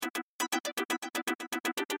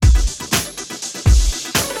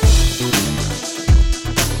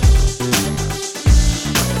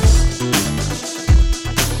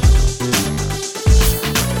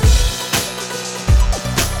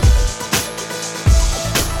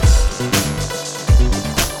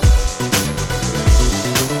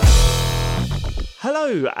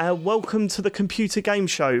Hello, and welcome to the Computer Game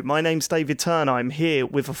Show. My name's David Turner. I'm here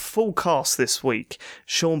with a full cast this week.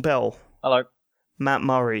 Sean Bell. Hello. Matt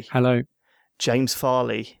Murray. Hello. James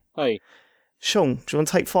Farley. Hey. Sean, do you want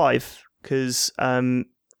to take 5? Because I've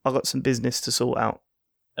got some business to sort out.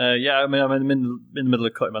 Yeah, I mean, I'm in the middle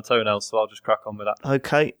of cutting my toenails, so I'll just crack on with that.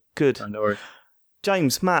 Okay, good. No worries.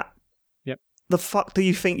 James, Matt. Yep. The fuck do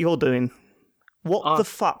you think you're doing? What the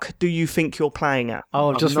fuck do you think you're playing at?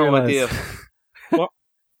 Oh, I've just no realised. idea. What?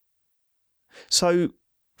 So,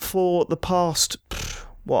 for the past,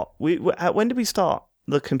 when did we start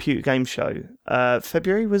the Computer Game Show?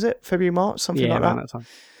 February, was it? February, March, something like around that? that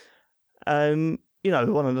time.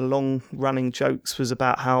 One of the long-running jokes was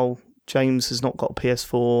about how James has not got a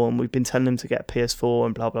PS4 and we've been telling him to get a PS4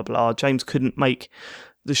 and blah, blah, blah. James couldn't make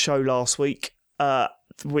the show last week,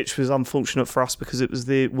 which was unfortunate for us because it was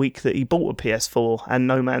the week that he bought a PS4 and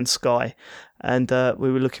No Man's Sky, and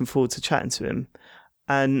we were looking forward to chatting to him.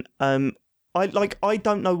 And I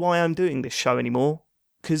don't know why I'm doing this show anymore,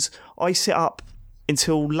 because I sit up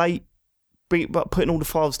until late, putting all the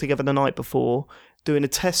files together the night before, doing a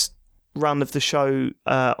test run of the show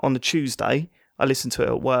on a Tuesday. I listen to it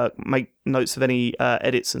at work, make notes of any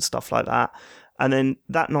edits and stuff like that, and then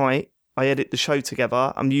that night I edit the show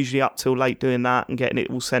together. I'm usually up till late doing that and getting it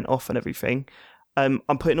all sent off and everything. I'm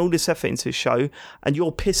putting all this effort into the show, and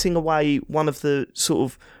you're pissing away one of the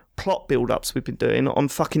sort of plot build-ups we've been doing on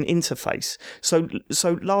fucking Interface.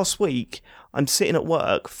 So last week, I'm sitting at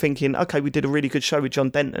work thinking, okay, we did a really good show with John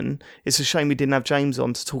Denton. It's a shame we didn't have James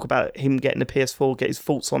on to talk about him getting a PS4, get his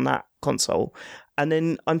thoughts on that console. And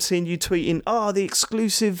then I'm seeing you tweeting, the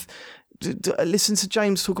exclusive, listen to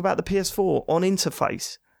James talk about the PS4 on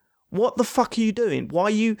Interface. What the fuck are you doing? Why are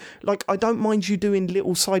you, I don't mind you doing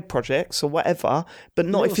little side projects or whatever, but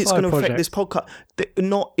not if it's going to affect this podcast.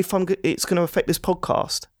 Not if it's going to affect this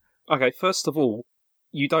podcast. Okay, first of all,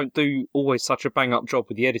 you don't do always such a bang-up job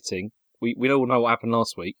with the editing. We all know what happened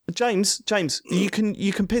last week. James, you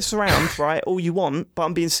can piss around, right, all you want, but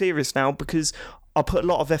I'm being serious now because I put a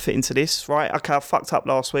lot of effort into this, right? Okay, I fucked up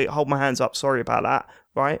last week. Hold my hands up. Sorry about that,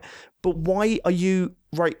 right? But why are you,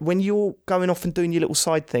 right, when you're going off and doing your little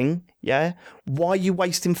side thing, yeah, why are you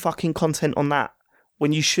wasting fucking content on that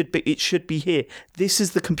when it should be here? This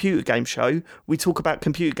is the Computer Game Show. We talk about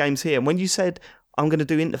computer games here. And when you said, I'm going to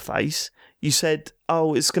do Interface, you said,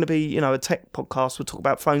 it's going to be, a tech podcast. We'll talk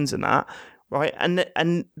about phones and that, right? And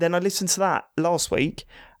then I listened to that last week,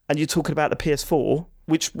 and you're talking about the PS4,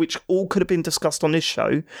 which all could have been discussed on this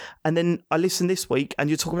show. And then I listened this week, and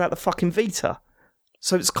you're talking about the fucking Vita.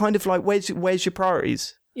 So it's kind of like, where's your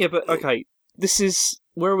priorities? Yeah, but okay,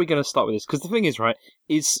 where are we going to start with this? Because the thing is, right,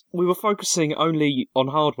 we were focusing only on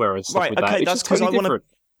hardware and stuff right, with okay, that. It's that's because I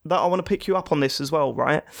want to pick you up on this as well,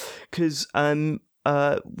 right? Because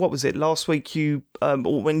what was it last week? You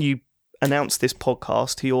or when you announced this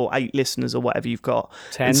podcast to your 8 listeners or whatever you've got,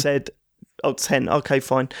 10. and said, 10, okay,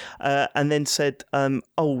 fine, and then said,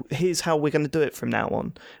 here's how we're going to do it from now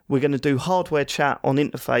on. We're going to do hardware chat on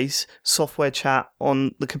Interface, software chat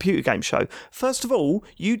on the Computer Game Show. First of all,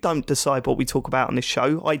 you don't decide what we talk about on this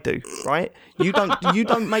show. I do, right? You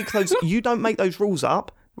don't make those rules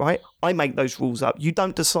up, right? I make those rules up. You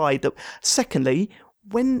don't decide that. Secondly,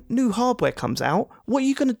 when new hardware comes out, what are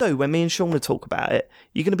you going to do when me and Shauna talk about it?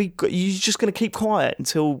 You're just going to keep quiet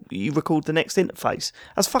until you record the next Interface?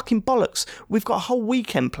 That's fucking bollocks. We've got a whole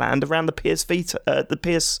weekend planned around the PS Vita, the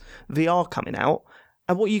PS VR coming out,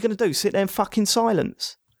 and what are you going to do? Sit there in fucking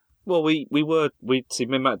silence? Well, me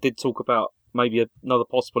and Matt did talk about maybe another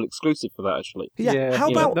possible exclusive for that, actually. Yeah. How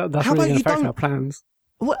about that's how really about going you to affect our don't? plans.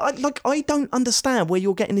 Well, I don't understand where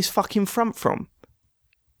you're getting this fucking front from.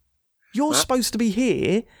 You're supposed to be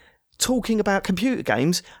here talking about computer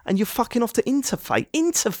games, and you're fucking off to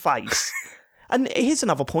Interface. And here's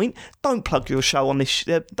another point: don't plug your show on this.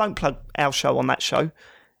 Don't plug our show on that show.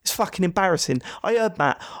 It's fucking embarrassing. I heard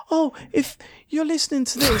Matt. If you're listening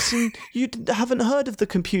to this and you haven't heard of the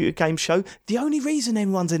Computer Game Show, the only reason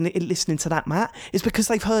anyone's listening to that, Matt, is because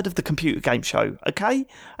they've heard of the Computer Game Show, okay?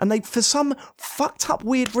 And they, for some fucked up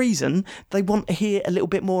weird reason, they want to hear a little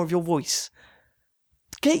bit more of your voice.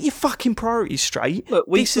 Get your fucking priorities straight.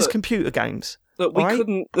 This is computer games. Look,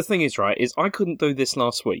 couldn't. The thing is, right, I couldn't do this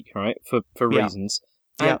last week, right, for reasons.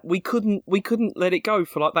 And we couldn't let it go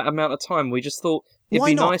for like that amount of time. We just thought it'd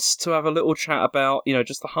be nice to have a little chat about,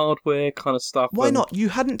 just the hardware kind of stuff. Why not? You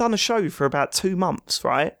hadn't done a show for about 2 months,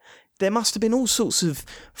 right? There must have been all sorts of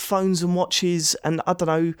phones and watches and I don't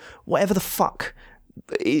know, whatever the fuck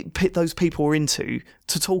those people were into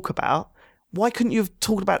to talk about. Why couldn't you have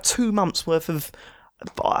talked about 2 months worth of,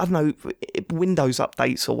 I don't know, Windows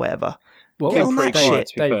updates or whatever? Well, get on that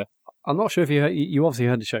shit. Dave, I'm not sure if you obviously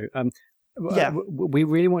heard the show. Yeah. We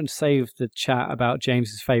really want to save the chat about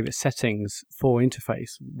James's favourite settings for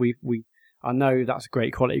interface. I know that's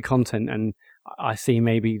great quality content, and I see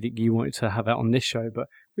maybe that you wanted to have that on this show, but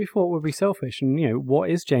we thought we'd be selfish. And, what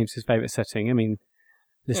is James's favourite setting? I mean,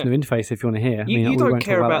 listen to interface if you want to hear. You don't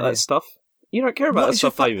care about that stuff. You don't care about that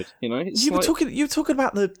stuff, David. You were talking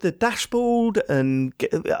about the dashboard and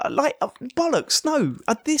bollocks. No,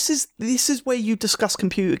 this is where you discuss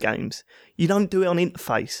computer games. You don't do it on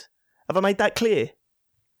interface. Have I made that clear?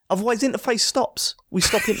 Otherwise, interface stops. We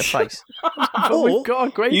stop interface. Or we've got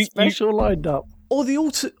a great special lined up. Or the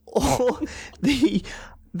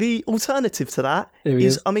alternative to that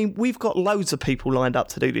is, I mean, we've got loads of people lined up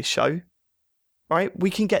to do this show, right? We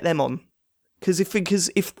can get them on.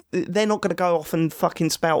 Because if they're not going to go off and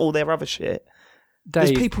fucking spout all their other shit,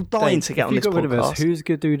 there's people dying to get on this podcast. Rid of us, who's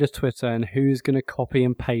going to do the Twitter and who's going to copy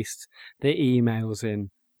and paste the emails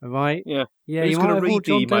in? All right? Yeah. Yeah. Who's you going might to have read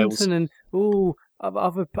the emails? Denton and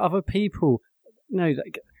other people. No,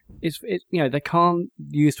 they can't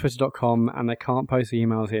use Twitter.com and they can't post the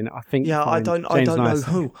emails in. I think. Yeah, I don't know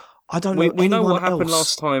who. I don't know. We know what happened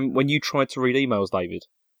last time when you tried to read emails, David.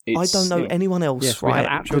 I don't know anyone else. Yes, right, we had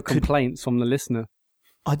actual complaints from the listener.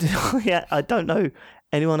 I don't know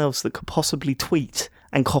anyone else that could possibly tweet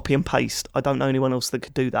and copy and paste. I don't know anyone else that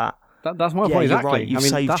could do that. That's my point. Exactly. Right. You've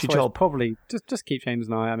saved your job. Probably just keep James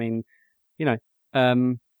and I. I mean, I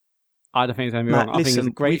don't think it's going to be wrong. I think it's a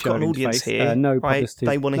great we've got an audience here. No publicity.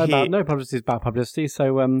 They want to hear. No publicity is bad publicity.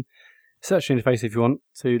 So search the interface if you want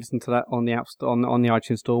to listen to that on the App Store, on the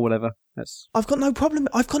iTunes Store, whatever. I've got no problem.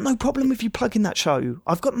 I've got no problem with you plugging that show.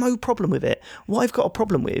 I've got no problem with it. What I've got a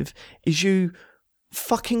problem with is you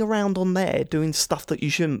fucking around on there doing stuff that you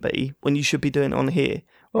shouldn't be when you should be doing it on here.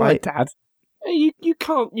 Right, Dad? You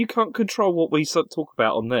can't control what we talk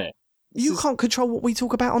about on there. You can't control what we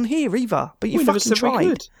talk about on here either. But you fucking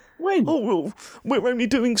tried. When? Oh, well, we're only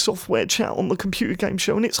doing software chat on the computer game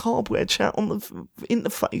show, and it's hardware chat on the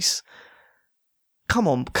interface. Come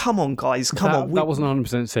on, guys, come on. That wasn't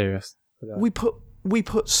 100% serious. We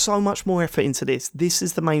put so much more effort into this. This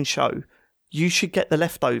is the main show. You should get the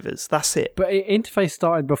leftovers. That's it. But interface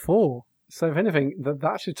started before, so if anything,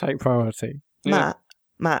 that should take priority. Yeah.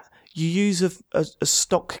 Matt, you use a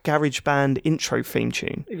stock GarageBand intro theme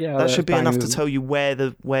tune. Yeah, that should be enough to tell you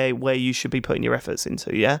where you should be putting your efforts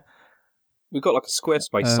into. Yeah. We've got like a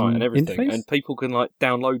Squarespace site and everything, interface? And people can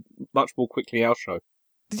download much more quickly our show.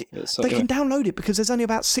 They can download it because there's only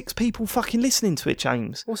about 6 people fucking listening to it,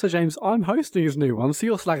 James. Also, James, I'm hosting his new one, so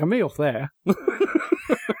you're slagging me off there.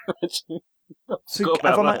 So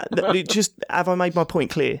have I made my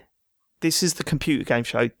point clear? This is the computer game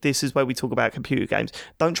show. This is where we talk about computer games.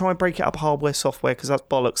 Don't try and break it up hardware, software, because that's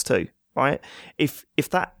bollocks too, right? If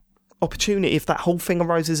that opportunity, if that whole thing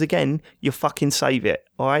arises again, you fucking save it,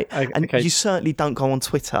 all right? And you certainly don't go on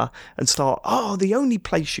Twitter and start, the only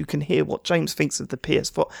place you can hear what James thinks of the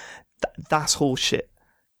PS4. That's horseshit.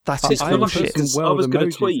 That's his bullshit. I was going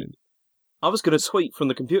to tweet from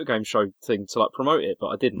the computer game show thing to promote it, but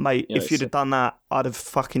I didn't. Mate, if you'd have done that, I'd have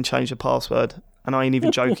fucking changed the password, and I ain't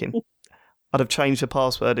even joking. I'd have changed the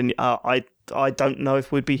password, and I don't know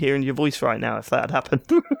if we'd be hearing your voice right now if that had happened.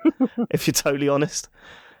 If you're totally honest.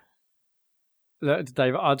 Look,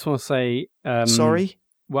 Dave, I just want to say... sorry?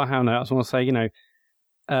 Well, how no? I just want to say,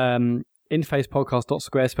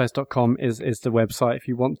 interfacepodcast.squarespace.com is the website if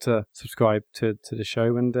you want to subscribe to the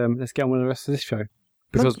show, and let's get on with the rest of this show.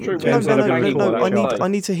 Because no. I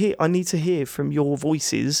need to hear from your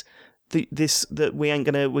voices that we ain't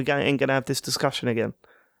gonna have this discussion again.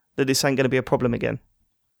 That this ain't gonna be a problem again.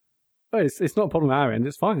 Oh, it's not a problem at our end.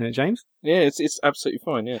 It's fine, isn't it, James? Yeah, it's absolutely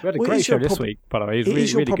fine. Yeah, we had a great show this week, by the way. It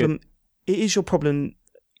was really good. It is your problem,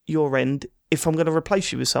 your end. If I'm going to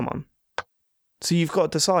replace you with someone, so you've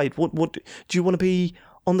got to decide. What do you want to be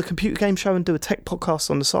on the computer game show and do a tech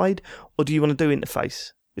podcast on the side, or do you want to do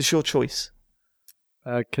interface? It's your choice.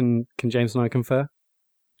 Can James and I confer?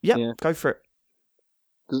 Yeah, go for it.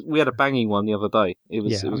 Because we had a banging one the other day. It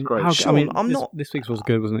was great. Sean, this week's was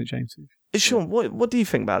good, wasn't it, James? Sean, what do you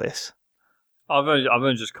think about this? I've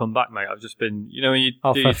only just come back, mate. I've just been, when you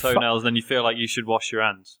do your toenails, then you feel like you should wash your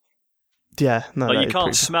hands. Yeah, no, you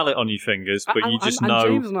can't smell it on your fingers, but you just know. And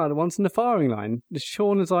James and I are the ones in the firing line.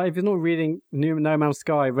 Sean is if he's not reading No Man's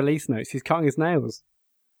Sky release notes, he's cutting his nails.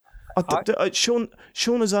 Sean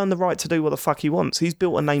has earned the right to do what the fuck he wants. He's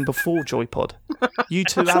built a name before Joypod. You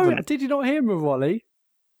two haven't. Did you not hear him with Wally?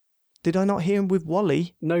 Did I not hear him with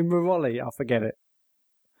Wally? No, Morolli. I'll forget it.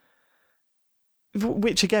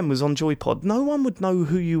 Which again was on Joypod. No one would know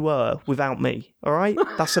who you were without me. All right,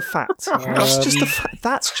 that's a fact. That's just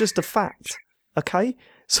a fact. Okay.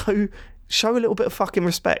 So show a little bit of fucking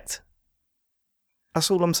respect. That's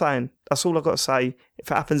all I'm saying. That's all I've got to say. If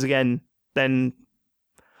it happens again, then,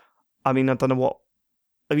 I mean, I don't know what.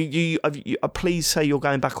 I mean, you please say you're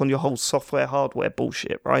going back on your whole software, hardware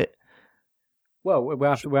bullshit, right? Well, we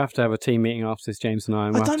have to have a team meeting after this, James and I.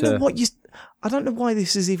 And I don't know why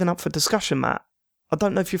this is even up for discussion, Matt. I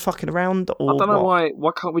don't know if you're fucking around or. I don't know why.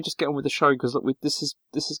 Why can't we just get on with the show? Because this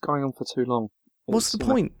is going on for too long. What's the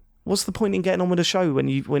point? What's the point in getting on with the show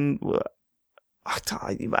mate? I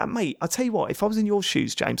tell you what. If I was in your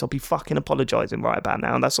shoes, James, I'd be fucking apologising right about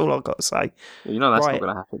now, and that's all I've got to say. You know that's not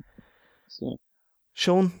going to happen. So.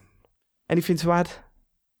 Sean, anything to add?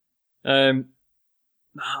 I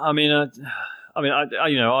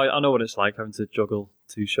know what it's like having to juggle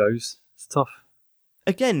 2 shows. It's tough.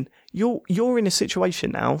 Again, you're in a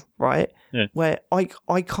situation now, right? Yeah. Where I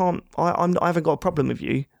haven't got a problem with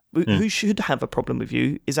you. Who should have a problem with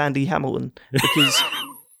you is Andy Hamilton, because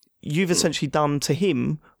you've essentially done to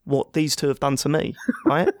him what these 2 have done to me,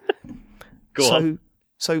 right?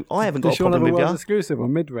 So I haven't got a problem with you. Exclusive or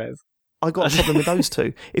mid-res? I got a problem with those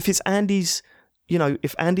 2. If it's Andy's,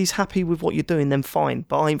 if Andy's happy with what you're doing, then fine.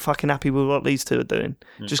 But I ain't fucking happy with what these 2 are doing.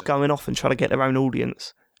 Okay. Just going off and trying to get their own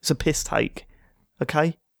audience. It's a piss take,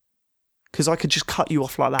 okay? Because I could just cut you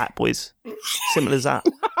off like that, boys. Simple as that.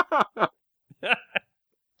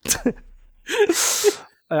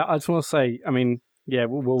 I just want to say, I mean, yeah,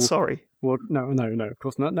 we'll Sorry. Well, no, of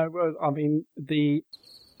course not. No, I mean, the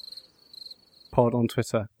pod on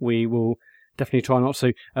Twitter, we will definitely try not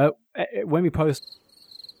to. When we post,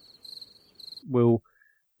 we'll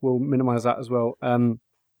minimise that as well.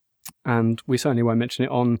 And we certainly won't mention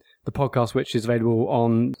it on the podcast, which is available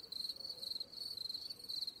on.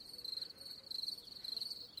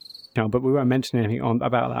 But we won't mention anything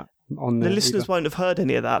about that. The listeners won't have heard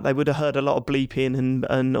any of that. They would have heard a lot of bleeping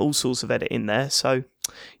and all sorts of editing there. So,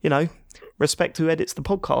 respect who edits the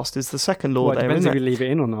podcast is the second law there, depends isn't if you leave it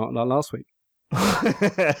in or not, like last week.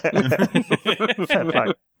 Fair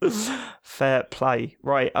play. Fair play.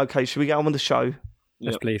 Right, okay, should we get on with the show?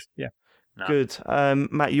 Yes, please. Yeah. No. Good.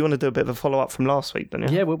 Matt, you want to do a bit of a follow-up from last week, don't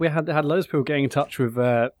you? Yeah, well, we had loads of people getting in touch with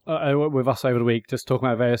us over the week, just talking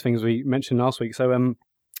about various things we mentioned last week. So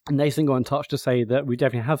Nathan got in touch to say that we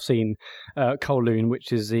definitely have seen Kowloon,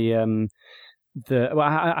 which is how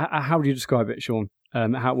would you describe it, Sean?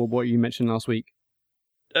 What you mentioned last week?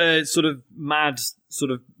 Sort of mad, sort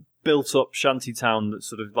of built-up shanty town that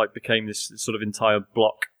sort of like became this sort of entire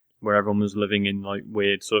block where everyone was living in like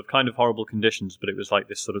weird, sort of kind of horrible conditions, but it was like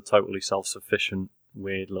this sort of totally self-sufficient,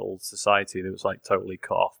 weird little society that was like totally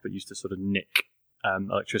cut off, but used to sort of nick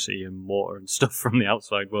electricity and water and stuff from the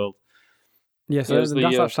outside world. Yeah, so that's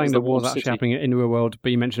actually something that was actually happening in the real world,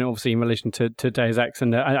 but you mentioned it obviously in relation to Deus Ex,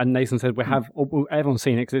 and Nathan said everyone's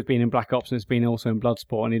seen it because it's been in Black Ops and it's been also in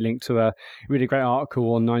Bloodsport, and he linked to a really great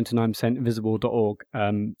article on 99%invisible.org.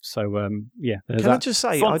 Can I just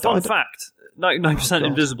say... Fun fact, 99%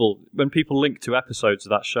 Invisible, when people link to episodes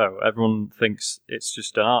of that show, everyone thinks it's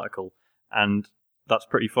just an article, and that's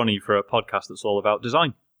pretty funny for a podcast that's all about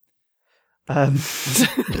design. That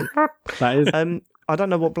is... I don't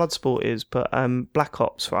know what Bloodsport is, but Black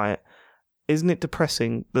Ops, right? Isn't it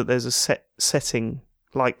depressing that there's a setting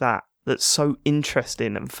like that that's so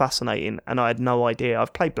interesting and fascinating, and I had no idea.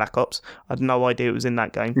 I've played Black Ops. I had no idea it was in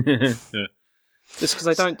that game. Yeah. Just because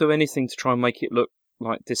they don't do anything to try and make it look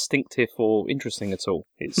like distinctive or interesting at all.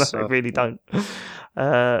 No, they really don't.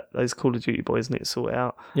 Those Call of Duty boys need to sort it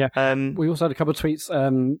out. Yeah. We also had a couple of tweets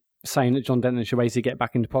saying that John Denton should basically get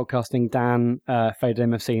back into podcasting. Dan, Faded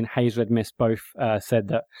MFC, and Hayes Red Mist both said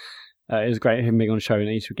that it was great him being on the show and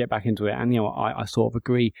he should get back into it. And, I sort of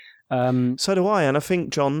agree. So do I. And I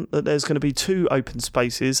think, John, that there's going to be 2 open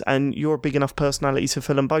spaces and you're a big enough personality to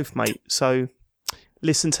fill them both, mate. So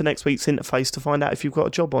listen to next week's interface to find out if you've got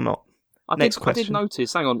a job or not. I did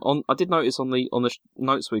notice, hang on, I did notice on the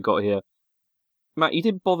notes we got here, Matt, you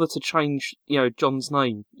didn't bother to change, John's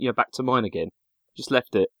name, back to mine again. Just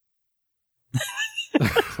left it.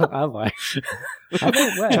 Have I?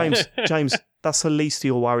 James, that's the least of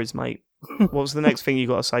your worries, mate. What was the next thing you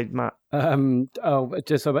got to say, Matt? I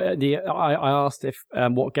asked if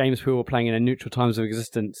what games people were playing in their neutral times of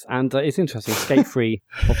existence, and it's interesting. Skate 3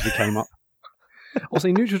 obviously came up. Also,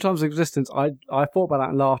 neutral times of existence, I thought about that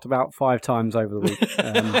and laughed about 5 times over the week.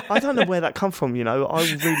 I don't know where that come from, I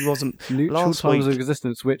really wasn't. Neutral times of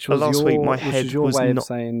existence, which was last week, my head was your was way not... of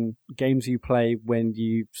saying games you play when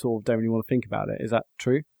you sort of don't really want to think about it. Is that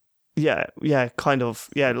true? Yeah, kind of.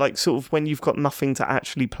 Yeah, like sort of when you've got nothing to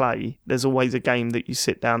actually play, there's always a game that you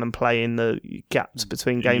sit down and play in the gaps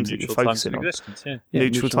between games that you're focusing on.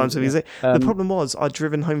 Neutral times of existence. The problem was I'd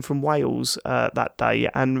driven home from Wales that day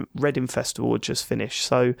and Reading Festival had just finished,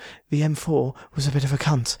 so the M4 was a bit of a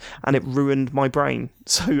cunt and it ruined my brain.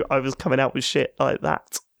 So I was coming out with shit like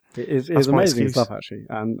that. It's amazing stuff, actually,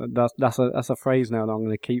 and that's a phrase now that I'm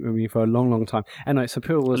going to keep with me for a long, long time. Anyway, so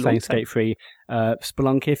people were saying Skate 3,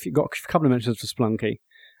 Spelunky. If you've got a couple of mentions for Spelunky,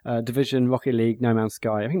 Division, Rocket League, No Man's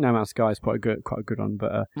Sky. I think No Man's Sky is quite a good one,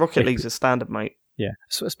 but Rocket League's a standard, mate. Yeah,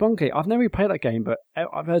 so Spelunky. I've never really played that game, but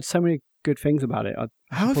I've heard so many good things about it.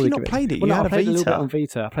 How have you not played it? You had a Vita. A little bit on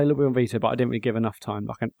Vita. I played a little bit on Vita, but I didn't really give enough time.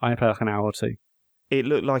 I played like an hour or two. It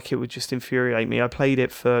looked like it would just infuriate me. I played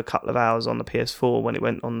it for a couple of hours on the PS4 when it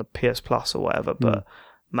went on the PS Plus or whatever, but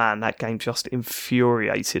man, that game just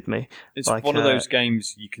infuriated me. It's like, one of those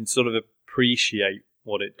games you can sort of appreciate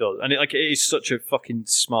what it does. And it is such a fucking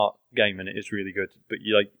smart game and it is really good, but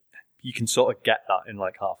you can sort of get that in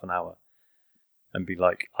like half an hour and be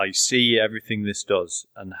like, I see everything this does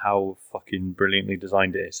and how fucking brilliantly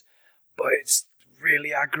designed it is, but it's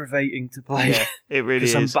really aggravating to play. Yeah, it really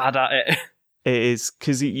is. I'm bad at it. It is,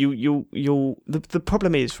 because the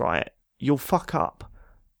problem is, right, you'll fuck up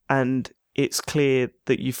and it's clear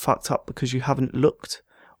that you fucked up because you haven't looked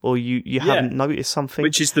or you haven't noticed something.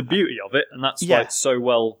 Which is the beauty of it, and that's why it's so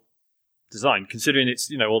well designed. Considering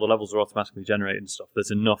it's, all the levels are automatically generated and stuff,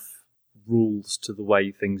 there's enough rules to the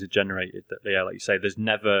way things are generated that, like you say, there's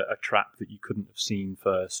never a trap that you couldn't have seen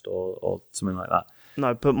first or something like that.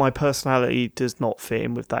 No, but my personality does not fit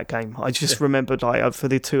in with that game. I just remembered, like, for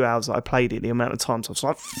the 2 hours that I played it, the amount of times I was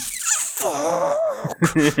like, fuck,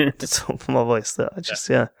 the top of my voice. That I just,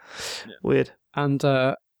 weird. And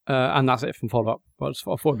that's it from follow up. I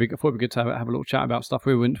thought it'd be good to have a little chat about stuff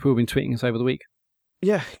we've been tweeting us over the week.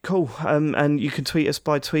 Yeah, cool. And you can tweet us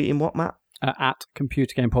by tweeting what, Matt? At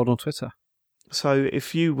Computer Game Pod on Twitter. So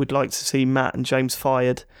if you would like to see Matt and James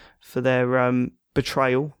fired for their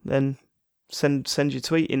betrayal, then send your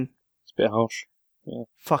tweet in. It's a bit harsh. Yeah.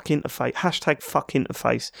 Fuck interface. Hashtag fuck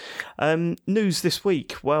interface. News this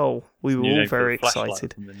week. Well, we were all very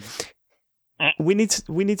excited. We need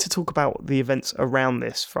to talk about the events around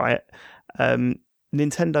this, right?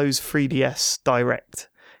 Nintendo's 3DS Direct.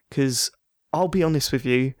 Because I'll be honest with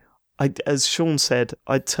you, as Sean said,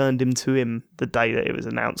 I turned him to him the day that it was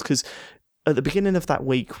announced. Because at the beginning of that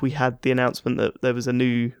week, we had the announcement that there was a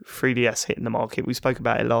new 3DS hitting the market. We spoke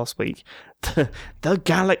about it last week. The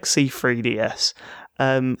Galaxy 3DS,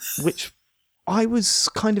 which I was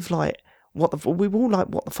kind of like, we were all like,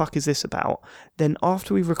 what the fuck is this about? Then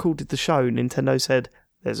after we recorded the show, Nintendo said,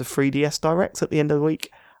 there's a 3DS Direct at the end of the week.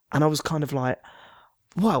 And I was kind of like,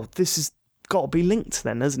 well, this has got to be linked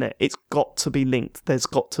then, hasn't it? It's got to be linked. There's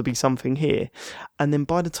got to be something here. And then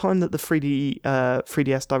by the time that the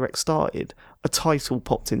 3DS Direct started, a title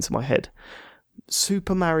popped into my head.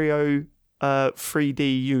 Super Mario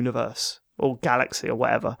 3D Universe or Galaxy or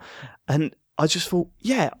whatever. And I just thought,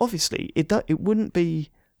 yeah, obviously, it wouldn't be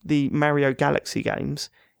the Mario Galaxy games.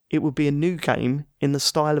 It would be a new game in the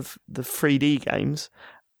style of the 3D games,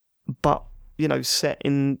 but, set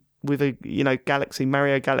in with a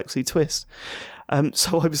Mario Galaxy twist.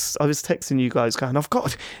 So I was texting you guys going, I've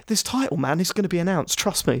got this title, man, it's going to be announced,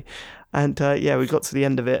 trust me. And we got to the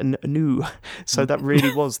end of it and knew. So that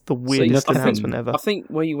really was the weirdest announcement ever. I think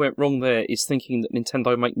where you went wrong there is thinking that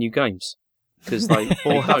Nintendo make new games. Because they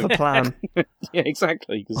have a plan. Yeah,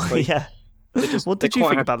 exactly. What did you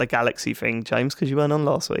think about the Galaxy thing, James? Because you weren't on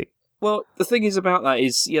last week. Well, the thing is about that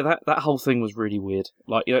is, that whole thing was really weird.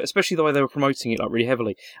 Like, especially the way they were promoting it, like, really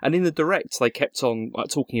heavily. And in the Direct, they kept on, like,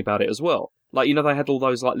 talking about it as well. Like, they had all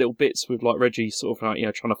those, like, little bits with, like, Reggie sort of, like,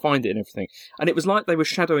 trying to find it and everything. And it was like they were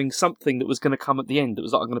shadowing something that was going to come at the end that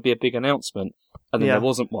was, like, going to be a big announcement. And then there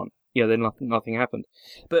wasn't one. Then nothing happened.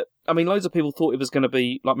 But, I mean, loads of people thought it was going to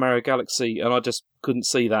be, like, Mario Galaxy, and I just couldn't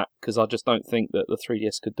see that, because I just don't think that the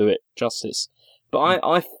 3DS could do it justice. But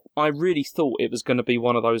I really thought it was going to be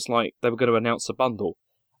one of those, like, they were going to announce a bundle.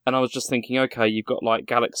 And I was just thinking, okay, you've got, like,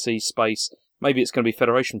 Galaxy, Space, maybe it's going to be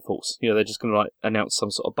Federation Force. They're just going to, like, announce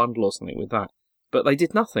some sort of bundle or something with that. But they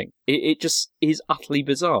did nothing. It just is utterly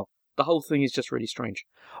bizarre. The whole thing is just really strange.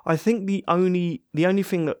 I think the only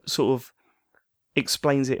thing that sort of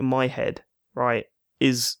explains it in my head, right,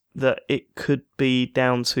 is that it could be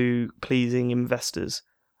down to pleasing investors.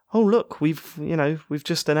 Oh, look, we've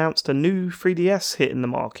just announced a new 3DS hitting the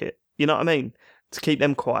market. You know what I mean? To keep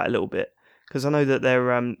them quiet a little bit. Because I know that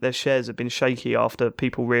their shares have been shaky after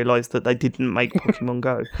people realised that they didn't make Pokemon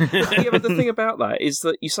Go. Yeah, but the thing about that is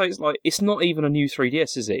that you say it's not even a new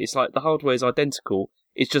 3DS, is it? It's like the hardware is identical.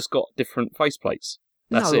 It's just got different faceplates.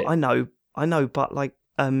 That's it. I know, but like,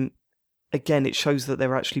 again, it shows that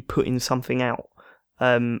they're actually putting something out.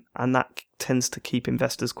 And that tends to keep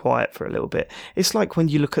investors quiet for a little bit. It's like when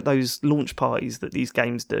you look at those launch parties that these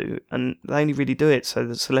games do, and they only really do it so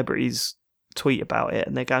the celebrities tweet about it,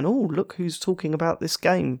 and they're going, "Oh, look who's talking about this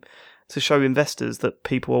game," to show investors that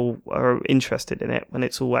people are interested in it, when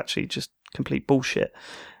it's all actually just complete bullshit.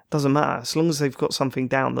 Doesn't matter, as long as they've got something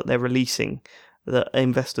down that they're releasing that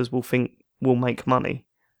investors will think will make money.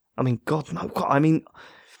 I mean, God, no. I mean,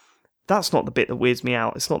 that's not the bit that weirds me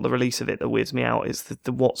out. It's not the release of it that weirds me out. It's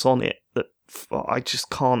the what's on it that I just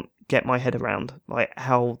can't get my head around. Like,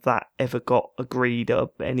 how that ever got agreed at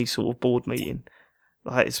any sort of board meeting.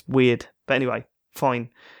 Like, it's weird. But anyway, fine.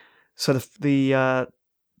 So the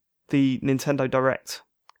Nintendo Direct,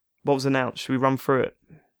 what was announced? Should we run through it?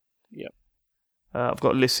 Yep. I've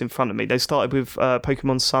got a list in front of me. They started with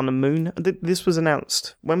Pokemon Sun and Moon. This was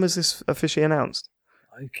announced. When was this officially announced?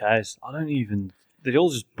 Who cares? I don't even... They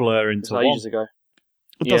all just blur into one. Ages ago.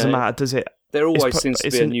 It doesn't matter, does it? There always seems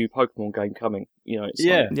to be a new Pokemon game coming. You know, it's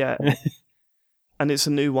yeah. And it's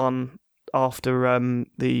a new one after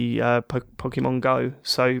the Pokemon Go,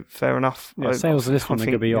 so fair enough. Yeah, sales of this one are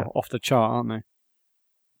going to be off the chart, aren't they?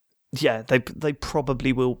 Yeah, they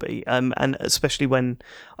probably will be, and especially when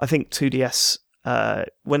I think 2DS,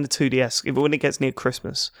 when it gets near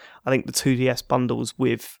Christmas, I think the 2DS bundles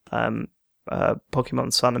with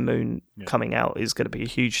Pokemon Sun and Moon coming out is going to be a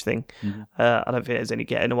huge thing. Mm-hmm. I don't think there's any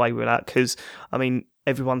getting away with that, because I mean,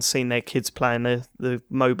 everyone's seen their kids playing the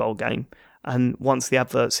mobile game, and once the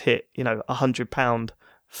adverts hit, £100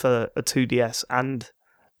 for a 2DS and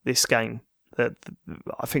this game, that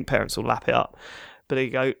I think parents will lap it up. But there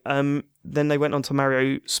you go. Then they went on to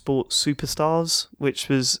Mario Sports Superstars, which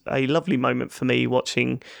was a lovely moment for me,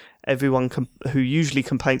 watching everyone who usually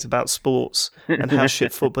complains about sports and how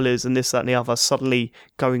shit football is and this, that and the other suddenly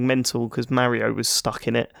going mental because Mario was stuck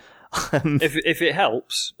in it. If it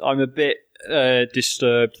helps, I'm a bit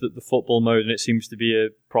disturbed that the football mode, and it seems to be a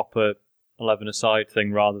proper 11-a-side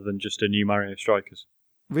thing rather than just a new Mario Strikers.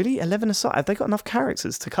 Really? 11-a-side? Have they got enough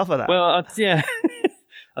characters to cover that? Well, yeah.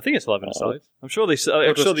 I think it's 11-a-side. I'm sure they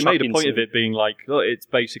made a point of it being like, look, it's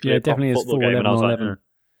basically a proper football game. And I was like,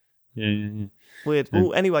 yeah. Weird.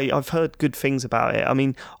 Well, anyway, I've heard good things about it. I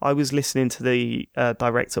mean, I was listening to the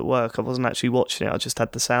direct at work. I wasn't actually watching it. I just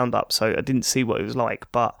had the sound up, so I didn't see what it was like.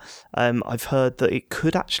 But I've heard that it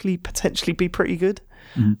could actually potentially be pretty good.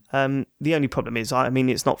 Mm-hmm. The only problem is, I mean,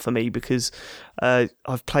 it's not for me because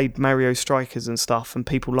I've played Mario Strikers and stuff, and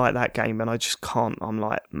people like that game, and I just can't. I'm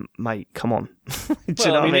like, mate, come on. Do you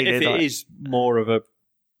know what I mean? If it is more of a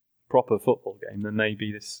proper football game, then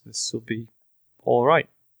maybe this will be all right.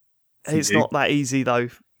 It's not that easy, though.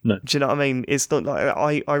 No. Do you know what I mean? It's not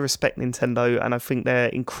like I respect Nintendo, and I think they're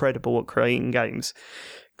incredible at creating games.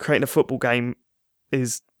 Creating a football game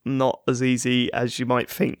is not as easy as you might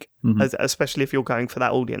think, especially if you're going for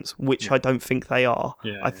that audience, which I don't think they are.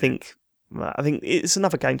 I think it's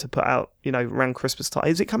another game to put out, around Christmas time.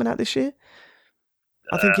 Is it coming out this year?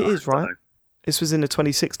 I think it is, right? This was in the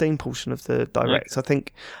 2016 portion of the Direct. Okay.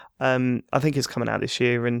 I think it's coming out this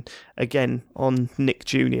year, and again on Nick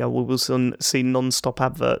Jr. we will see non-stop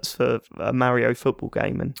adverts for a Mario football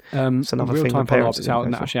game, and it's another thing. Real-time follow-up is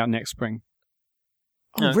actually out next spring.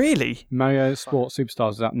 Oh, really? Mario Sports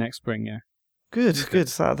Superstars is out next spring. Yeah. Good.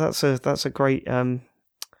 That's a great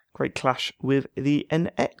clash with the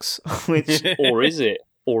NX, which or is it?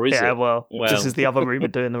 Yeah, well, this is the other rumor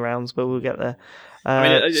doing the rounds, but we'll get there.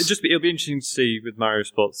 I mean, it'll be interesting to see with Mario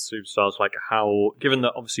Sports Superstars, like how, given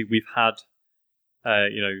that obviously we've had,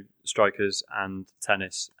 strikers and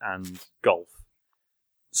tennis and golf.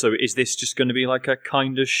 So is this just going to be like a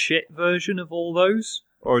kind of shit version of all those,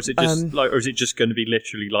 or is it just going to be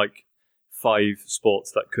literally like 5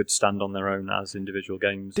 sports that could stand on their own as individual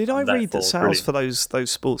games? Did I read that sales for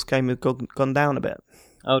those sports games have gone down a bit?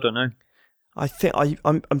 I don't know. I think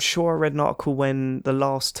I'm sure I read an article when the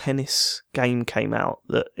last tennis game came out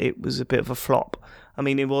that it was a bit of a flop. I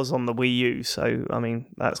mean, it was on the Wii U, so I mean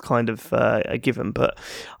that's kind of a given. But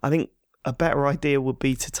I think a better idea would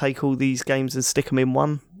be to take all these games and stick them in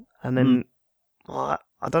one, and then I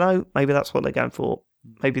don't know. Maybe that's what they're going for.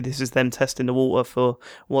 Maybe this is them testing the water for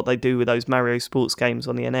what they do with those Mario sports games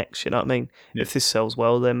on the NX. You know what I mean? Yeah. If this sells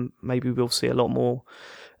well, then maybe we'll see a lot more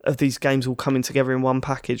of these games all coming together in one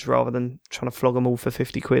package rather than trying to flog them all for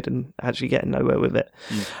 50 quid and actually getting nowhere with it.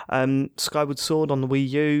 Skyward Sword on the Wii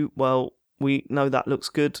U, well, we know that looks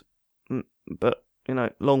good, but,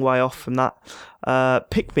 long way off from that.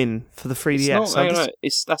 Pikmin for the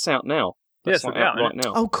 3DS. That's out now. That's out right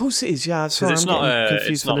now. Oh, of course it is. Yeah, sorry, it's I'm not getting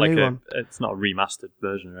confused for the new one. It's not a remastered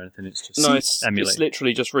version or anything. It's just it's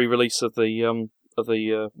literally just re-release of the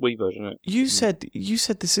Wii version. You said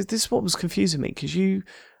this is what was confusing me, because you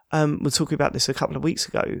were talking about this a couple of weeks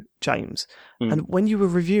ago, James, and when you were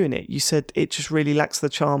reviewing it, you said it just really lacks the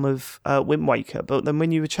charm of Wind Waker. But then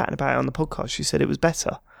when you were chatting about it on the podcast, you said it was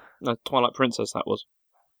better. No, Twilight Princess, that was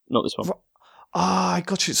not this one. I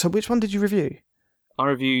got you. So which one did you review? I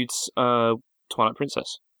reviewed Twilight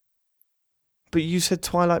Princess. But you said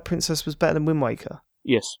Twilight Princess was better than Wind Waker.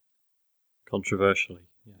 Yes. Controversially.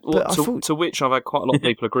 Yeah. Well, to which I've had quite a lot of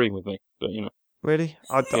people agreeing with me, but Really?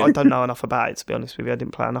 I don't know enough about it, to be honest with you. I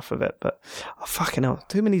didn't play enough of it, but fucking hell,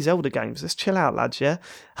 too many Zelda games. Let's chill out, lads, yeah?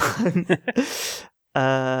 Then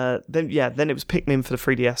it was Pikmin for the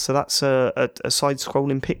 3DS, so that's a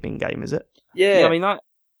side-scrolling Pikmin game, is it? Yeah, I mean, that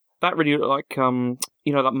really looked like,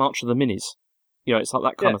 that March of the Minis. It's like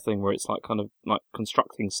that kind of thing where it's like kind of like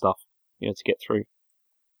constructing stuff, to get through.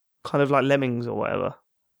 Kind of like Lemmings or whatever.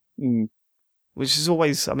 Which is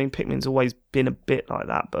always, I mean, Pikmin's always been a bit like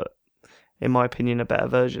that, but in my opinion, a better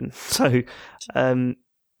version. So,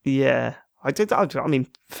 yeah, I mean,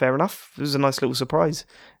 fair enough. It was a nice little surprise,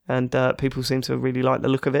 and people seem to really like the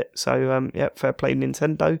look of it. So, fair play,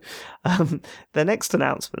 Nintendo. Their next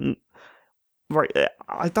announcement. Right,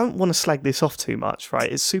 I don't want to slag this off too much, right?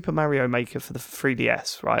 It's Super Mario Maker for the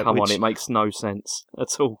 3DS, right? Come on, it makes no sense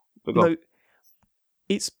at all. No,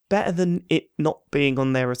 it's better than it not being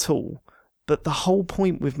on there at all. But the whole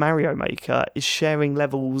point with Mario Maker is sharing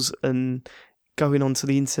levels and going onto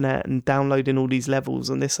the internet and downloading all these levels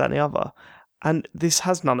and this, that, and the other. And this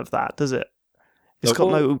has none of that, does it? It's got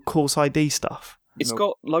no Course ID stuff. It's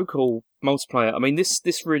got local multiplayer. I mean, this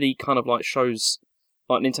really kind of like shows...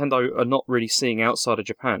 Like, Nintendo are not really seeing outside of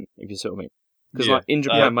Japan, if you see what I mean. Because, like, in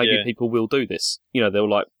Japan, maybe people will do this. They'll,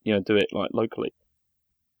 like, do it, like, locally.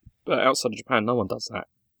 But outside of Japan, no one does that.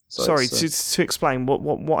 So sorry, to explain,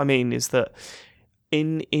 what I mean is that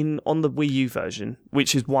on the Wii U version,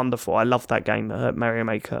 which is wonderful, I love that game, Mario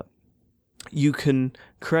Maker, you can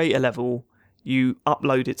create a level, you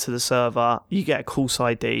upload it to the server, you get a Course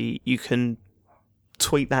ID, you can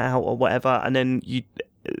tweet that out or whatever, and then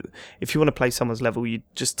if you want to play someone's level, you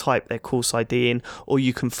just type their Course ID in, or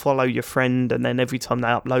you can follow your friend, and then every time they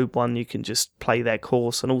upload one, you can just play their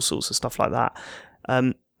course and all sorts of stuff like that.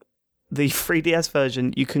 The 3DS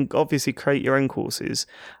version, you can obviously create your own courses,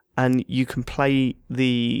 and you can play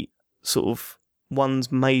the sort of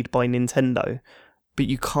ones made by Nintendo, but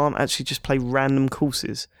you can't actually just play random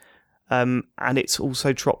courses. And it's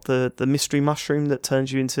also dropped the mystery mushroom that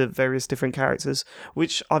turns you into various different characters,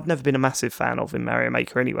 which I've never been a massive fan of in Mario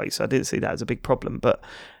Maker anyway, so I didn't see that as a big problem. But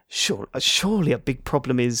surely a big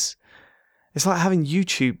problem is, it's like having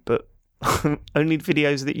YouTube, but only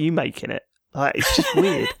videos that you make in it. Like, it's just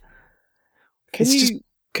weird.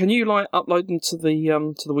 Can you like upload them to the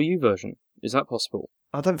Wii U version? Is that possible?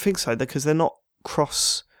 I don't think so, because they're not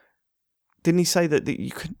cross. Didn't he say that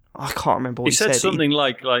you could? I can't remember what he said. He said something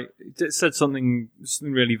like it said something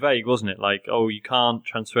really vague, wasn't it? Like, oh, you can't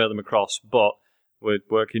transfer them across, but we're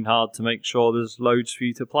working hard to make sure there's loads for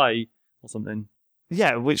you to play, or something.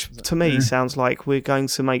 Yeah, which to me sounds like we're going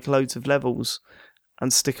to make loads of levels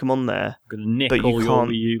and stick them on there. We're going to nick all your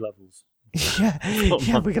Wii U levels.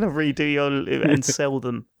 Yeah, we're going to redo your and sell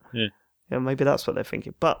them. Yeah, maybe that's what they're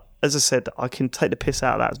thinking. But as I said, I can take the piss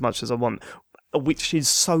out of that as much as I want, which is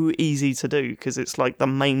so easy to do because it's like the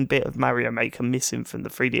main bit of Mario Maker missing from the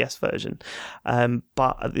 3DS version.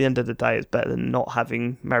 But at the end of the day, it's better than not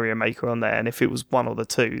having Mario Maker on there. And if it was one or the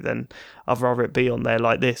two, then I'd rather it be on there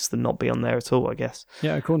like this than not be on there at all, I guess.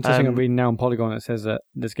 Yeah, according to something I'm reading now on Polygon, it says that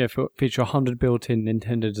this game feature 100 built-in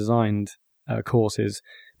Nintendo-designed courses,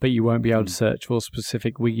 but you won't be able to search for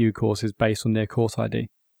specific Wii U courses based on their Course ID.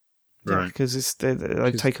 Yeah, because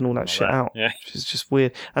they've taken all that shit out, which is just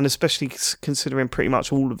weird. And especially considering pretty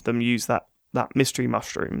much all of them use that mystery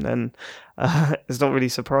mushroom, then it's not really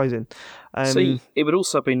surprising. See, it would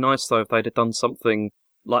also be nice, though, if they'd have done something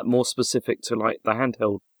like more specific to like the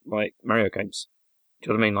handheld like Mario games. Do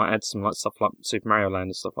you know what I mean? Like add some like stuff like Super Mario Land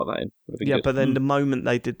and stuff like that in. Yeah, good. But then the moment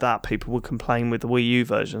they did that, people would complain with the Wii U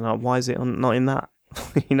version. Like, why is it not in that?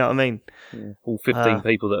 You know what I mean? Yeah. All 15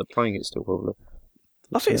 people that are playing it still, probably.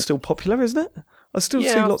 I think it's still popular, isn't it? I still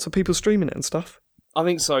see lots of people streaming it and stuff. I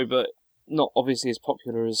think so, but not obviously as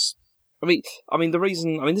popular as... I mean, the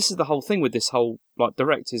reason... I mean, this is the whole thing with this whole like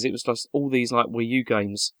Direct, is it was just all these like Wii U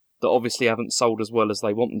games that obviously haven't sold as well as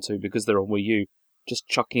they want them to because they're on Wii U, just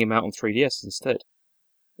chucking them out on 3DS instead.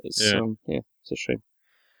 It's it's a shame.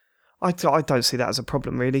 I don't see that as a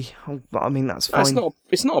problem, really. I mean, that's fine.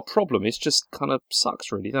 It's not a problem. It's just kind of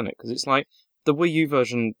sucks, really, doesn't it? Because it's like the Wii U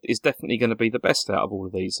version is definitely going to be the best out of all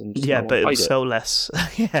of these, and yeah, but it'll sell less.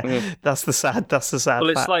 Yeah, that's the sad. Well,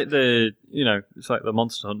 it's like it's like the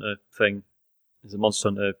Monster Hunter thing. The Monster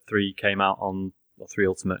Hunter 3 came out on 3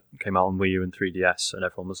 Ultimate came out on Wii U and 3DS, and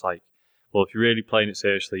everyone was like, "Well, if you're really playing it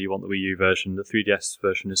seriously, you want the Wii U version. The 3DS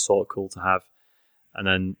version is sort of cool to have." And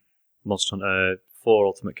then Monster Hunter 4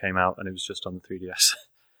 Ultimate came out, and it was just on the 3DS,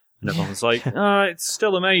 and everyone was like, "It's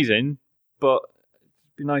still amazing, but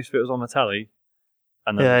it'd be nice if it was on the telly."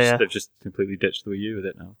 And then they've just completely ditched the Wii U with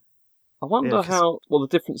it now. I wonder the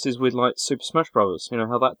difference is with like Super Smash Bros.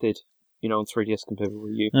 How that did, on 3DS compared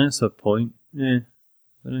with Wii U. That's a point. Yeah.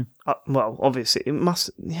 I don't know. Well, obviously it must.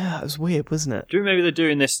 Yeah, it was weird, wasn't it? Do you think maybe they're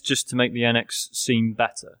doing this just to make the NX seem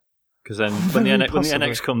better? Because then when the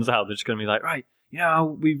NX comes out, they're just going to be like, right,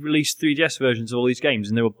 we released 3DS versions of all these games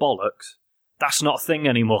and they were bollocks. That's not a thing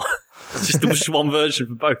anymore. It's just one version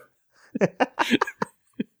for both.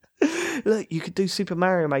 Look, you could do Super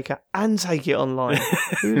Mario Maker and take it online.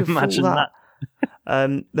 Imagine that.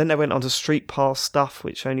 Then they went on to Street Pass stuff,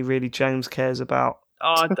 which only really James cares about.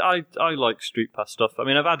 I like Street Pass stuff. I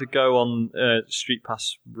mean, I've had to go on Street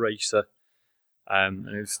Pass Racer, and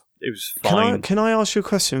it was fine. Can I ask you a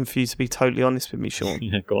question for you to be totally honest with me, Sean?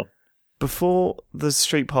 Yeah, go on. Before the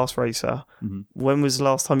Street Pass Racer, when was the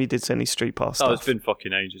last time you did any Street Pass stuff? Oh, it's been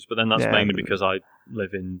fucking ages, but then that's mainly because I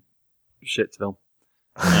live in Shitsville.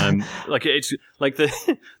 It's like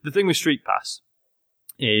the thing with Street Pass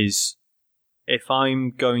is if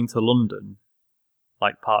I'm going to London,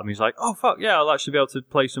 like part of me is like, oh fuck yeah, I'll actually be able to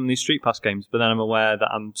play some of these Street Pass games, but then I'm aware that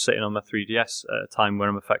I'm sitting on my 3DS at a time where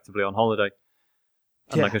I'm effectively on holiday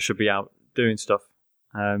and I should be out doing stuff.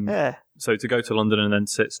 So to go to London and then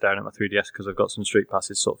sit staring at my 3DS because I've got some Street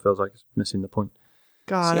Passes sort of feels like it's missing the point.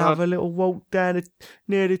 Go and have a little walk down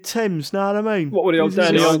near the Thames, know what I mean? What would the old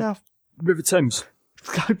down the River Thames?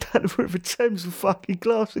 Go down the River Thames with fucking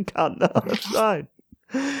glass and cunt. No, that's fine.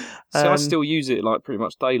 I still use it like pretty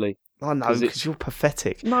much daily. I know, because you're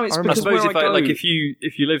pathetic. No, it's because I suppose if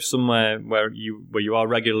you live somewhere where you are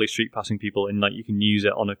regularly street passing people and like you can use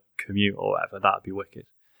it on a commute or whatever, that'd be wicked.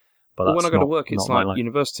 But when I go to work, it's like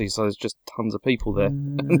university, so there's just tons of people there.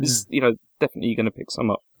 And it's, definitely you're going to pick some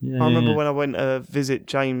up. Yeah, I remember when I went to visit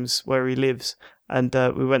James where he lives, and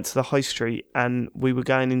we went to the high street, and we were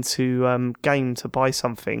going into Game to buy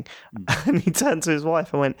something, and he turned to his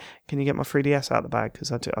wife and went, "Can you get my 3DS out of the bag?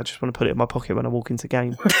 Because I just want to put it in my pocket when I walk into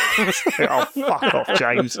Game." Oh, fuck off,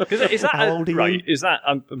 James. Is that how old are you? Is that?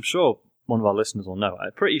 I'm sure one of our listeners will know.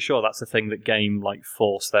 I'm pretty sure that's the thing that Game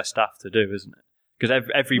force their staff to do, isn't it? Because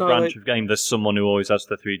every branch of Game, there's someone who always has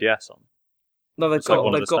the 3DS on. No, they've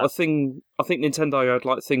got a thing. I think Nintendo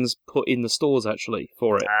had things put in the stores actually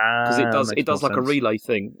for it because it does like a relay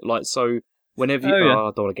thing. Like so, whenever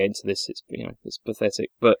I don't want to get into this. It's it's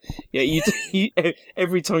pathetic, but yeah, you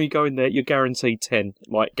every time you go in there, you're guaranteed 10,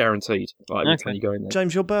 guaranteed. Every time you go in there.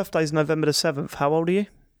 James, your birthday's November the 7th. How old are you?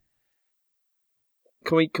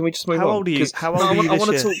 Can we just move on? How old are you? How old are you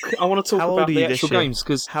this year? I want to talk about the actual games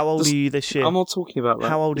because how old are you this year? I'm not talking about that.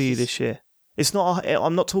 How old are you this year? It's not.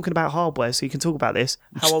 I'm not talking about hardware, so you can talk about this.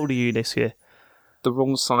 How old are you this year? The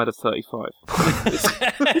wrong side of 35.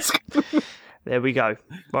 There we go.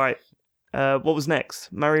 Right. What was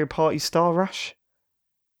next? Mario Party Star Rush?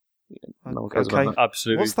 No one cares about that.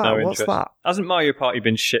 Absolutely. What's that? Hasn't Mario Party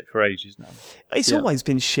been shit for ages now? It's always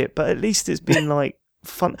been shit, but at least it's been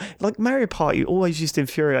fun. Like Mario Party always used to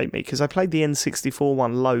infuriate me because I played the N64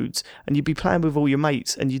 one loads, and you'd be playing with all your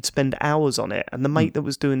mates and you'd spend hours on it, and the mate that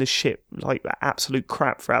was doing the shit absolute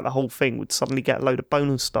crap throughout the whole thing would suddenly get a load of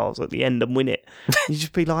bonus stars at the end and win it. You'd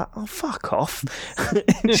just be like, oh fuck off. Do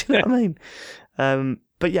you know what I mean?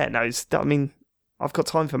 But yeah, no, I've got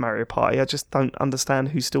time for Mario Party. I just don't understand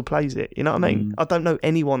who still plays it. You know what I mean? I don't know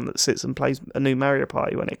anyone that sits and plays a new Mario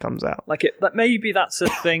Party when it comes out. Maybe that's a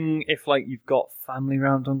thing if you've got family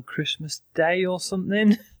round on Christmas Day or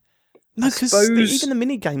something. No, because even the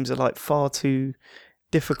mini games are far too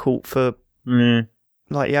difficult for you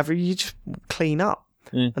just clean up.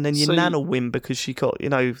 And then your nan will win because she got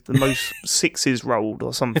the most sixes rolled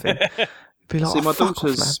or something. See, my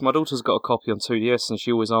daughter's got a copy on 2DS, and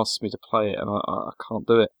she always asks me to play it, and I can't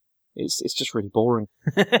do it. It's just really boring.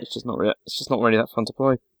 It's just not really that fun to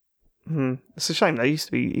play. It's a shame. They used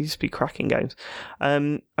to be cracking games.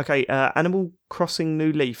 Okay, Animal Crossing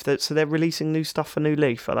New Leaf. So they're releasing new stuff for New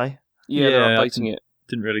Leaf, are they? Yeah, they're updating it.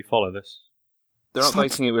 Didn't really follow this. They're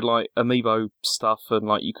updating it with amiibo stuff, and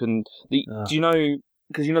you can. Do you know?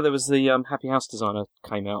 Because there was the Happy House Designer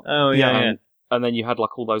came out. Oh yeah. and then you had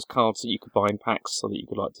like all those cards that you could buy in packs so that you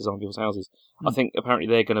could like design people's houses. I think apparently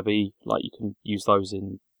they're going to be like, you can use those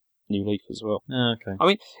in New Leaf as well. Okay. I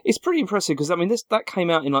mean, it's pretty impressive because I mean that came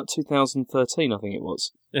out in like 2013, I think it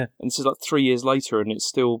was. Yeah. And this is like 3 years later, and it's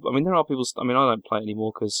still. I mean, there are people. I mean, I don't play it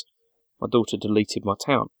anymore because my daughter deleted my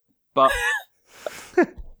town. But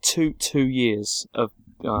 2 years of.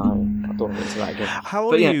 I don't want to get into that again. How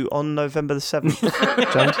old are you on November the 7th,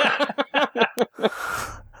 James?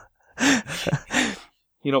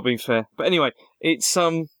 You're not being fair. But anyway, it's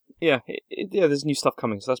there's new stuff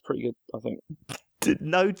coming, so that's pretty good, I think.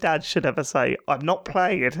 No dad should ever say, I'm not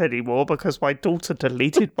playing it anymore because my daughter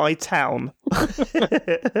deleted my town.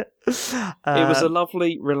 It was a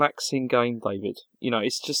lovely, relaxing game, David. You know,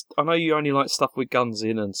 it's just, I know you only like stuff with guns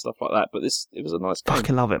in and stuff like that, but it was a nice game.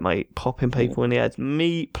 Fucking love it, mate. Popping people in the head.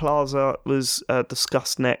 Meat Plaza was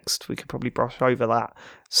discussed next. We could probably brush over that.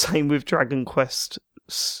 Same with Dragon Quest.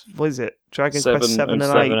 What is it? Quest 7 and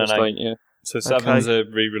 8. Yeah. So 7's a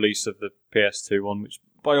re-release of the PS2 one, which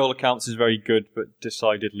by all accounts is very good, but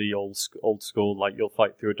decidedly old school. Like, you'll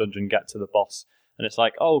fight through a dungeon, get to the boss, and it's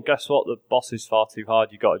like, oh, guess what? The boss is far too hard.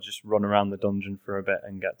 You got to just run around the dungeon for a bit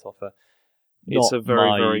and get tougher. It's a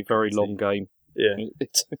very, very, very long game. Yeah,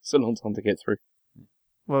 it's a long time to get through.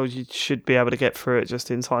 Well, you should be able to get through it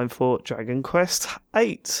just in time for Dragon Quest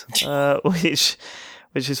 8, which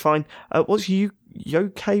is fine. What's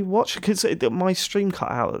Yokai Watch? Because my stream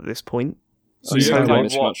cut out at this point. So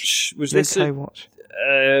Yokai Watch was this? Yokai Watch.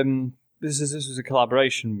 This was a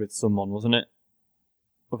collaboration with someone, wasn't it?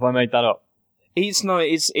 Or have I made that up? It's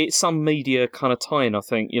some media kind of tie-in, I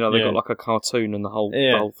think. You know, they got like a cartoon and the whole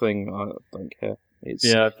thing. I don't care.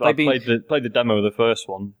 I played the demo of the first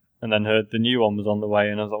one and then heard the new one was on the way,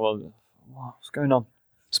 and I was like, well, what's going on?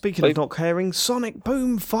 Speaking of not caring, Sonic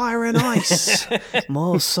Boom, Fire and Ice.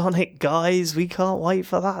 More Sonic, guys. We can't wait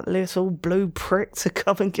for that little blue prick to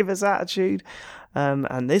come and give us attitude.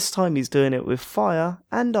 And this time he's doing it with fire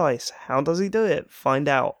and ice. How does he do it? Find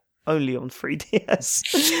out only on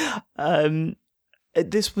 3DS.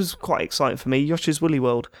 This was quite exciting for me. Yoshi's Woolly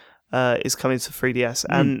World is coming to 3DS,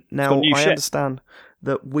 and now I understand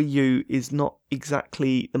that Wii U is not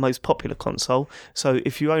exactly the most popular console. So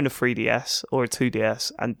if you own a 3DS or a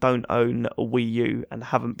 2DS and don't own a Wii U and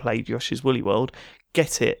haven't played Yoshi's Woolly World,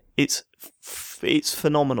 get it. It's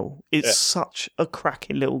phenomenal. It's such a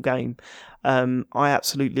cracking little game. I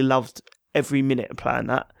absolutely loved every minute of playing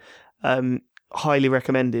that. Highly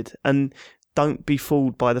recommended. And don't be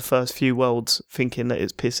fooled by the first few worlds thinking that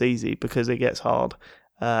it's piss easy, because it gets hard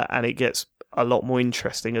and it gets a lot more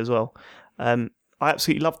interesting as well. I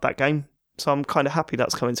absolutely loved that game, so I'm kind of happy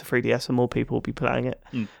that's coming to 3DS and more people will be playing it.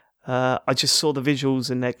 I just saw the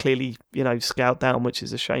visuals and they're clearly, scaled down, which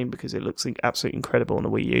is a shame because it looks absolutely incredible on the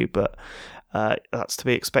Wii U, but that's to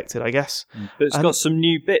be expected, I guess. But it's got some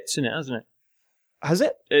new bits in it, hasn't it? Has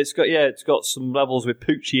it? It's got some levels with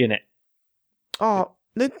Poochie in it. Oh,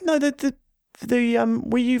 no, the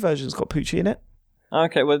Wii U version's got Poochie in it.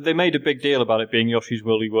 Okay, well, they made a big deal about it being Yoshi's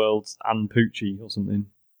Woolly World and Poochie or something.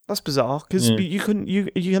 That's bizarre, because you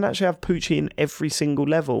can actually have Poochie in every single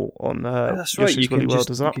level on that's right. Yoshi's Woolly World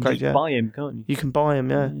as an upgrade. You can buy him, can't you? You can buy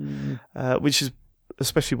him, which is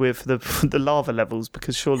especially weird for the lava levels,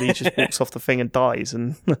 because surely he just walks off the thing and dies.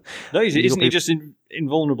 And no, isn't he just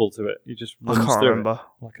invulnerable to it? He just runs I can't through remember.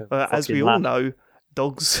 Like as we all know,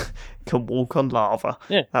 dogs can walk on lava.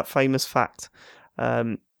 Yeah, that famous fact.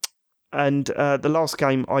 And the last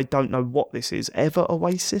game, I don't know what this is. Ever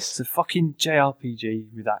Oasis? It's a fucking JRPG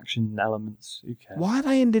with action elements. Who cares? Why are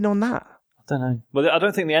they ending on that? I don't know. Well, I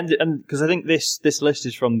don't think they ended, because I think this list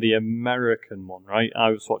is from the American one, right? I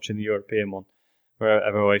was watching the European one, where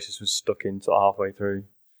Ever Oasis was stuck in sort of halfway through.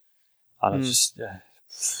 And I just,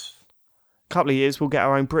 couple of years, we'll get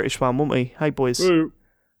our own British one, won't we? Hey, boys. Ooh.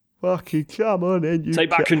 Fucking come on in. Take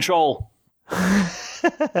back control.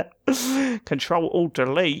 Control, Alt,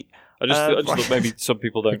 Delete. I just thought maybe some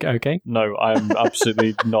people don't. Okay. No, I am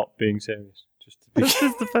absolutely not being serious.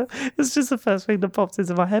 It's just the first thing that popped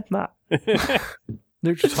into my head, Matt.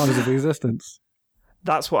 Neutral times of existence.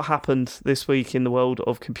 That's what happened this week in the world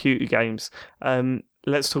of computer games.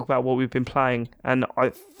 Let's talk about what we've been playing, and I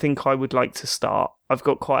think I would like to start. I've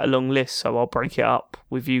got quite a long list, so I'll break it up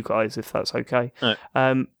with you guys if that's okay. Right.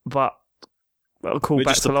 But I'll call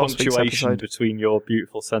back just to a last week's punctuation episode. Between your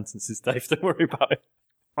beautiful sentences, Dave. Don't worry about it.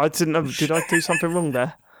 I didn't know. Did I do something wrong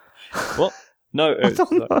there? What? No, I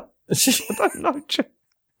don't know. I don't know.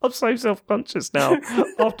 I'm so self-conscious now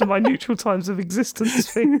after my neutral times of existence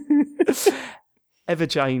thing.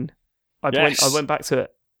 Everjane. I went back to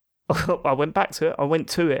it. I went back to it. I went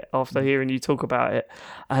to it after hearing you talk about it.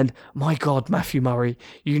 And my God, Matthew Murray,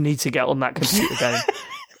 you need to get on that computer game.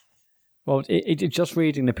 Well, just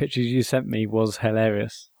reading the pictures you sent me was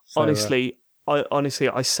hilarious. So,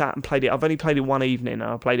 I sat and played it. I've only played it one evening, and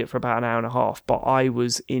I played it for about an hour and a half, but I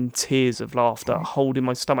was in tears of laughter, holding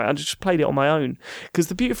my stomach. I just played it on my own. Because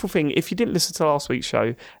the beautiful thing, if you didn't listen to last week's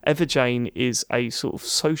show, Everjane is a sort of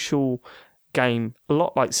social game, a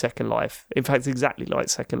lot like Second Life. In fact, exactly like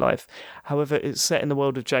Second Life. However, it's set in the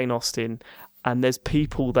world of Jane Austen, and there's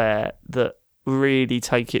people there that really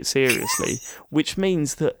take it seriously, which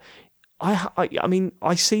means that I mean,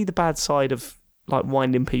 I see the bad side of like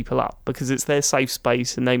winding people up because it's their safe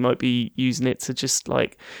space and they might be using it to just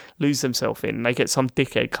like lose themselves in. They get some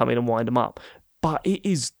dickhead come in and wind them up. But it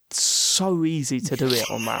is so easy to do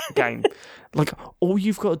it on that game. Like, all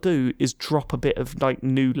you've got to do is drop a bit of like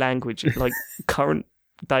new language, like current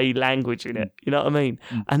day language in it. You know what I mean?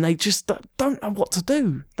 And they just don't know what to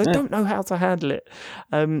do. They don't know how to handle it.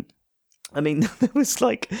 I mean, there was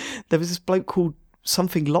this bloke called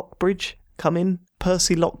something Lockbridge come in,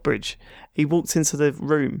 Percy Lockbridge. He walked into the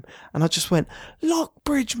room and I just went,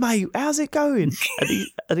 "Lockbridge, mate, how's it going?"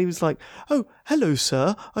 And he was like, "Oh, hello,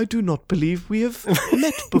 sir. I do not believe we have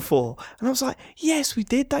met before." And I was like, "Yes, we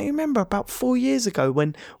did. Don't you remember about 4 years ago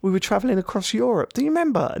when we were travelling across Europe? Do you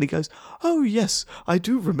remember?" And he goes, "Oh, yes, I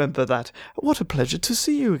do remember that. What a pleasure to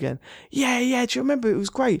see you again." Yeah, do you remember? It was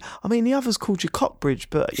great. I mean, the others called you Cockbridge,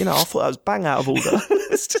 but, you know, I thought that was bang out of order.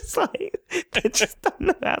 It's just like, they just don't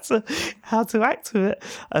know how to act with it.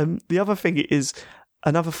 The other thing is,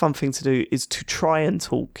 another fun thing to do is to try and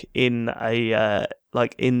talk in a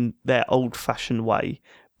in their old-fashioned way,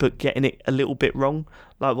 but getting it a little bit wrong.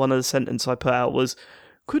 Like, one of the sentences I put out was,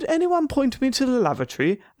 "Could anyone point me to the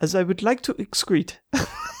lavatory as I would like to excrete?"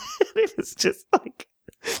 It was just like,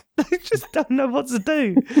 they just don't know what to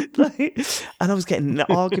do. And I was getting in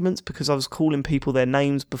arguments because I was calling people their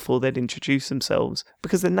names before they'd introduce themselves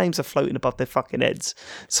because their names are floating above their fucking heads.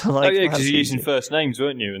 So, like, because you're using first names,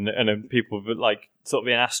 weren't you? And then people would like sort of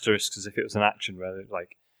be an asterisk as if it was an action where it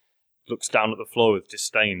like looks down at the floor with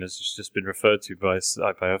disdain as she's just been referred to by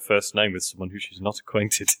her first name with someone who she's not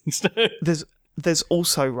acquainted. There's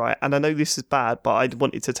also, right, and I know this is bad, but I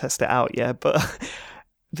wanted to test it out, yeah, but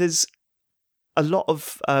there's a lot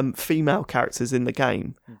of female characters in the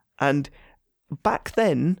game, and back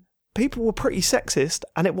then people were pretty sexist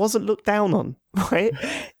and it wasn't looked down on, right?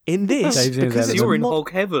 In this, because you're in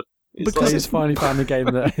Hog Heaven, because he's finally found a game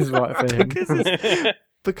that is right for him.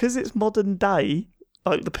 because it's modern day.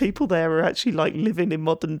 Like, the people there are actually like living in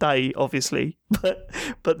modern day, obviously,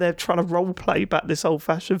 but they're trying to role play back this old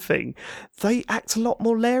fashioned thing. They act a lot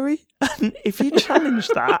more Larry, and if you challenge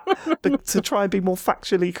that to try and be more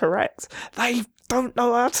factually correct, they don't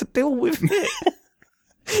know how to deal with it.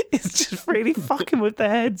 It's just really fucking with their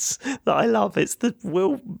heads that I love. It's the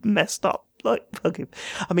Will messed up, like, fucking.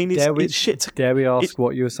 I mean, it's shit. Dare we ask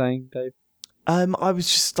what you were saying, Dave? I was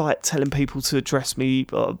just like telling people to address me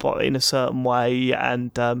in a certain way,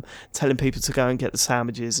 and telling people to go and get the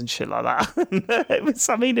sandwiches and shit like that. It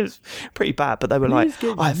was pretty bad, but they were like,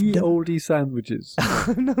 "I've oldie sandwiches."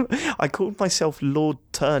 I called myself Lord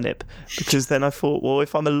Turnip because then I thought, well,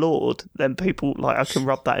 if I'm a lord, then people, like, I can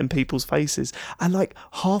rub that in people's faces, and like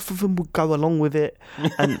half of them would go along with it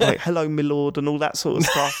and like, "Hello, my lord," and all that sort of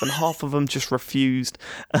stuff, and half of them just refused,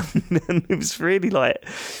 and it was really like,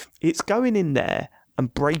 it's going in there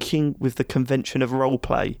and breaking with the convention of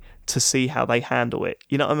roleplay to see how they handle it.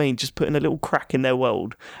 You know what I mean? Just putting a little crack in their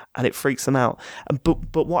world, and it freaks them out.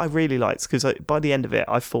 But what I really liked, because by the end of it,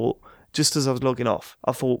 I thought, just as I was logging off,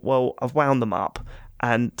 I thought, well, I've wound them up,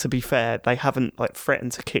 and to be fair, they haven't like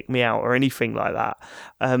threatened to kick me out or anything like that.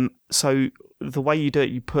 So the way you do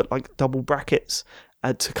it, you put like double brackets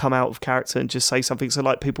to come out of character and just say something. So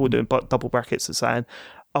like people were doing double brackets and saying,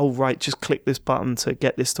 "Oh, right, just click this button to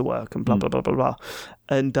get this to work," and blah, blah, blah, blah, blah.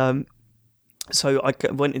 And so I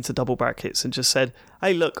went into double brackets and just said,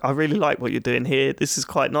 "Hey, look, I really like what you're doing here. This is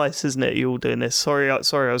quite nice, isn't it? You're all doing this. Sorry, I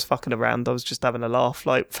was fucking around. I was just having a laugh.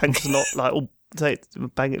 Like, thanks a lot, like, all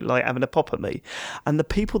banging, like, having a pop at me." And the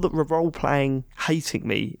people that were role-playing hating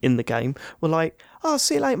me in the game were like, "Oh,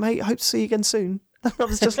 see you later, mate. Hope to see you again soon." And I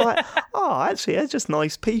was just like, "Oh, actually, they're just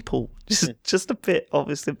nice people. Just a bit,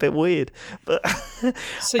 obviously, a bit weird." But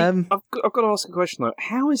see, I've got to ask a question though.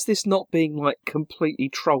 How is this not being like completely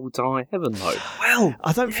trolled to high heaven though? Well,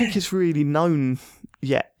 I don't think it's really known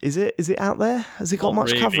yet. Is it? Is it out there? Has it got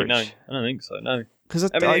much really, coverage? No, I don't think so. No, because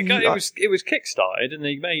it was kickstarted and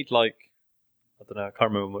they made like, I don't know, I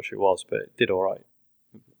can't remember how much it was, but it did all right.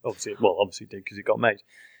 Obviously it did because it got made.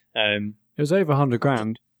 It was over 100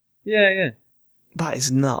 grand. Yeah. That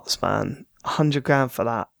is nuts, man. 100 grand for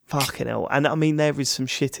that. Fucking hell. And I mean, there is some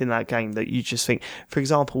shit in that game that you just think, for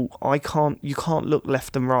example, you can't look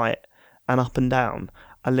left and right and up and down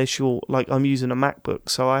unless you're, like, I'm using a MacBook,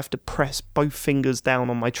 so I have to press both fingers down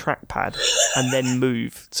on my trackpad and then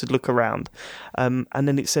move to look around. And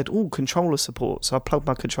then it said, controller support. So I plugged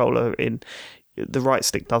my controller in. The right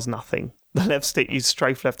stick does nothing. The left stick, you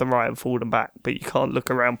strafe left and right and forward and back, but you can't look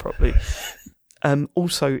around properly.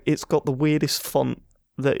 Also, it's got the weirdest font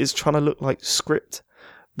that is trying to look like script,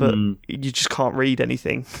 but you just can't read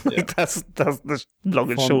anything. Yeah. that's the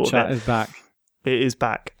long and short chat of it. Is back. It is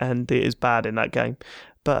back, and it is bad in that game.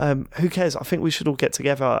 But who cares? I think we should all get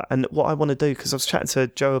together. And what I want to do, because I was chatting to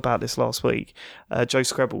Joe about this last week, Joe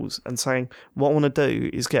Screbbles, and saying what I want to do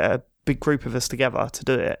is get a big group of us together to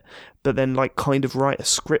do it, but then like kind of write a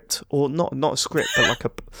script, or not a script, but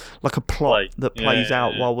like a plot that plays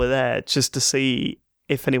out while we're there, just to see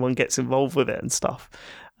if anyone gets involved with it and stuff.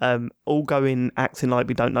 All go in acting like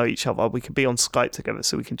we don't know each other. We could be on Skype together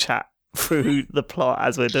so we can chat through the plot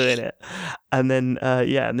as we're doing it, and then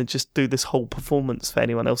and then just do this whole performance for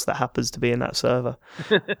anyone else that happens to be in that server.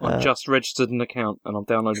 I've just registered an account and I'm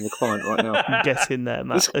downloading the client right now. Get in there,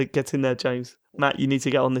 Matt. Get in there, James. Matt, you need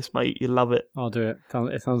to get on this, mate. You love it. I'll do it.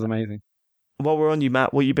 It sounds amazing. While we're on you,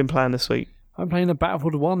 Matt, what have you been playing this week? I'm playing a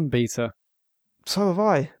Battlefield 1 beta. So have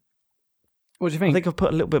I. What do you think? I think I've put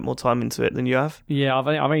a little bit more time into it than you have. Yeah, I've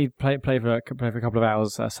only played for a couple of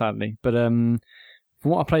hours, sadly. But from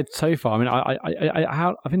what I played so far, I mean,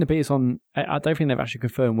 I think the beta's on. I don't think they've actually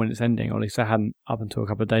confirmed when it's ending, or at least they hadn't up until a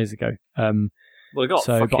couple of days ago. Well, it got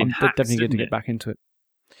but I'm hacked, definitely going to get back into it.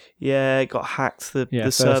 Yeah, it got hacked.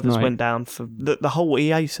 The servers went down for the whole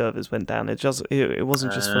EA servers went down. It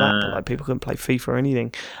wasn't just for that, but like people couldn't play FIFA or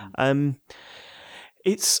anything.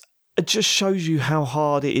 It just shows you how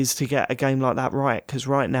hard it is to get a game like that right, because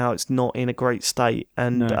right now it's not in a great state,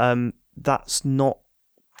 and that's not.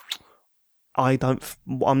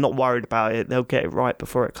 I'm not worried about it. They'll get it right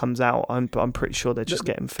before it comes out. I'm pretty sure they're just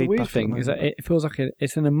getting feedback. The weird thing is that it feels like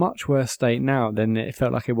it's in a much worse state now than it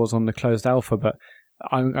felt like it was on the closed alpha, but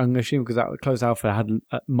I'm assuming because that closed alpha had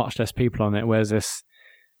much less people on it, whereas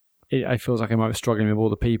it feels like it might be struggling with all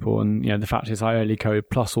the people, and the fact it's like early code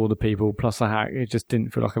plus all the people plus the hack, it just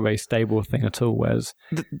didn't feel like a very stable thing at all. Whereas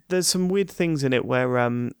there's some weird things in it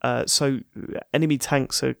where so enemy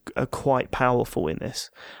tanks are quite powerful in this,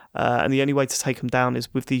 and the only way to take them down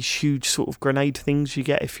is with these huge sort of grenade things you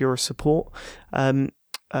get if you're a support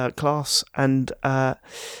class, and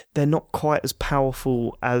they're not quite as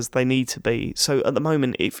powerful as they need to be. So at the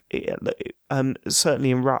moment,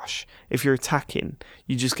 certainly in Rush, if you're attacking,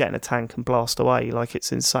 you just get in a tank and blast away like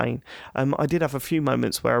it's insane. I did have a few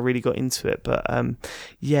moments where I really got into it, but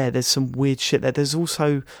there's some weird shit there. There's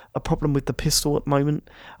also a problem with the pistol at the moment.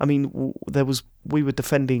 I mean, we were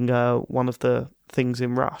defending one of the things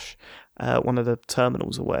in Rush, one of the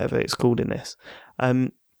terminals or whatever it's called in this.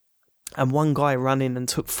 And one guy ran in and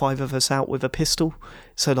took 5 of us out with a pistol.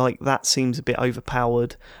 So, like, that seems a bit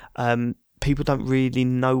overpowered. People don't really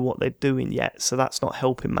know what they're doing yet, so that's not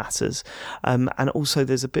helping matters. And also,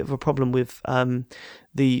 there's a bit of a problem with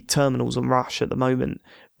the terminals on Rush at the moment.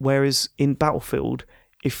 Whereas in Battlefield,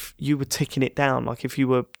 if you were ticking it down, like if you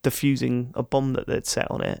were defusing a bomb that they'd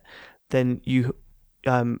set on it, then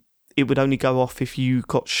it would only go off if you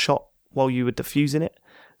got shot while you were defusing it.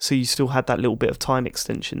 So you still had that little bit of time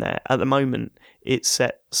extension there. At the moment, it's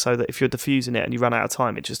set so that if you're defusing it and you run out of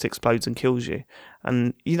time, it just explodes and kills you.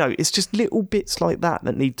 And it's just little bits like that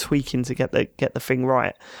need tweaking to get the thing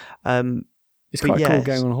right. It's quite cool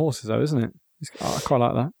going on horses, though, isn't it? I quite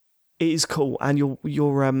like that. It is cool, and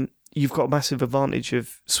you've got a massive advantage of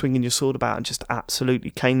swinging your sword about and just absolutely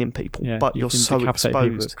caning people. Yeah, but you're so exposed.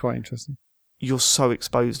 People. It's quite interesting. You're so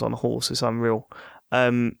exposed on a horse; it's unreal.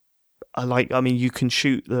 You can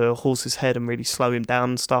shoot the horse's head and really slow him down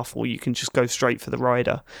and stuff, or you can just go straight for the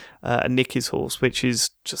rider and nick his horse, which is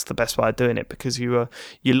just the best way of doing it, because you're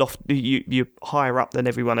higher up than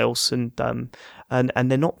everyone else, and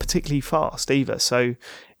they're not particularly fast either. So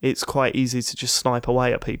it's quite easy to just snipe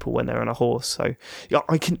away at people when they're on a horse. So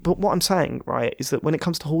but what I'm saying, right, is that when it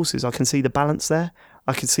comes to horses, I can see the balance there.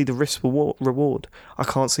 I can see the risk reward. I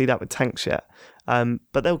can't see that with tanks yet,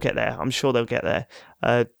 but they'll get there. I'm sure they'll get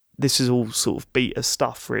there. This is all sort of beta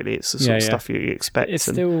stuff, really. It's the sort of stuff you expect.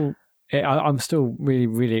 I'm still really,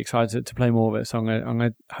 really excited to play more of it. So I'm going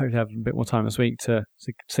to hope to have a bit more time this week to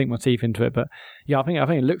sink my teeth into it. But yeah, I think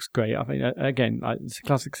it looks great. I think again, like it's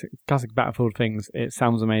classic Battlefield things. It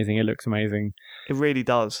sounds amazing. It looks amazing. It really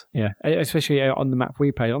does. Yeah, especially on the map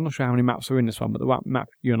we played. I'm not sure how many maps are in this one, but the map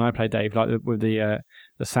you and I played, Dave, like with the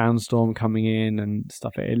sandstorm coming in and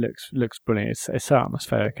stuff. It looks brilliant. It's so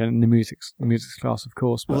atmospheric, and the music's class, of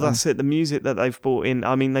course. But, well, that's it. The music that they've brought in.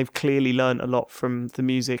 I mean, they've clearly learned a lot from the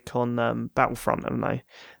music on Battlefront, haven't they?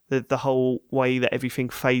 The whole way that everything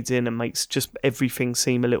fades in and makes just everything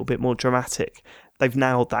seem a little bit more dramatic. They've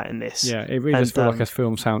nailed that in this. Yeah, it really does feel like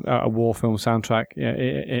a war film soundtrack. Yeah,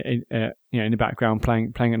 in the background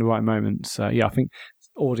playing at the right moments. I think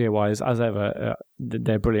audio-wise, as ever,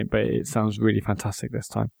 they're brilliant. But it sounds really fantastic this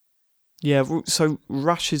time. Yeah, so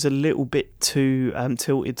Rush is a little bit too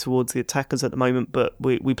tilted towards the attackers at the moment, but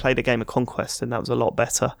we played a game of Conquest and that was a lot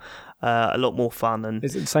better, a lot more fun. And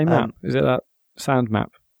is it the same map? Is it that sand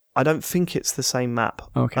map? I don't think it's the same map.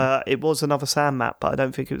 Okay. It was another sand map, but I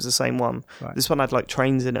don't think it was the same one. Right. This one had like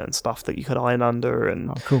trains in it and stuff that you could iron under,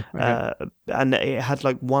 and cool. Okay. And it had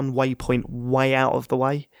like one waypoint way out of the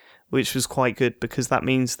way, which was quite good because that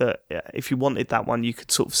means that if you wanted that one, you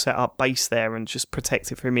could sort of set up base there and just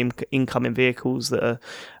protect it from incoming vehicles that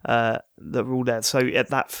are all there. So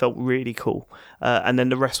that felt really cool. And then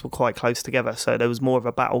the rest were quite close together, so there was more of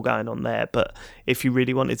a battle going on there. But if you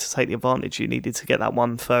really wanted to take the advantage, you needed to get that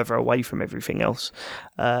one further away from everything else.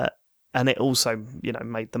 And it also,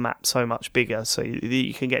 made the map so much bigger, so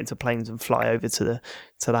you can get into planes and fly over to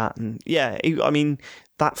that. And yeah, I mean,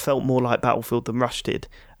 that felt more like Battlefield than Rush did.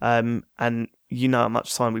 And how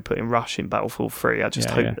much time we put in Rush in Battlefield 3. I just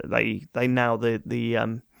hope that they nail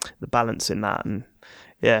the balance in that, and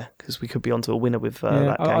because we could be onto a winner with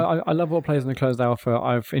that game. I love what plays in the closed alpha.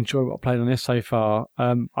 I've enjoyed what I played on this so far.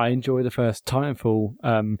 I enjoyed the first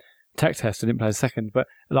Titanfall tech test. I didn't play the second, but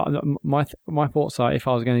my thoughts are, if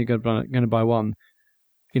I was going to buy one,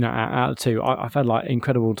 out of two, I've had like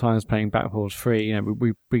incredible times playing Battlefield 3.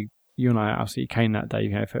 You and I absolutely came that day,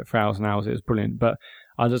 for hours and hours. It was brilliant, but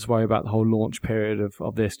I just worry about the whole launch period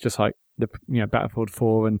of this, just like the Battlefield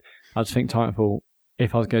 4, and I just think Titanfall.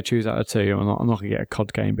 If I was going to choose out of two, I'm not going to get a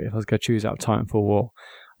COD game, but if I was going to choose out of Titanfall or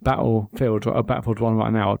Battlefield 1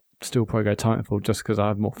 right now, I'd still probably go Titanfall just because I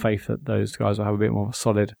have more faith that those guys will have a bit more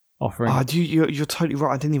solid offering. Oh, you're totally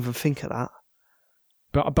right. I didn't even think of that.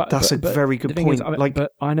 But that's a very good point.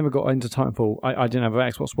 But I never got into Titanfall. I didn't have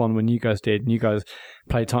an Xbox One when you guys did, and you guys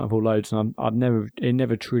played Titanfall loads, and it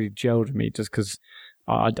never truly gelled with me just because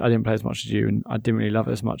I didn't play as much as you, and I didn't really love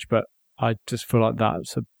it as much. But I just feel like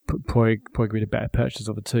that's probably be the better purchase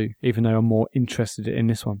of the two, even though I'm more interested in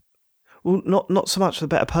this one. Well, not so much the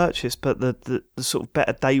better purchase, but the sort of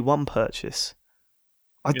better day one purchase.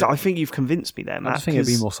 I think you've convinced me there, Matt. I just think it'd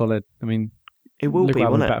be more solid. I mean, it will be,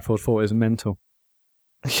 won't it? Battlefield 4 is mental.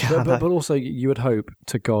 Yeah, but also, you would hope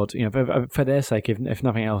to God, for their sake, if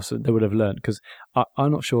nothing else, they would have learned. Because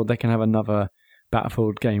I'm not sure they can have another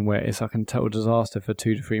Battlefield game where it's like a total disaster for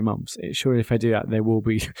 2 to 3 months. Surely, if they do that,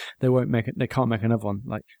 they can't make another one.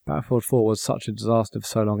 Like Battlefield 4 was such a disaster for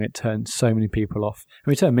so long; it turned so many people off. I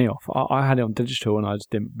mean, it turned me off. I had it on digital, and I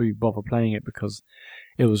just didn't really bother playing it because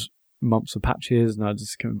it was months of patches, and I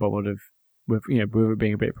just couldn't bother with it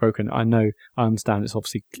being a bit broken. I understand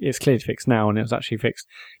it's clearly fixed now, and it was actually fixed,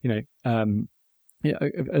 not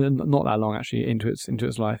that long actually into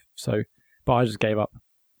its life. So, but I just gave up.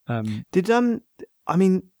 Did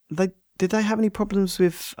they have any problems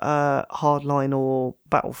with Hardline or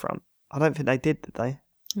Battlefront? I don't think they did they?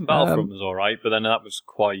 Battlefront was all right, but then that was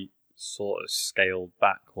quite sort of scaled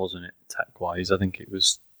back, wasn't it, tech-wise? I think it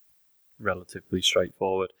was relatively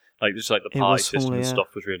straightforward. Like, just like the party system and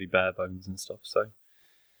stuff was really bare bones and stuff, so...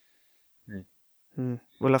 Yeah.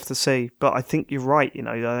 We'll have to see. But I think you're right,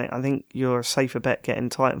 I think you're a safer bet getting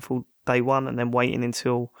Titanfall day one and then waiting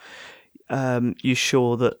until you're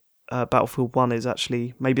sure that Battlefield 1 is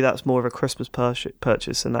actually... Maybe that's more of a Christmas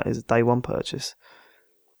purchase than that is a day one purchase.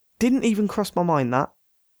 Didn't even cross my mind, that.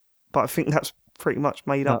 But I think that's pretty much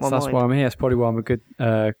made up my mind. That's why I'm here. It's probably why I'm a good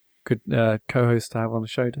co-host to have on the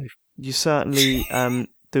show, Dave. You're certainly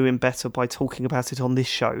doing better by talking about it on this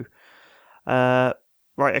show. Right,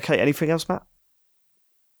 okay, anything else, Matt?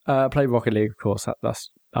 Played Rocket League, of course. I'm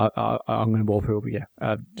going to bore through, but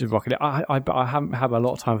yeah, just Rocket League. I haven't had a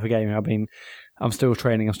lot of time for gaming. I'm still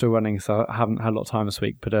training, I'm still running, so I haven't had a lot of time this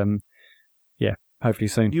week. But yeah, hopefully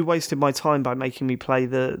soon. You wasted my time by making me play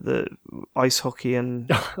the ice hockey and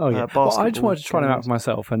basketball. Well, I just wanted to try them out for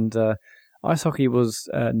myself, and ice hockey was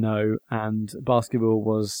no, and basketball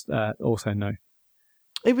was also no.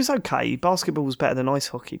 It was okay. Basketball was better than ice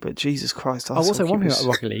hockey, but Jesus Christ, ice also hockey one thing about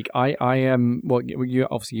Rocket League.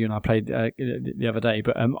 You and I played the other day,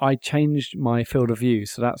 but I changed my field of view,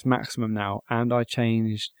 so that's maximum now, and I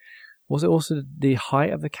changed. Was it also the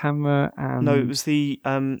height of the camera? And no, it was the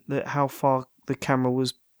how far the camera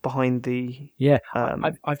was behind the. Yeah,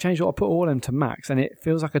 I've changed. I put all of them to max, and it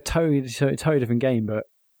feels like a totally different game. But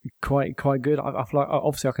quite good. I feel like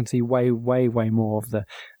obviously I can see way more of the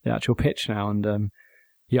actual pitch now, and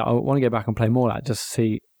I want to go back and play more of that just to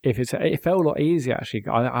see if it felt a lot easier actually.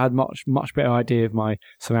 I had much better idea of my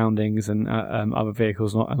surroundings and other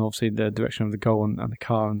vehicles and obviously the direction of the goal and the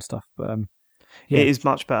car and stuff. But it is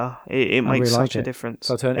much better. It makes really such a difference.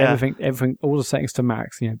 So I turned everything, all the settings to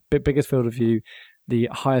max. Biggest field of view, the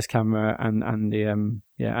highest camera, and the and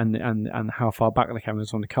how far back the camera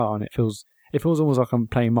is on the car, and it feels almost like I'm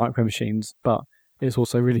playing Micro Machines, but it's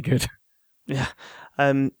also really good. Yeah.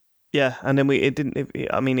 Yeah, and then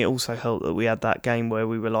it also helped that we had that game where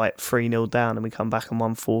we were like 3-0 down and we come back and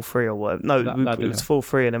won 4-3 or whatever. No, it was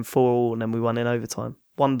 4-3 and then 4-4 and then we won in overtime.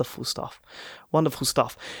 Wonderful stuff.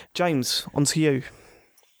 James, on to you.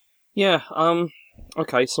 Yeah,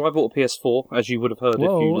 okay, so I bought a PS4, as you would have heard if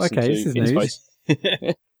you listened to InSpace.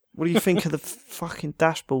 What do you think of the fucking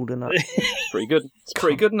dashboard and that? Pretty good. It's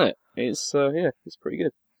pretty good, isn't it? It's it's pretty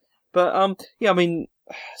good. But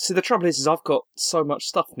so the trouble is I've got so much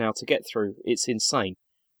stuff now to get through. It's insane.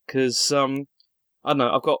 Because, I don't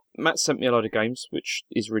know, Matt sent me a load of games, which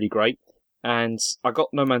is really great, and I got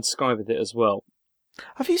No Man's Sky with it as well.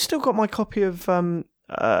 Have you still got my copy of Rise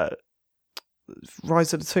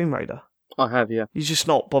of the Tomb Raider? I have, yeah. You're just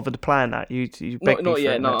not bothered to plan that? You not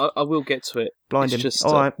yet, no, I will get to it. Blind him.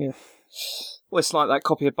 All right. Yeah. Well, it's like that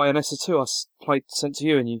copy of Bayonetta 2 I sent to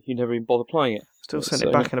you and you never even bother playing it. Still send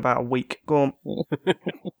it back in about a week. Go on.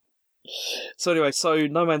 So anyway,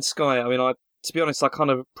 No Man's Sky, to be honest, I kind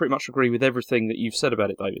of pretty much agree with everything that you've said about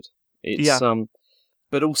it, David. It's,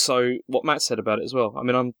 but also what Matt said about it as well.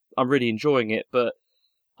 I'm really enjoying it, but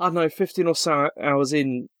I don't know, 15 or so hours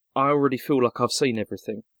in, I already feel like I've seen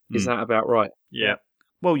everything. Is that about right? Yeah.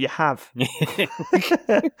 Well, you have. It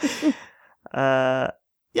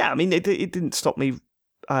didn't stop me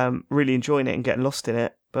really enjoying it and getting lost in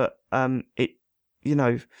it, but it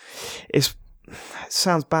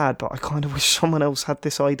sounds bad, but I kind of wish someone else had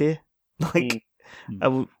this idea. I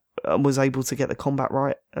was able to get the combat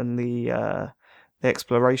right and the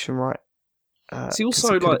exploration right. See,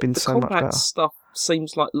 also, like, the combat stuff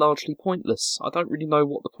seems like largely pointless. I don't really know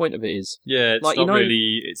what the point of it is. Yeah, it's not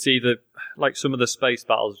really. It's either like some of the space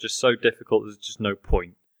battles are just so difficult, there's just no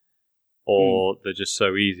point, or they're just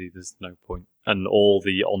so easy, there's no point, and all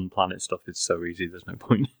the on-planet stuff is so easy, there's no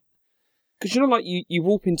point. Because you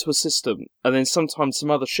warp into a system, and then sometimes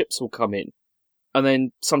some other ships will come in, and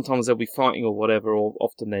then sometimes they'll be fighting or whatever, or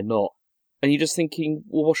often they're not, and you're just thinking,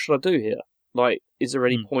 well, what should I do here? Like, is there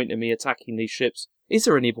any point in me attacking these ships? Is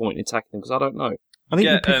there any point in attacking them? Because I don't know. I think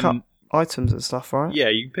you pick up items and stuff, right? Yeah,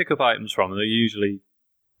 you can pick up items from them. I've usually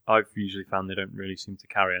found they don't really seem to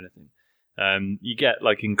carry anything. You get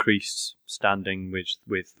like increased standing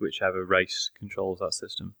with whichever race controls that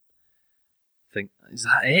system. I think, is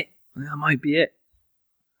that it? That might be it.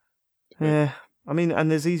 Yeah,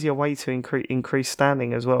 and there's easier way to increase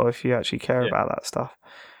standing as well if you actually care about that stuff.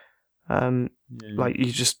 Like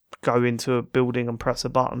you just go into a building and press a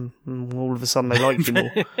button, and all of a sudden they like you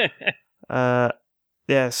more.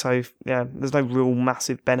 There's no real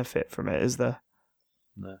massive benefit from it, is there?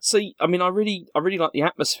 No. See, I really like the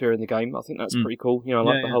atmosphere in the game. I think that's pretty cool. I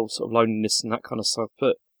like the whole sort of loneliness and that kind of stuff,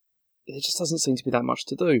 but it just doesn't seem to be that much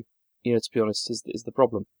to do. To be honest, is the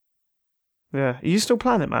problem. Yeah. Are you still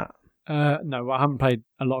playing it, Matt? No, I haven't played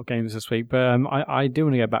a lot of games this week, but I do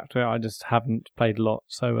want to go back to it. I just haven't played a lot,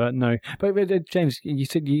 so no. But James, you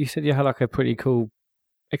said you had like a pretty cool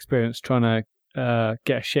experience trying to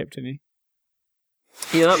get a ship, didn't you?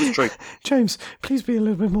 Yeah, that was true. James, please be a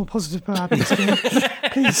little bit more positive about this game.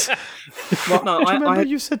 Please. Well, no, I remember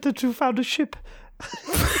you said that you found a ship.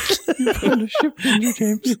 You found a ship, didn't you,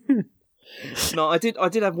 James? No, I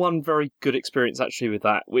did have one very good experience actually with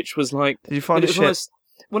that, which was like... Did you find a ship?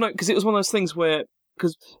 Well, no, because it was one of those things where...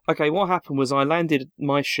 what happened was I landed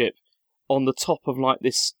my ship on the top of like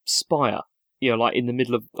this spire, like in the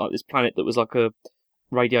middle of like this planet that was like a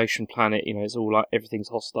radiation planet. It's all like everything's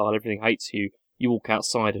hostile, everything hates you. You walk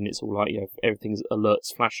outside and it's all like, everything's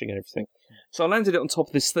alerts flashing and everything. So I landed it on top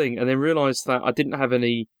of this thing and then realised that I didn't have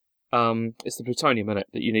any, it's the plutonium in it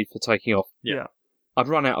that you need for taking off. Yeah. I'd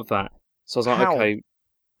run out of that. So I was like, How? okay.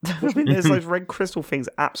 There's those red crystal things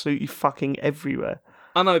absolutely fucking everywhere.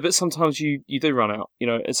 I know, but sometimes you do run out,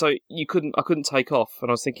 and so I couldn't take off, and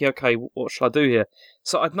I was thinking, okay, what should I do here?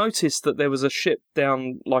 So I'd noticed that there was a ship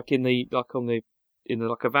down, like in a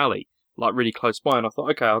valley, like really close by, and I thought,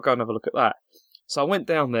 okay, I'll go and have a look at that. So I went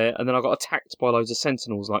down there, and then I got attacked by loads of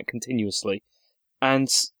sentinels, like continuously, and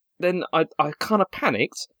then I kind of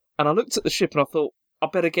panicked, and I looked at the ship, and I thought, I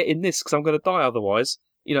better get in this because I'm going to die otherwise.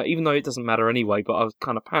 even though it doesn't matter anyway, but I was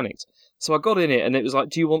kind of panicked. So I got in it, and it was like,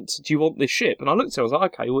 do you want this ship? And I looked at it, I was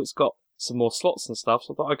like, okay, well, it's got some more slots and stuff.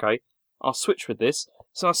 So I thought, okay, I'll switch with this.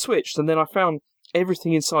 So I switched, and then I found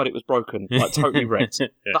everything inside it was broken, like totally wrecked. Yeah.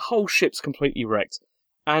 The whole ship's completely wrecked.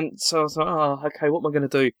 And so I was like, okay, what am I going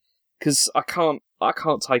to do? Because I can't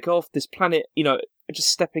take off this planet. Just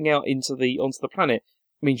stepping out onto the planet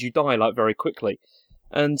means you die like very quickly.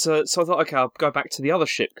 And so I thought, okay, I'll go back to the other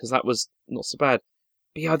ship because that was not so bad.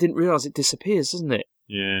 But yeah, I didn't realise it disappears, doesn't it?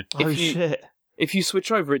 Yeah. Shit. If you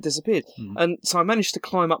switch over, it disappeared. And so I managed to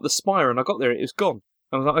climb up the spire, and I got there, it was gone.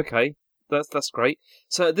 I was like, okay, that's great.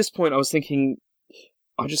 So at this point, I was thinking,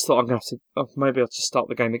 I just thought I'm going to have to, maybe I'll just start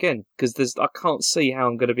the game again, because I can't see how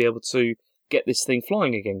I'm going to be able to get this thing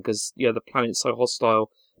flying again, because the planet's so hostile.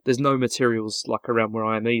 There's no materials like around where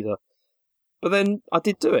I am either. But then I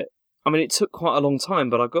did do it. I mean, it took quite a long time,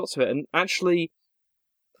 but I got to it, and actually,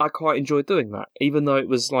 I quite enjoyed doing that, even though it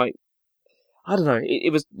was like, I don't know,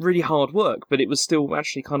 it was really hard work, but it was still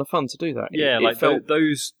actually kind of fun to do that. Yeah, it felt...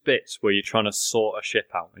 those bits where you're trying to sort a ship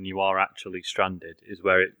out and you are actually stranded is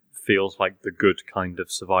where it feels like the good kind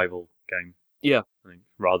of survival game. Yeah. I think,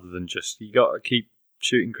 rather than just, you got to keep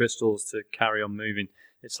shooting crystals to carry on moving.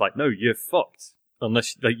 It's like, no, you're fucked.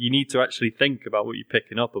 Unless you need to actually think about what you're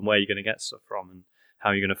picking up and where you're going to get stuff from and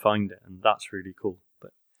how you're going to find it, and that's really cool.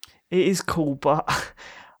 But it is cool, but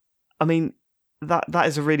I mean, that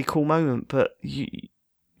is a really cool moment. But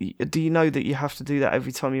do you know that you have to do that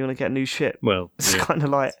every time you want to get a new ship? Well, it's kind of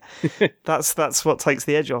like that's what takes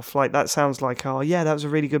the edge off. Like, that sounds like, oh yeah, that was a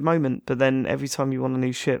really good moment, but then every time you want a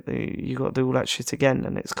new ship, you got to do all that shit again,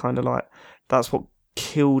 and it's kind of like that's what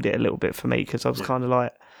killed it a little bit for me, because I was kind of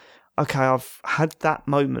like, okay, I've had that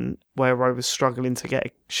moment where I was struggling to get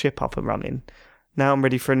a ship up and running. Now I'm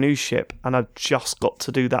ready for a new ship, and I've just got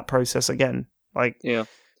to do that process again. Like, yeah.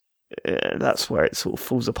 That's where it sort of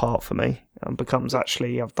falls apart for me and becomes,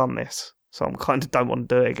 actually, I've done this, so I'm kind of don't want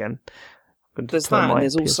to do it again. There's that, and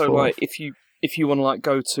there's also like if you want to like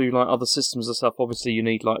go to like other systems and stuff, obviously you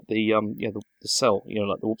need like the cell,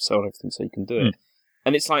 like the warp cell and everything, so you can do it.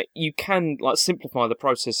 And it's like you can like simplify the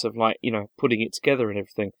process of like putting it together and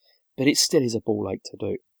everything, but it still is a ball ache to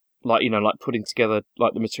do. Like like putting together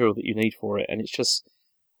like the material that you need for it, and it just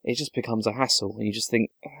becomes a hassle, and you just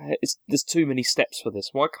think there's too many steps for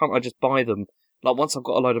this. Why can't I just buy them? Like, once I've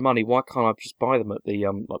got a load of money, why can't I just buy them at the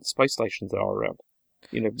like the space stations that are around?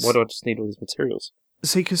 Why do I just need all these materials?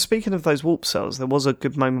 See, because speaking of those warp cells, there was a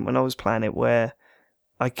good moment when I was playing it where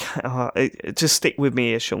just stick with me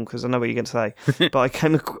here, Sean, because I know what you're going to say. But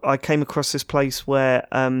I came across this place where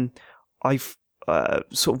I've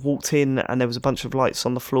sort of walked in, and there was a bunch of lights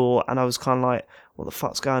on the floor, and I was kind of like, what the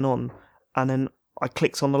fuck's going on? And then I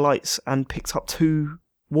clicked on the lights and picked up 2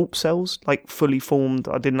 warp cells, like fully formed.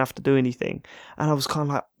 I didn't have to do anything. And I was kind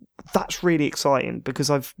of like, that's really exciting,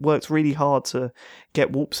 because I've worked really hard to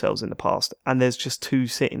get warp cells in the past, and there's just 2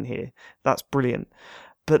 sitting here. That's brilliant.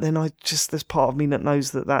 But then there's part of me that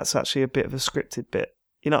knows that that's actually a bit of a scripted bit.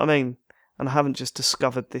 You know what I mean? And I haven't just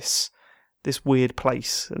discovered this weird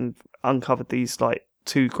place and uncovered these like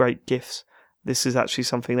 2 great gifts. This is actually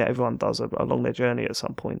something that everyone does along their journey at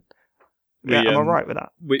some point. Am I right with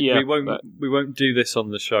that? We won't do this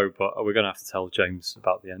on the show, but we're going to have to tell James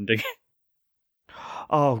about the ending.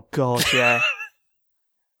 Oh God, yeah.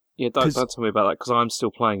 Yeah, don't tell me about that, because I'm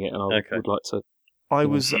still playing it, and I would like to. I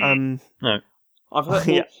was no. I've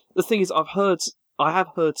heard. The thing is, I have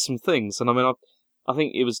heard some things, and I mean, I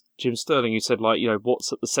think it was Jim Sterling who said, like,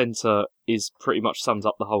 what's at the centre is pretty much sums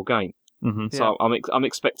up the whole game. Mm-hmm. So yeah. I'm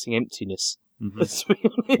expecting emptiness. Mm-hmm. To be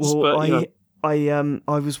honest, well,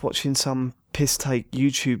 I was watching some piss take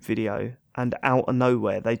YouTube video, and out of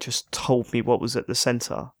nowhere they just told me what was at the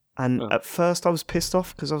centre. And at first I was pissed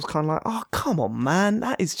off, because I was kind of like, oh, come on, man,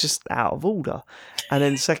 that is just out of order. And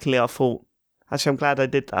then secondly, I thought, actually, I'm glad I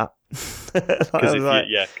did that.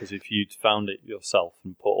 Because if you'd found it yourself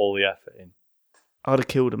and put all the effort in, I'd have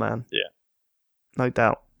killed a man. Yeah. No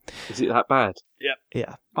doubt. Is it that bad? Yeah.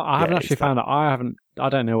 Yeah. I haven't actually found it. I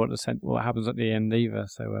don't know what happens at the end either,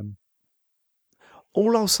 so...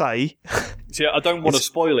 All I'll say... See, I don't want to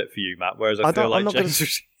spoil it for you, Matt, whereas I feel like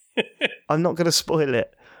James... I'm not going to spoil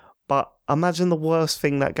it, but imagine the worst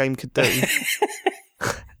thing that game could do.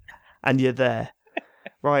 And you're there.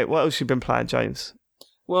 Right, what else you been playing, James?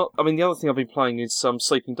 Well, I mean, the other thing I've been playing is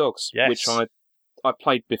Sleeping Dogs, yes. which I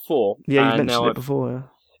played before. Yeah, you mentioned it before.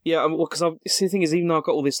 Yeah, well, because the thing is, even though I've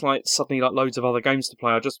got all this, like, suddenly, like, loads of other games to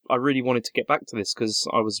play, I really wanted to get back to this, because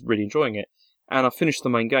I was really enjoying it. And I finished the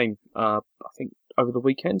main game, I think, over the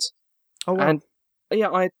weekend. Oh, wow. And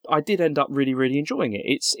I did end up really, really enjoying it.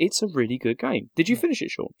 It's a really good game. Did you finish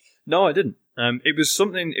it, Sean? No, I didn't. It was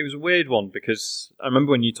a weird one because I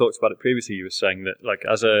remember when you talked about it previously, you were saying that like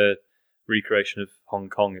as a recreation of Hong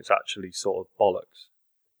Kong, it's actually sort of bollocks.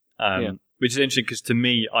 Which is interesting because to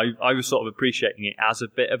me, I was sort of appreciating it as a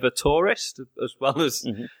bit of a tourist as well as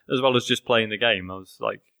just playing the game. I was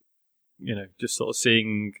like, just sort of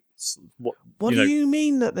seeing what. What do you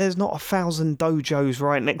mean that there's not 1,000 dojos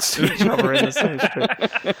right next to each other in the same street?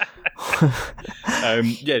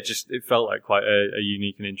 It felt like quite a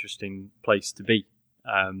unique and interesting place to be.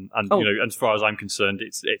 And as far as I'm concerned,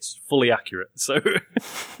 it's fully accurate. So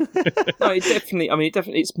no, it definitely.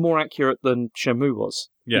 It's more accurate than Shenmue was.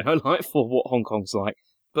 Yeah, like for what Hong Kong's like.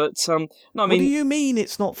 But no, I mean, what do you mean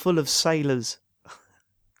it's not full of sailors?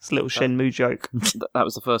 It's a little Shenmue joke. That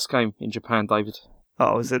was the first game in Japan, David.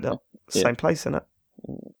 Oh, is it the same place, isn't it?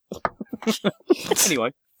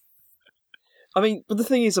 Anyway. But the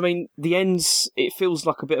thing is, the ends, it feels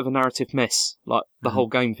like a bit of a narrative mess. Like, the whole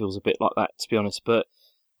game feels a bit like that, to be honest. But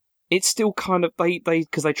it's still kind of,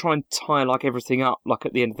 because they try and tie, like, everything up, like,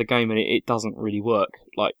 at the end of the game, and it doesn't really work.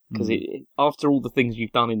 Like, because after all the things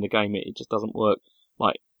you've done in the game, it just doesn't work.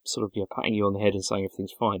 Like, sort of, patting you on the head and saying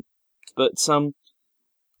everything's fine. But,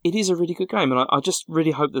 it is a really good game, and I just really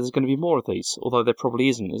hope that there's going to be more of these, although there probably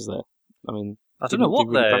isn't, is there? I don't know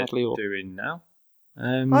what they're doing now.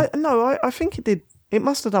 I think it did. It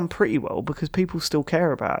must have done pretty well because people still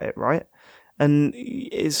care about it, right? And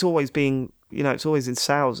it's always been, it's always in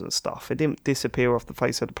sales and stuff. It didn't disappear off the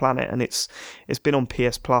face of the planet, and it's been on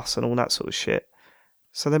PS Plus and all that sort of shit.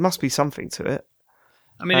 So there must be something to it.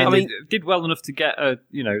 It did well enough to get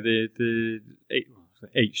the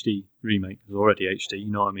HD remake. It was already HD,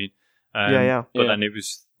 you know what I mean? But then it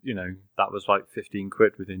was, that was like 15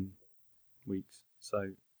 quid within weeks.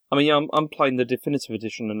 So. I'm playing the definitive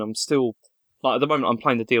edition, and I'm still, like, at the moment, I'm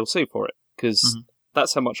playing the DLC for it because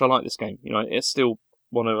that's how much I like this game. I still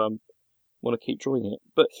want to keep enjoying it.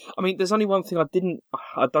 But there's only one thing I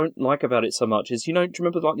don't like about it so much is, do you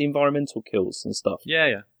remember like the environmental kills and stuff?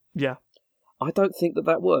 Yeah. I don't think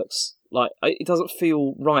that works. Like, it doesn't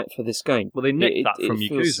feel right for this game. Well, they nicked that from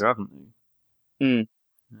Yakuza, haven't they?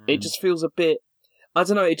 It just feels a bit. I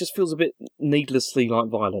don't know. It just feels a bit needlessly like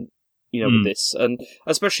violent. With this, and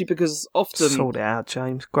especially because often sort it out,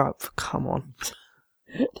 James. Grow up, come on.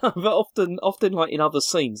 No, but often, like in other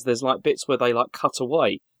scenes, there's like bits where they like cut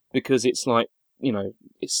away because it's like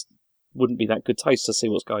it's wouldn't be that good taste to see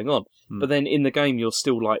what's going on. But then in the game, you're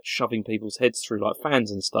still like shoving people's heads through like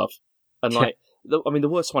fans and stuff, and like the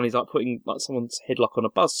worst one is like putting like someone's head like on a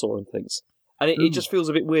buzzsaw and things, and it just feels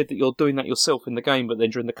a bit weird that you're doing that yourself in the game, but then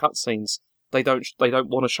during the cutscenes, they don't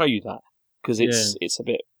want to show you that. Because it's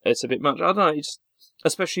a bit much. I don't know. It's,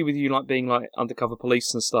 especially with you like being like undercover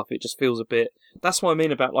police and stuff. It just feels a bit. That's what I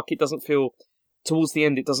mean about like it doesn't feel towards the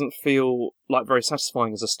end. It doesn't feel like very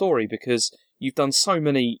satisfying as a story because you've done so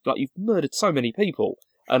many you've murdered so many people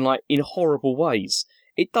and like in horrible ways.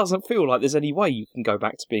 It doesn't feel like there's any way you can go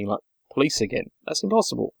back to being like police again. That's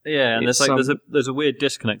impossible. Yeah, and there's a weird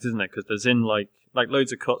disconnect, isn't there? Because there's in like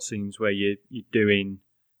loads of cutscenes where you're doing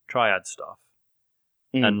triad stuff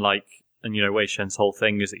and like. And, Wei Shen's whole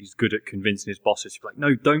thing is that he's good at convincing his bosses to be like,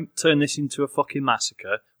 no, don't turn this into a fucking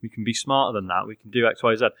massacre. We can be smarter than that. We can do X,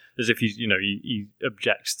 Y, Z. As if he's, he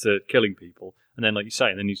objects to killing people. And then, like you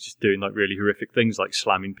say, and then he's just doing, like, really horrific things like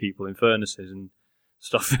slamming people in furnaces and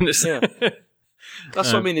stuff. Yeah.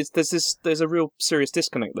 That's what I mean. There's a real serious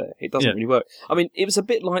disconnect there. It doesn't really work. It was a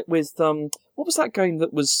bit like with, what was that game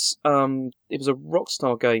that was, it was a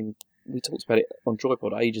Rockstar game. We talked about it on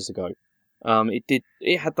Joypod ages ago.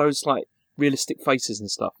 It had those like realistic faces and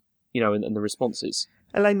stuff, and the responses.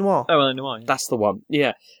 L.A. Noire. Oh, L.A. Noire. That's the one.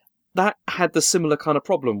 Yeah. That had the similar kind of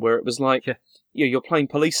problem where it was like, you're playing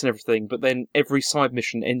police and everything, but then every side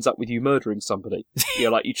mission ends up with you murdering somebody.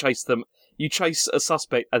 Like you chase a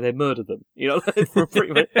suspect and then murder them, for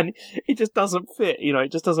pretty much, and it just doesn't fit,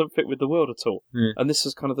 it just doesn't fit with the world at all. Yeah. And this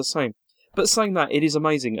is kind of the same. But saying that, it is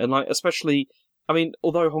amazing. And like, especially,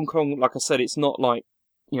 although Hong Kong, like I said, it's not like,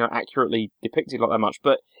 accurately depicted like that much,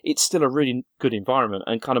 but it's still a really good environment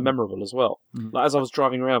and kind of memorable as well. Like as I was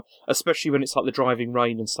driving around, especially when it's like the driving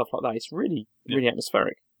rain and stuff like that, it's really, really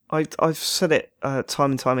atmospheric. I've said it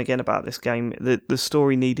time and time again about this game. The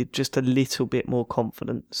story needed just a little bit more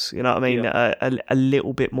confidence. You know what I mean? Yeah. A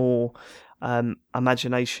little bit more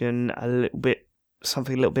imagination,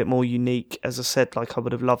 something a little bit more unique. As I said, like I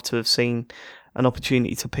would have loved to have seen an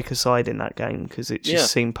opportunity to pick a side in that game because it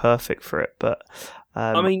just seemed perfect for it. But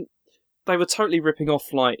they were totally ripping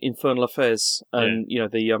off like Infernal Affairs and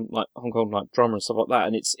the like Hong Kong like drama and stuff like that,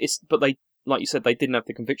 and but they like you said, they didn't have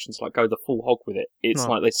the conviction to like go the full hog with it. It's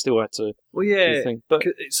like they still had to. Well, yeah, do the thing. But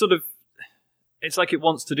it's sort of. It's like it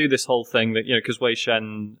wants to do this whole thing that, because Wei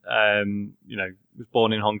Shen, was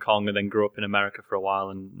born in Hong Kong and then grew up in America for a while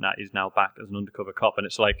and is now back as an undercover cop. And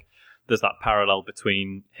it's like there's that parallel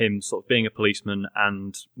between him sort of being a policeman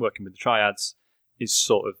and working with the Triads is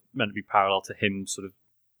sort of meant to be parallel to him sort of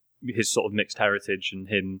his sort of mixed heritage and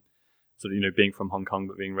him sort of, being from Hong Kong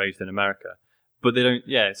but being raised in America. But they don't,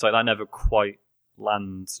 it's like that never quite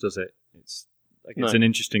lands, does it? It's like it's an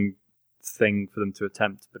interesting thing for them to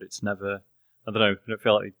attempt, but it's never... I don't know. I don't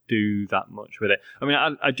feel like they do that much with it. I mean,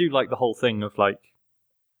 I do like the whole thing of like,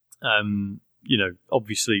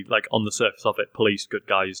 obviously, like on the surface of it, police, good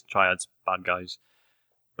guys, Triads, bad guys.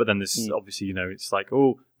 But then there's obviously, it's like,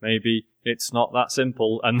 oh, maybe it's not that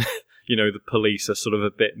simple. And, the police are sort of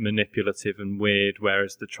a bit manipulative and weird,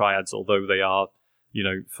 whereas the Triads, although they are,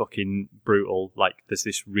 fucking brutal, like there's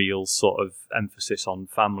this real sort of emphasis on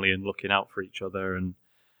family and looking out for each other and,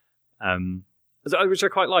 which I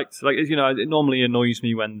quite liked. Like, it normally annoys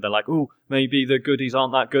me when they're like, oh, maybe the goodies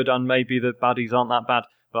aren't that good and maybe the baddies aren't that bad.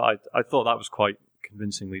 But I thought that was quite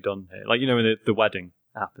convincingly done here. Like, when the wedding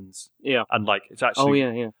happens. Yeah. And, like, it's actually...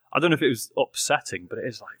 Oh, yeah. I don't know if it was upsetting, but it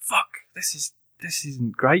is like, fuck, this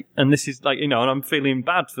isn't great. And this is, like, and I'm feeling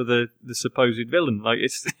bad for the supposed villain. Like,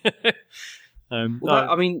 it's...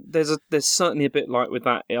 I mean, there's certainly a bit like with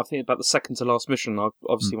that. I think about the second to last mission. I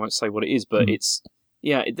obviously won't say what it is, but it's...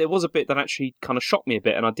 Yeah, there was a bit that actually kind of shocked me a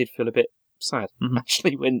bit, and I did feel a bit sad,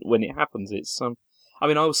 actually, when it happens. It's I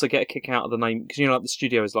mean, I also get a kick out of the name, because, like, the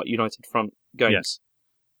studio is, like, United Front Games,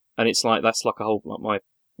 and it's, like, that's, like, a whole, like,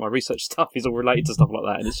 my research stuff is all related to stuff like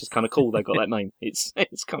that, and it's just kind of cool they got that name. It's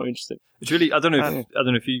kind of interesting. It's really, I don't know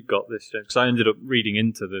if you got this, because I ended up reading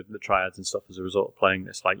into the Triads and stuff as a result of playing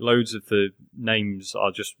this. Like, loads of the names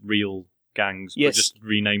are just real gangs, but just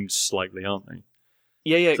renamed slightly, aren't they?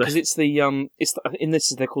 Yeah, because it's in this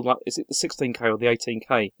they're called, like, is it the 16K or the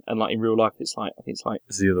 18K? And like in real life, it's like I think it's like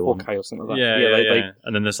it's the other 4K one. Or something like that. Yeah.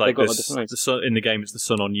 And then there's like this, the sun in the game. It's the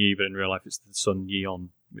Sun On Yi, but in real life, it's the Sun Yi On,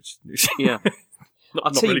 which I'll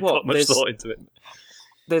tell really you what, put much thought into it.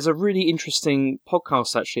 There's a really interesting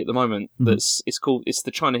podcast actually at the moment it's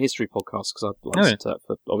the China History Podcast, because I listen to it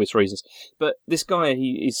for obvious reasons. But this guy,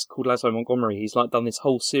 he's called Laszlo Montgomery. He's like done this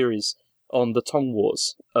whole series on the Tong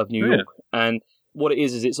Wars of New York, and what it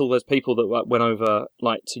is it's all those people that like, went over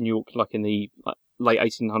like to New York like in the late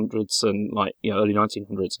 1800s and like early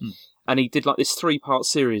 1900s, and he did like this 3-part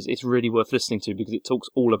series. It's really worth listening to because it talks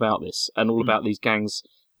all about this and all about these gangs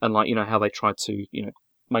and like how they tried to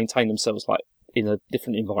maintain themselves like in a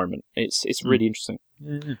different environment. It's really interesting.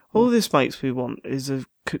 Yeah. All this makes me want is a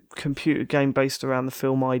computer game based around the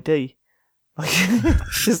film ID. Like,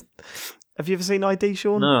 have you ever seen ID,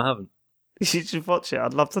 Sean? No, I haven't. You should watch it.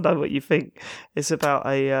 I'd love to know what you think. It's about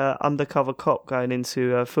a undercover cop going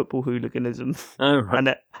into football hooliganism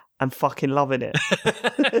and fucking loving it.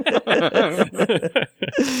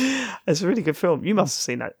 It's a really good film. You must have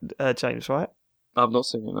seen that, James, right? I've not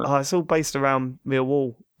seen it. No. It's all based around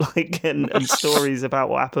Millwall, like and stories about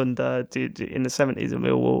what happened in the 70s in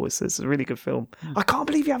Millwall. It's a really good film. I can't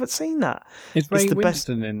believe you haven't seen that. Is Ray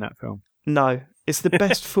Winston in that film? No, it's the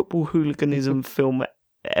best football hooliganism film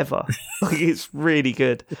ever. Like, it's really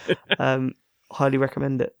good. Highly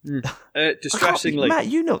recommend it. Distressingly, Matt,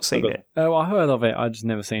 you've not seen it? Oh, I heard of it. I just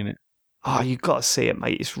never seen it. Oh, you've got to see it,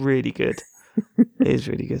 mate. It's really good. It is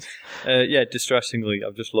really good. Distressingly,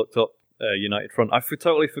 I've just looked up United Front. I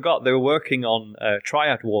totally forgot they were working on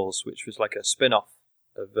Triad Wars, which was like a spin-off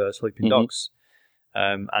of Sleeping Dogs,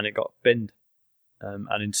 and it got binned.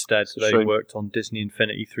 And instead, they worked on Disney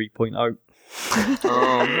Infinity 3.0.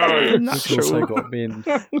 Oh no! Which also got binned.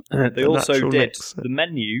 They also did mix. the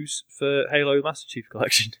menus for Halo Master Chief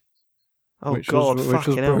Collection. Oh which God, was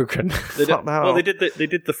broken. They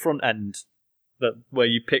did the front end where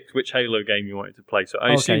you picked which Halo game you wanted to play. So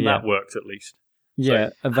I assume that worked at least. Yeah,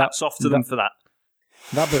 so hats off to them for that.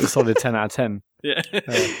 That bit was solid 10 out of 10. Yeah.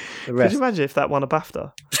 The Could rest, you imagine if that won a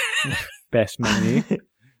BAFTA? best menu.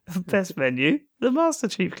 Best menu, the Master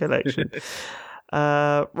Chief Collection.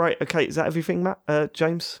 Right, okay, is that everything, Matt?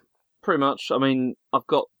 James? Pretty much. I mean, I've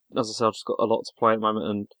just got a lot to play at the moment,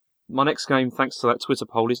 and my next game, thanks to that Twitter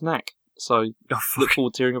poll, is Knack. So look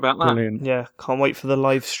forward to hearing about that. Brilliant. Yeah, can't wait for the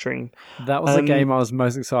live stream. That was the game I was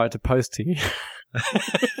most excited to post to you.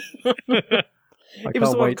 It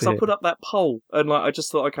was the one because I put up that poll, and like I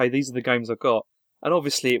just thought, okay, these are the games I've got, and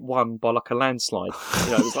obviously it won by like a landslide.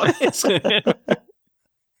 It was like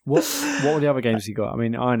What were the other games you got? I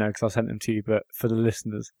mean, I know because I sent them to you, but for the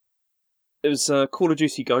listeners, it was Call of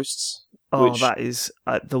Duty Ghosts. Oh, that is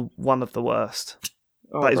the one of the worst.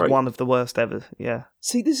 That is one of the worst ever. Yeah.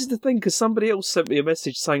 See, this is the thing, because somebody else sent me a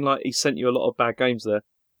message saying like he sent you a lot of bad games there,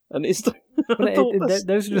 and it's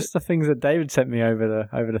those are just the things that David sent me over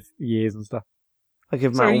the years and stuff. I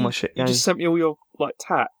give him out all my shit games. You just sent me all your like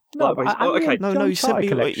tat. No, okay. No,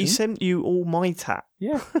 he sent you all my tat.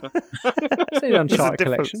 Yeah. That's the Uncharted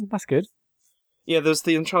collection. That's good. Yeah, there's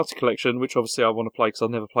the Uncharted collection, which obviously I want to play because I've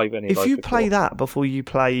never played any of those. If you play that before you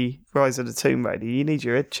play Rise of the Tomb Raider, you need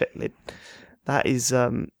your head checked, lid. That is,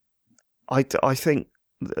 I think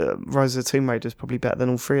Rise of the Tomb Raider is probably better than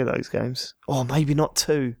all three of those games. Or maybe not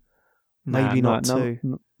two. Not two.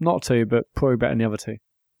 Not two, but probably better than the other two.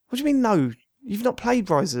 What do you mean, no? You've not played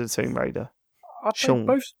Rise of the Tomb Raider? Sean.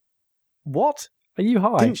 Both. What? Are you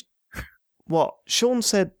high? What? Sean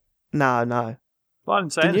said, no. Well, I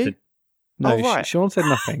didn't say anything. No, right. Sean said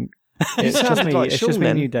nothing. It's just me. Like it's Sean, just me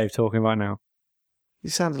and you, Dave, talking right now. You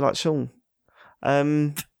sounded like Sean.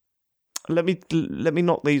 Let me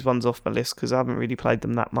knock these ones off my list because I haven't really played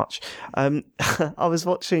them that much. I was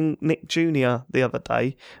watching Nick Jr. the other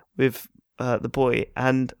day with the boy,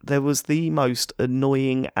 and there was the most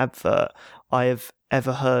annoying advert I have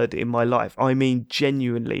ever heard in my life. I mean,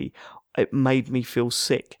 genuinely, it made me feel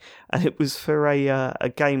sick. And it was for a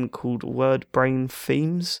game called Word Brain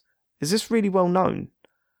Themes. Is this really well known?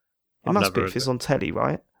 It must be if it's on telly,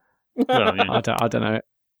 right? Well, yeah. I don't know.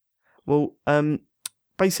 Well,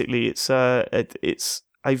 basically, it's a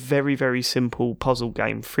very, very simple puzzle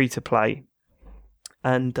game, free to play.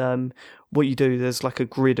 And what you do, there's like a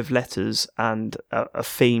grid of letters and a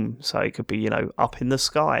theme. So it could be, up in the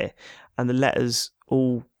sky. And the letters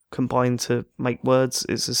all combine to make words.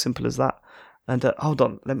 It's as simple as that. And hold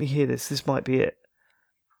on, let me hear this. This might be it.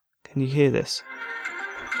 Can you hear this?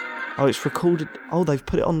 Oh, it's recorded. Oh, they've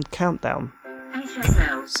put it on countdown.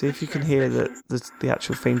 See if you can hear the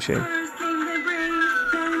actual theme tune.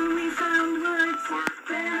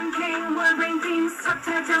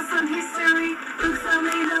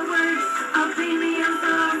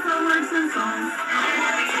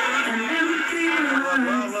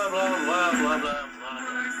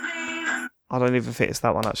 I don't even think it's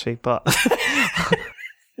that one actually, but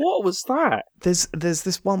what was that? There's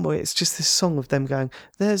this one where it's just this song of them going,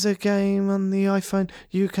 there's a game on the iPhone,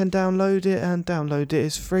 you can download it, and download it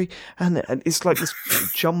is free, and it's like this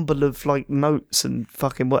jumble of like notes and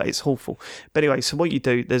fucking what, it's awful. But anyway, so what you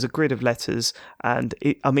do, there's a grid of letters, and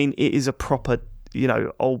it is a proper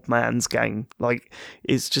old man's game. Like,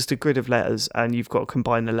 it's just a grid of letters, and you've got to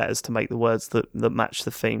combine the letters to make the words that match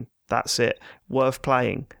the theme. That's it. Worth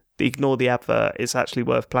playing. Ignore the advert. It's actually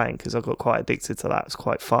worth playing because I got quite addicted to that. It's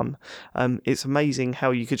quite fun. It's amazing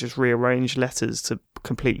how you could just rearrange letters to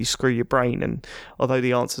completely screw your brain. And although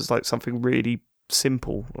the answer's like something really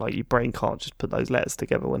simple, like your brain can't just put those letters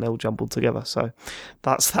together when they're all jumbled together. So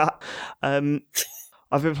that's that.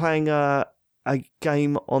 I've been playing a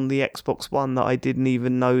game on the Xbox One that I didn't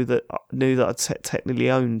even knew that I'd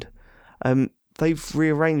technically owned. They've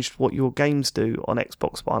rearranged what your games do on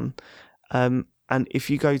Xbox One. And if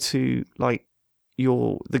you go to like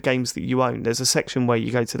the games that you own, there's a section where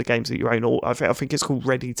you go to the games that you own, or I think it's called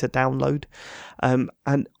Ready to Download. And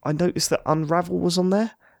I noticed that Unravel was on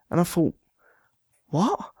there, and I thought,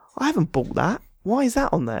 what? I haven't bought that. Why is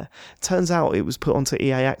that on there? Turns out it was put onto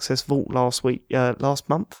EA Access Vault last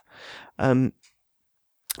month. And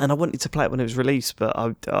I wanted to play it when it was released, but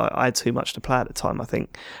I had too much to play at the time, I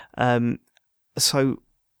think. So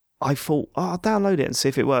I thought, I'll download it and see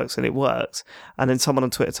if it works, and it works. And then someone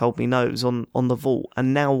on Twitter told me no, it was on the Vault.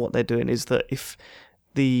 And now what they're doing is that if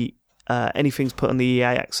the anything's put on the EA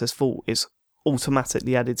Access Vault, it's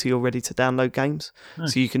automatically added to your ready to download games.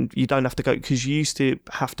 Nice. So you don't have to go, because you used to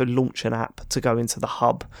have to launch an app to go into the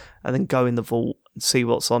hub and then go in the Vault and see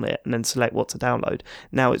what's on it and then select what to download.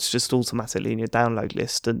 Now it's just automatically in your download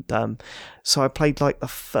list. And so I played like the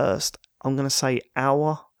first, I'm going to say,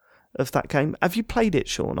 hour of that game. Have you played it,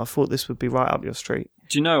 Sean? I thought this would be right up your street.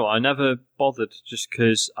 Do you know, I never bothered just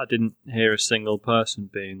because I didn't hear a single person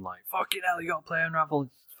being like, fucking hell, you got to play Unravel,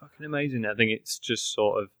 it's fucking amazing. I think it's just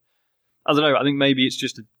sort of, I don't know, I think maybe it's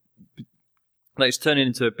just it's turning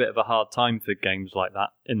into a bit of a hard time for games like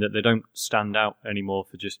that, in that they don't stand out anymore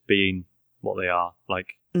for just being what they are.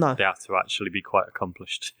 Like, no. They have to actually be quite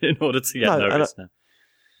accomplished in order to get noticed now.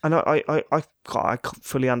 And I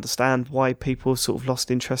fully understand why people sort of lost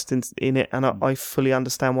interest in it, and I fully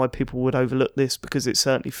understand why people would overlook this, because it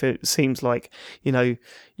certainly seems like,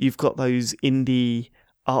 you've got those indie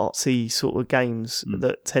artsy sort of games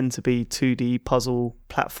that tend to be 2D puzzle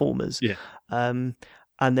platformers. Yeah.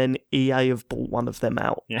 And then EA have bought one of them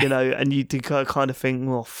out, and you do kind of think,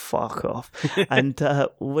 well, fuck off. And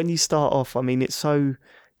when you start off, I mean, it's so,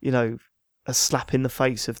 a slap in the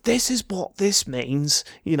face of this is what this means,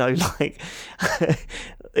 like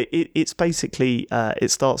it's basically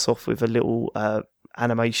it starts off with a little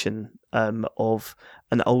animation of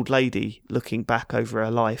an old lady looking back over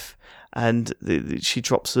her life, and she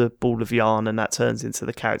drops a ball of yarn, and that turns into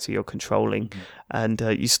the character you're controlling. And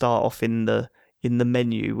you start off in the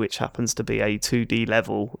menu, which happens to be a 2D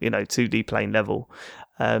level, 2D plane level,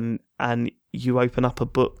 and you open up a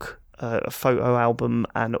book, a photo album,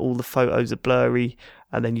 and all the photos are blurry,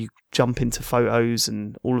 and then you jump into photos,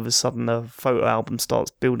 and all of a sudden the photo album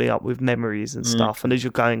starts building up with memories and stuff. And as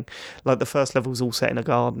you're going, like the first level's all set in a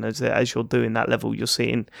garden, as you're doing that level, you're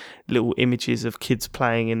seeing little images of kids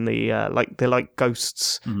playing in the they're like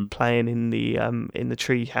ghosts playing in the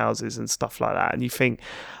tree houses and stuff like that. And you think,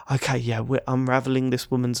 okay, yeah, we're unraveling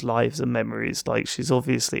this woman's lives and memories. Like, she's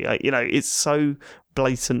obviously it's so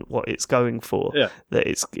blatant what it's going for that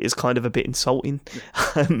it's kind of a bit insulting.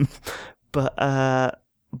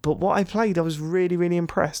 But what I played, I was really, really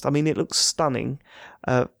impressed. I mean, it looks stunning.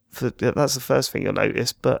 That's the first thing you'll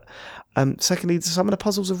notice. But secondly, some of the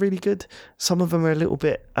puzzles are really good. Some of them are a little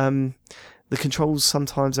bit... the controls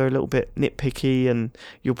sometimes are a little bit nitpicky, and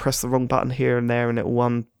you'll press the wrong button here and there, and it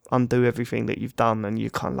will undo everything that you've done, and you're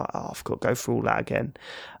kind of like, oh, I've got to go through all that again.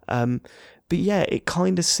 But yeah, it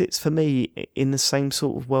kind of sits for me in the same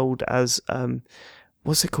sort of world as...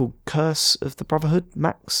 what's it called? Curse of the Brotherhood?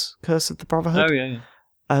 Max? Curse of the Brotherhood? Oh, yeah.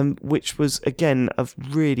 Which was, again, a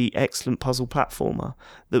really excellent puzzle platformer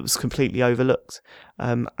that was completely overlooked.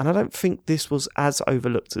 And I don't think this was as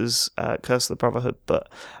overlooked as Curse of the Brotherhood, but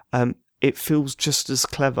it feels just as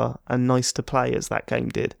clever and nice to play as that game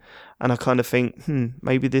did. And I kind of think,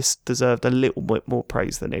 maybe this deserved a little bit more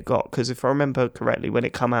praise than it got. Because if I remember correctly, when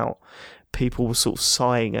it came out, people were sort of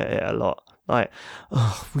sighing at it a lot. Like,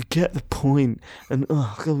 oh, we get the point, and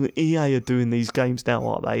EA are doing these games now,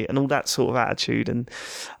 aren't they? And all that sort of attitude. And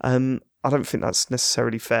I don't think that's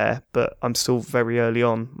necessarily fair, but I'm still very early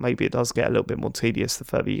on. Maybe it does get a little bit more tedious the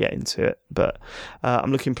further you get into it. But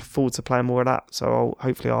I'm looking forward to playing more of that. So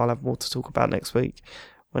hopefully I'll have more to talk about next week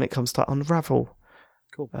when it comes to Unravel.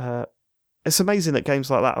 Cool. It's amazing that games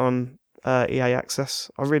like that are on EA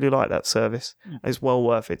Access. I really like that service. It's well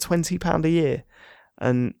worth it. £20 a year,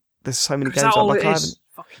 and there's so many games like I haven't.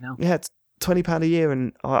 Fucking hell. Yeah, it's £20 a year,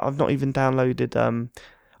 and I've not even downloaded.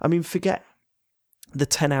 I mean, forget the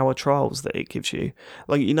 10-hour trials that it gives you.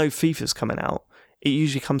 Like, FIFA's coming out. It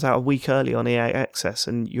usually comes out a week early on EA Access,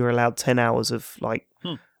 and you're allowed 10 hours of like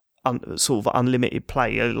sort of unlimited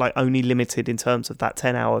play, like only limited in terms of that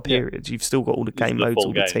 10-hour period. You've still got all the game modes,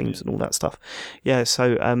 all the teams, and all that stuff. Yeah,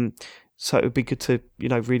 so it would be good to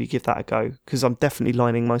really give that a go, because I'm definitely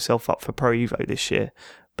lining myself up for Pro Evo this year.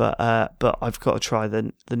 But I've got to try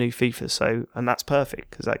the new FIFA, and that's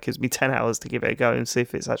perfect, because that gives me 10 hours to give it a go and see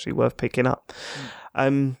if it's actually worth picking up.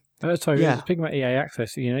 Sorry, speaking about EA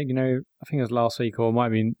Access, I think it was last week, or it might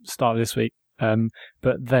have been start of this week,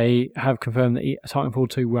 but they have confirmed that Titanfall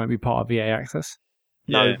 2 won't be part of EA Access.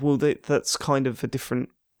 No, well, that's kind of a different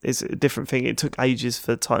thing. It took ages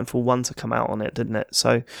for Titanfall 1 to come out on it, didn't it?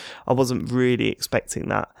 So I wasn't really expecting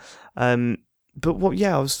that. But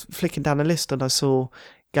I was flicking down a list and I saw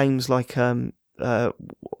games like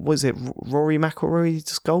was it Rory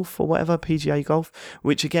McIlroy's golf or whatever, PGA golf,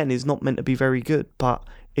 which again is not meant to be very good, but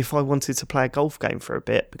if I wanted to play a golf game for a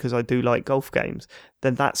bit, because I do like golf games,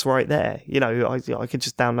 then that's right there. I could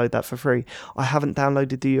just download that for free. I haven't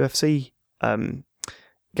downloaded the UFC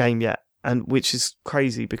game yet, and which is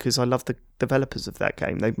crazy because I love the developers of that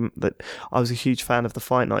game. I was a huge fan of the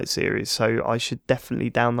Fight Night series, so I should definitely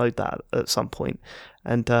download that at some point.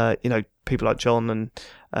 And people like John and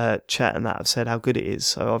Chet and that have said how good it is,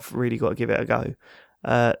 so I've really got to give it a go.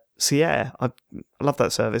 So yeah, I love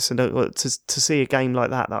that service, and to see a game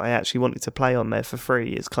like that I actually wanted to play on there for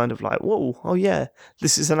free is kind of like, whoa, oh yeah,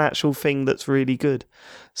 this is an actual thing that's really good.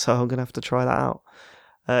 So I'm gonna have to try that out.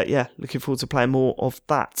 Looking forward to playing more of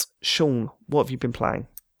that. Sean, what have you been playing?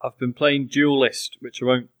 I've been playing Duelist, which I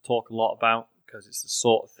won't talk a lot about because it's the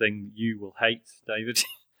sort of thing you will hate, David.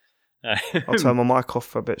 I'll turn my mic off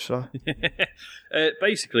for a bit, shall I?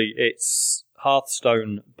 Basically, it's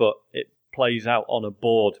Hearthstone, but it plays out on a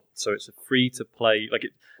board, so it's a free-to-play...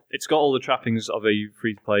 It's got all the trappings of a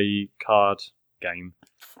free-to-play card game,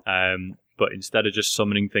 but instead of just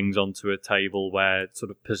summoning things onto a table where sort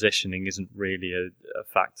of positioning isn't really a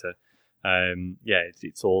factor,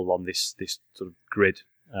 it's all on this sort of grid.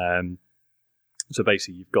 So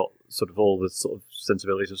basically you've got sort of all the sort of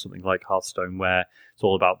sensibilities of something like Hearthstone, where it's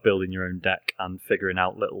all about building your own deck and figuring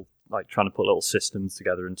out trying to put little systems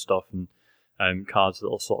together and stuff, and cards that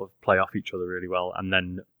will sort of play off each other really well. And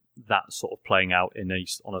then that sort of playing out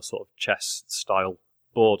on a sort of chess style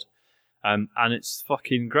board. And it's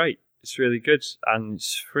fucking great. It's really good, and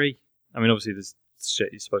it's free. I mean, obviously there's shit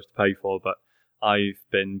you're supposed to pay for, but I've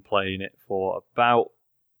been playing it for about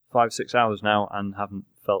 5-6 hours now and haven't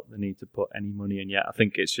felt the need to put any money in yet. I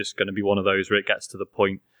think it's just going to be one of those where it gets to the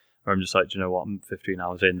point where I'm just like, do you know what, I'm 15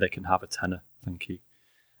 hours in, they can have a tenner, thank you.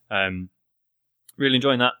 Really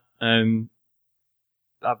enjoying that.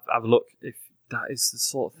 Have a look if that is the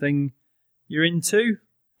sort of thing you're into.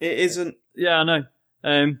 It isn't. Yeah, I know.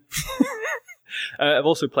 I've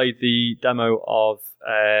also played the demo of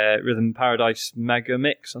Rhythm Paradise Mega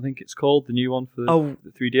Mix, I think it's called, the new one for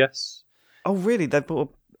the 3DS. Oh, really? They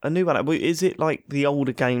brought a new one. Is it like the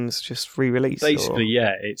older games just re-released? Basically,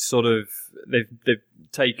 yeah. It's sort of they've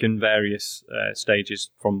taken various stages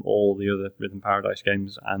from all the other Rhythm Paradise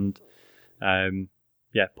games and put them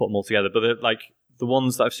all together. But like the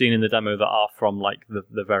ones that I've seen in the demo that are from like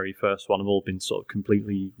the very first one have all been sort of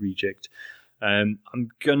completely rejigged. I'm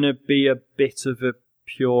gonna be a bit of a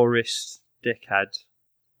purist dickhead.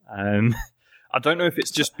 I don't know if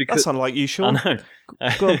it's just because... That's unlike you, Sean. I know.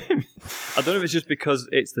 I don't know if it's just because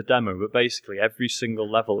it's the demo, but basically every single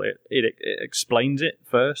level, it explains it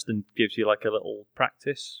first and gives you like a little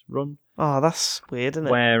practice run. Oh, that's weird, isn't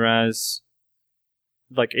it? Whereas,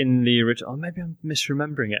 like in the original... Oh, maybe I'm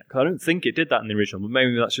misremembering it, because I don't think it did that in the original, but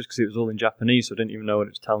maybe that's just because it was all in Japanese, so I didn't even know what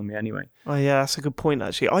it was telling me anyway. Oh, yeah, that's a good point,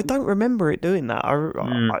 actually. I don't remember it doing that.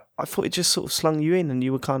 I thought it just sort of slung you in and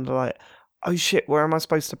you were kind of like... Oh shit, where am I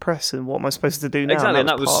supposed to press and what am I supposed to do now? Exactly, and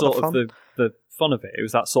that was sort of the fun of it. It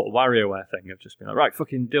was that sort of WarioWare thing of just being like, right,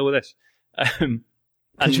 fucking deal with this.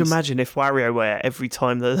 Could you imagine if WarioWare, every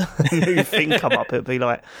time the new thing come up, it'd be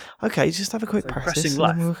like, okay, just have a quick practice. Pressing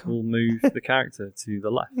left will move the character to the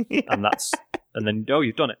left. Yeah. And then,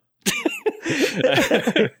 you've done it.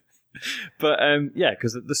 But,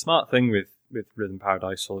 because the smart thing with Rhythm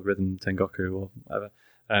Paradise or Rhythm Tengoku or whatever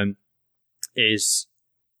is...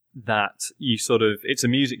 that you sort of, it's a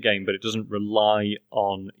music game, but it doesn't rely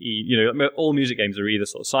on, all music games are either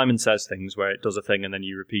sort of Simon Says things where it does a thing and then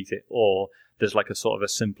you repeat it, or there's like a sort of a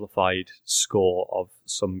simplified score of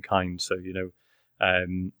some kind. So,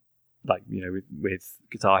 with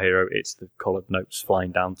Guitar Hero, it's the coloured notes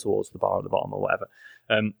flying down towards the bar at the bottom or whatever.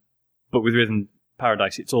 But with Rhythm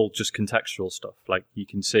Paradise, it's all just contextual stuff. Like you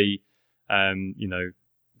can see,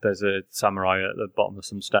 there's a samurai at the bottom of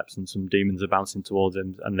some steps and some demons are bouncing towards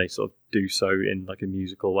him and they sort of do so in like a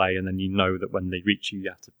musical way, and then you know that when they reach you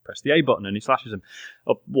have to press the A button and he slashes them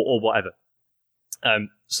or whatever.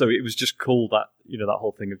 So it was just cool that, that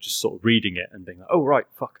whole thing of just sort of reading it and being like, oh right,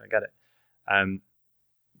 fuck, I get it.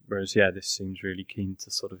 Whereas, this seems really keen to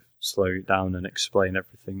sort of slow it down and explain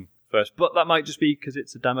everything first. But that might just be because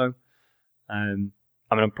it's a demo. I'm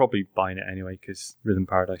probably buying it anyway because Rhythm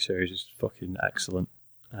Paradise series is fucking excellent.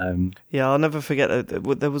 I'll never forget that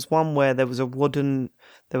there was one where there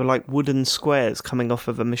were like wooden squares coming off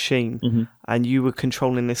of a machine, mm-hmm. and you were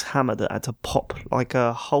controlling this hammer that had to pop like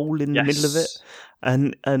a hole in the middle of it,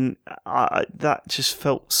 and that just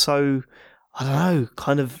felt so, I don't know,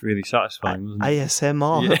 kind of really satisfying, wasn't it?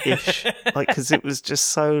 ASMR-ish, like, because it was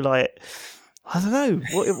just so like, I don't know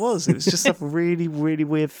what it was. It was just a really, really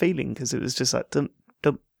weird feeling because it was just like dum,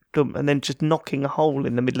 and then just knocking a hole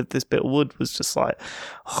in the middle of this bit of wood was just like,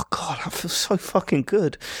 oh god, I feel so fucking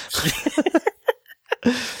good.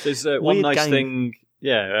 There's one nice thing.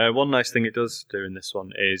 One nice thing it does do in this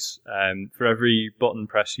one is for every button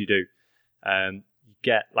press you do, you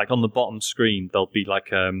get like on the bottom screen there'll be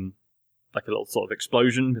like a little sort of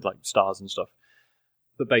explosion with like stars and stuff.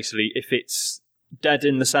 But basically, if it's dead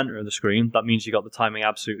in the center of the screen, that means you got the timing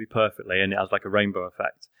absolutely perfectly, and it has like a rainbow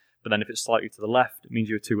effect. But then if it's slightly to the left, it means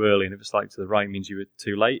you were too early, and if it's slightly to the right, it means you were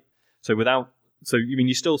too late. You're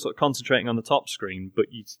still sort of concentrating on the top screen,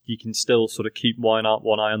 but you can still sort of keep one eye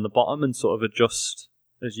on the bottom and sort of adjust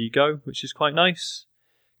as you go, which is quite nice.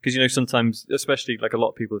 Because, sometimes, especially like a lot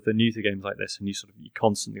of people, if they're new to games like this, and you're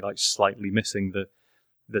constantly like slightly missing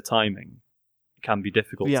the timing, it can be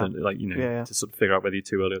difficult to sort of figure out whether you're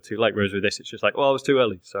too early or too late. Whereas with this, it's just like, well, I was too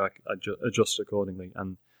early, so I adjust accordingly.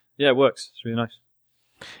 And it works. It's really nice.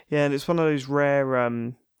 Yeah, and it's one of those rare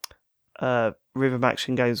rhythm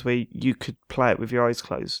action games where you could play it with your eyes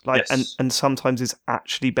closed. Like, yes. and sometimes it's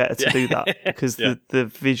actually better to do that because the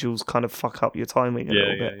visuals kind of fuck up your timing a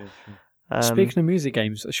little bit. Yeah. Speaking of music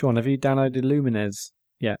games, Sean, have you downloaded Lumines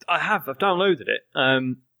yet? I have. I've downloaded it.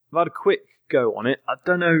 I've had a quick go on it. I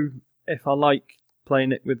don't know if I like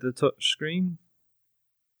playing it with the touch screen.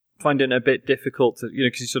 Finding it a bit difficult to,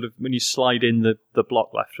 because you sort of, when you slide in the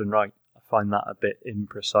block left and right, find that a bit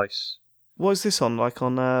imprecise. What is this on? Like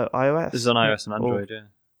on iOS? This is on iOS and Android,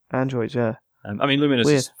 Android, yeah. I mean, Luminous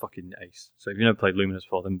Weird. is fucking ace. So if you've never played Luminous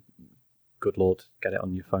before, then good lord, get it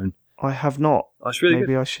on your phone. I have not. That's really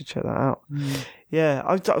Maybe good. I should check that out. Yeah,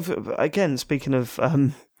 again, speaking of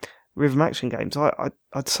rhythm action games,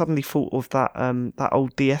 I'd suddenly thought of that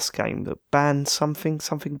old DS game that Band something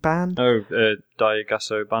Band. Oh,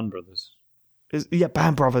 Daigasso Band Brothers. Yeah,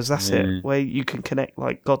 Band Brothers. That's it. Where you can connect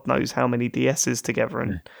like God knows how many DSs together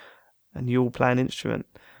and you all play an instrument.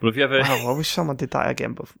 Well, if you ever, wow, I wish someone did that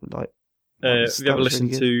again. But like, have you ever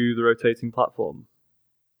listened to The Rotating Platform?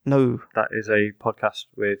 No. That is a podcast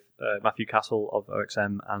with Matthew Castle of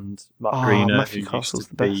OXM and Mark Greener, Matthew who Castle's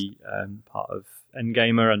used to be part of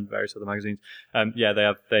Endgamer and various other magazines. Yeah,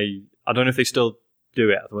 I don't know if they still do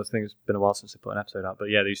it. I think it's been a while since they put an episode out, but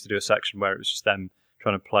yeah, they used to do a section where it was just them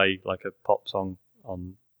trying to play like a pop song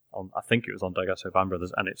on I think it was on Daigasso Band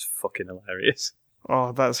Brothers, and it's fucking hilarious.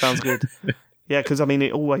 Oh, that sounds good. Yeah, because I mean,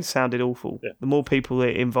 it always sounded awful. Yeah. The more people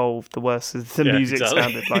it involved, the worse the music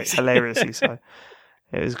sounded, like hilariously so.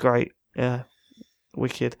 It was great. Yeah,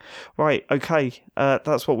 wicked. Right, okay.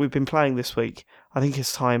 That's what we've been playing this week. I think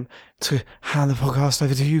it's time to hand the podcast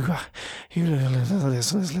over to you guys. You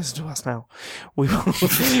listen to us now.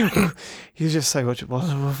 You just say what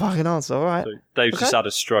a fucking answer, all right? So Dave's just had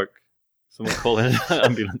a stroke. Someone call in an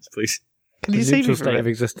ambulance, please. Can you see me neutral from state it? of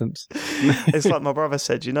existence. It's like my brother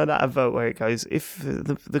said, you know that advert where it goes, if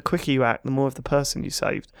the quicker you act, the more of the person you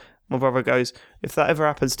saved. My brother goes, if that ever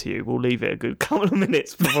happens to you, we'll leave it a good couple of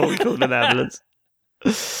minutes before we call an ambulance.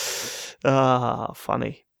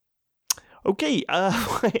 Funny. Okay,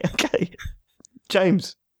 okay.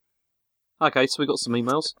 James. Okay, so we got some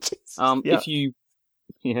emails. Yeah.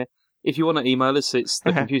 If you want to email us, it's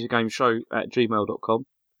thecomputergameshow@gmail.com.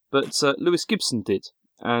 But Lewis Gibson did,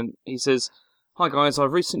 and he says, "Hi guys,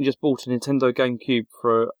 I've recently just bought a Nintendo GameCube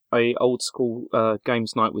for a old school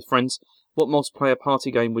games night with friends. What multiplayer party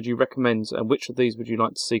game would you recommend, and which of these would you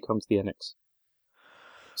like to see come to the NX?"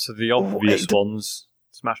 So the obvious ones: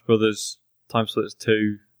 Smash Brothers, Time Splitters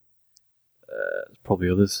 2. Probably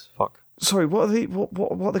others. Fuck. Sorry, what are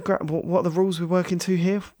the rules we're working to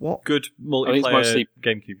here? What? Good multiplayer mostly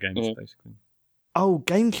GameCube games, basically. Oh,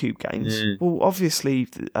 GameCube games. Yeah. Well, obviously,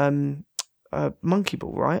 Monkey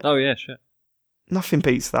Ball, right? Oh yeah, shit. Nothing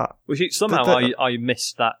beats that. Well, somehow I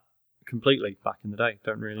missed that completely back in the day.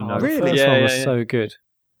 Don't really know. really? The first Yeah, one was yeah. so good.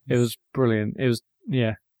 It was brilliant. It was,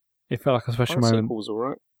 yeah. It felt like a special Bicycle moment. was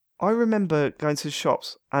alright. I remember going to the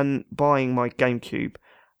shops and buying my GameCube,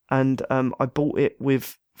 and I bought it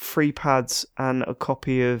with 3 pads and a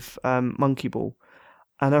copy of Monkey Ball.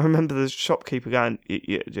 And I remember the shopkeeper going,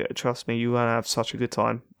 "Trust me, you won't have such a good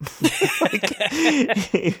time."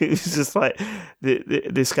 It was just like,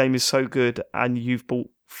 "This game is so good, and you've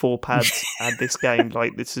bought 4 pads and this game.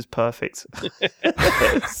 Like, this is perfect."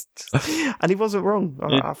 And he wasn't wrong.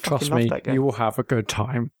 I fucking Trust loved me, that game. you will have a good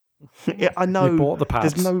time. Yeah, I know. You bought the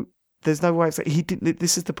pads. There's no way of saying he didn't.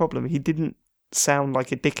 This is the problem. He didn't sound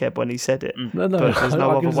like a dickhead when he said it. No, But there's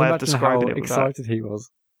no I other can way of imagine describing how it without- excited he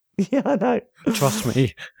was. Yeah, I know. Trust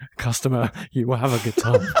me, customer, you will have a good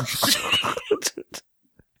time.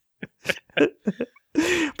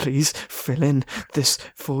 Please fill in this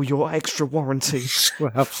for your extra warranty.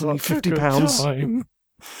 We'll have Only such a good £50. time.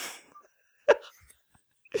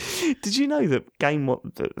 Did you know that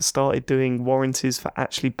that started doing warranties for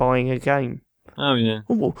actually buying a game? Oh yeah.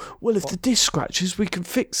 Oh, well, if the disc scratches, we can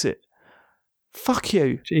fix it. Fuck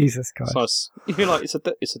you. Jesus Christ. So you're like, it's a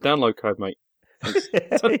download code, mate.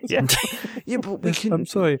 Yeah, but we Yes, can. I'm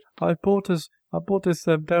sorry. I bought this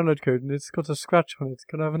download code and it's got a scratch on it.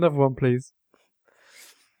 Can I have another one, please?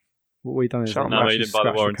 What we done is Shut up. No, actually you didn't buy the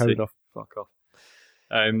scratched warranty. code off. Fuck off.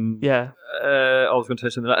 Yeah. I was going to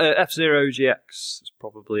say something. F-Zero GX is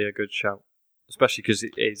probably a good shout, especially because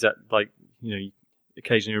it is you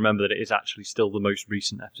occasionally remember that it is actually still the most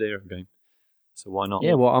recent F-Zero game. So why not?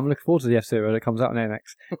 Yeah, well, I'm looking forward to the F-Zero that comes out on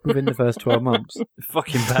NX within the first 12 months.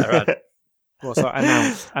 Fucking better at it. Well, so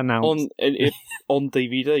announced. on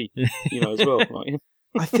DVD, as well. Right?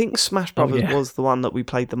 I think Smash Oh, Brothers yeah. was the one that we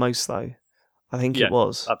played the most, though. I think it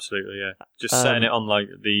was. Absolutely, yeah. Just setting it on like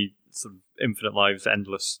the sort of infinite lives,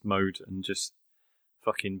 endless mode, and just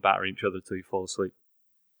fucking battering each other till you fall asleep.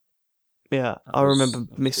 Yeah, I remember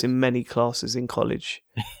missing many classes in college,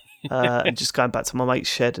 and just going back to my mate's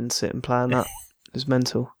shed and sitting playing that. It was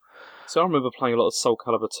mental. So I remember playing a lot of Soul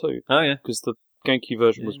Calibur 2 Oh yeah, because the GameCube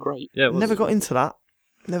version was great. yeah. It was. Never got into that.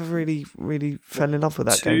 Never really fell in love with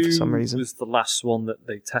that game for some reason. Was the last one that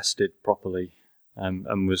they tested properly, and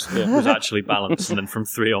was actually balanced. And then from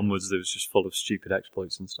 3 onwards, it was just full of stupid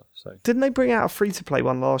exploits and stuff. So Didn't they bring out a free-to-play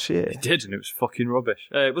one last year? it did, and it was fucking rubbish.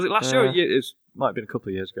 Was it last year? It might have been a couple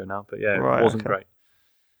of years ago now, but yeah, Right, it wasn't okay. great.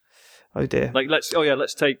 Oh dear. Like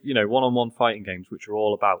let's take one-on-one fighting games, which are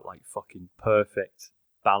all about like fucking perfect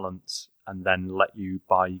balance, and then let you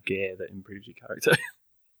buy gear that improves your character.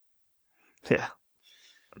 Yeah.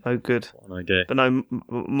 No good. What an idea. But no,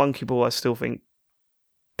 Monkey Ball I still think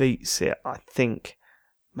beats it. I think,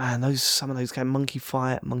 man, some of those games, Monkey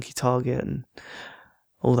Fight, Monkey Target, and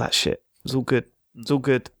all that shit. It's all good. It's all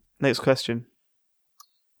good. Next question.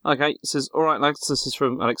 Okay, it says, alright lads, this is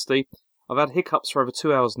from Alex D. I've had hiccups for over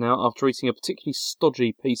 2 hours now after eating a particularly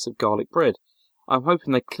stodgy piece of garlic bread. I'm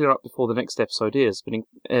hoping they clear up before the next episode airs, but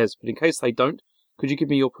in case they don't, could you give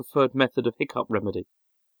me your preferred method of hiccup remedy?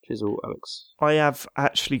 Chisel, Alex. I have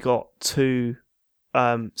actually got 2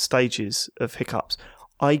 stages of hiccups.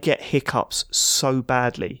 I get hiccups so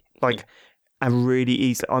badly, and really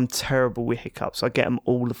easily. I'm terrible with hiccups. I get them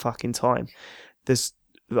all the fucking time. There's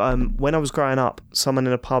when I was growing up, someone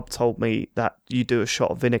in a pub told me that you do a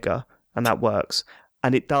shot of vinegar and that works,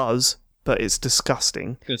 and it does, but it's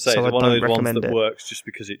disgusting. I was going to say, so it's one of those ones that it. works just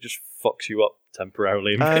because it just fucks you up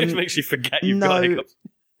temporarily and it makes you forget you've got hiccups.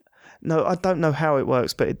 No, I don't know how it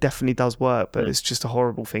works, but it definitely does work, but it's just a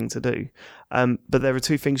horrible thing to do. But there are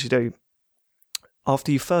 2 things you do.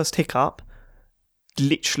 After your first hiccup,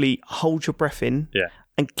 literally hold your breath in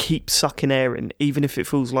and keep sucking air in, even if it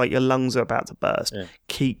feels like your lungs are about to burst. Yeah.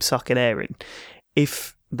 Keep sucking air in.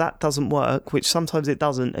 If that doesn't work, which sometimes it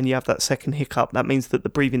doesn't, and you have that second hiccup, that means that the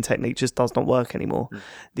breathing technique just does not work anymore.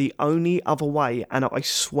 The only other way, and I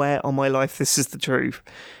swear on my life this is the truth,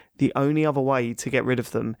 the only other way to get rid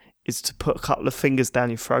of them is to put a couple of fingers down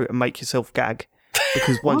your throat and make yourself gag.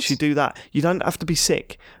 Because once you do that, you don't have to be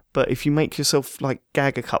sick, but if you make yourself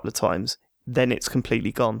gag a couple of times, then it's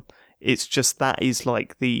completely gone. It's just that is my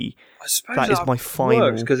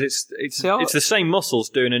final, because it's the same muscles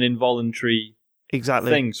doing an involuntary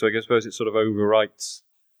thing. So I suppose it sort of overwrites.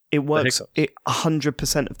 It works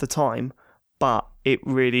 100% of the time, but it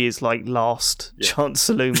really is last chance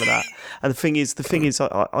saloon with that. And the thing is,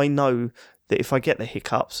 I know that if I get the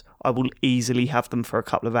hiccups, I will easily have them for a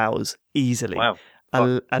couple of hours, easily. Wow.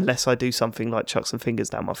 Unless I do something like chuck some fingers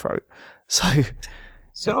down my throat.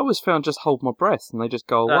 So I always found just hold my breath and they just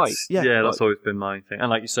go away. That's always been my thing. And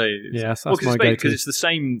like you say, that's my go-to. Because it's the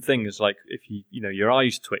same thing as if your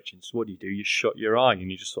eye's twitching. So what do? You shut your eye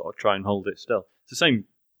and you just sort of try and hold it still. It's the same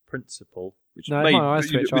principle, which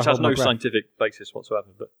has no scientific basis whatsoever.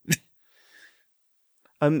 But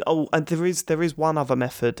and there is one other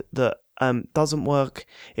method that doesn't work.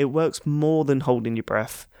 It works more than holding your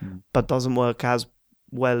breath, but doesn't work as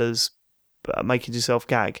well as making yourself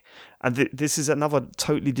gag. And this is another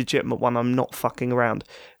totally legitimate one. I'm not fucking around.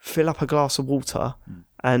 Fill up a glass of water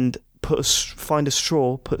and find a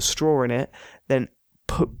straw, put a straw in it, then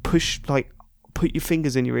put your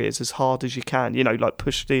fingers in your ears as hard as you can.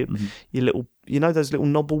 Push your little, those little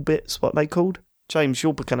knobble bits, what they called? James,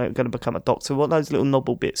 you're going to become a doctor. What are those little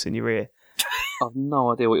knobble bits in your ear? I have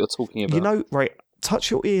no idea what you're talking about. Right,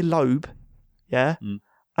 touch your ear lobe, and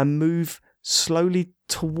move slowly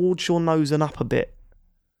towards your nose and up a bit.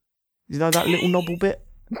 You know that little knobble bit?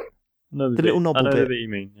 Little knobble bit. I know what you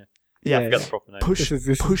mean, yeah. I forgot the proper name.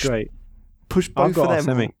 Push great. Push both of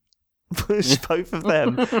them. Push both of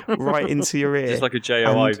them right into your ear. It's like a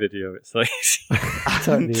JOI video. It's like...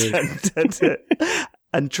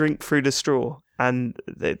 and drink through the straw. And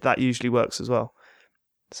that usually works as well.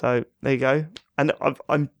 So there you go. And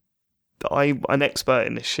I'm an expert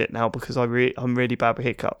in this shit now because I'm really bad with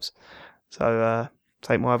hiccups. So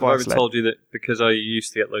take my advice. I've ever told you that because I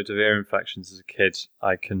used to get loads of ear infections as a kid,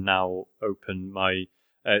 I can now open my...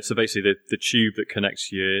 so basically the tube that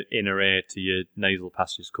connects your inner ear to your nasal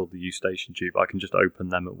passage is called the eustachian tube. I can just open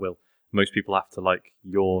them at will. Most people have to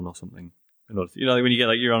yawn or something. In order to, when you get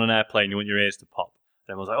you're on an airplane, you want your ears to pop.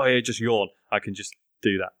 Then everyone's like, oh yeah, just yawn. I can just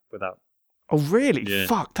do that without... Oh, really? Yeah.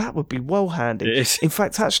 Fuck, that would be well handy. It is. In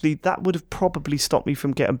fact, actually, that would have probably stopped me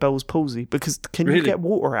from getting Bell's palsy, because you get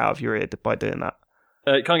water out of your ear by doing that?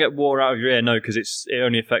 You can't get water out of your ear, no, because it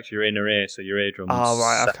only affects your inner ear, so your eardrum is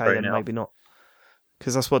okay, then maybe not.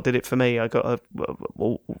 Because that's what did it for me. I got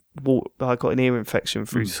an ear infection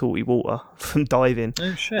through salty water from diving.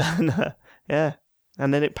 Oh, shit. And,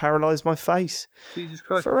 and then it paralysed my face. Jesus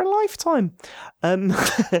Christ. For a lifetime.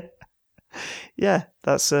 Yeah,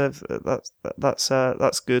 that's good.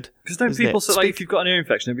 Because don't people say if you've got an ear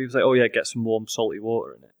infection, people say, "Oh yeah, get some warm salty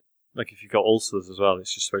water in it." If you've got ulcers as well,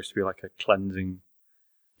 it's just supposed to be a cleansing.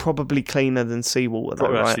 Probably cleaner than seawater, though,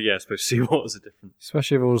 right? Actually, yeah, I suppose seawaters are different,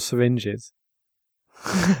 especially with all the syringes.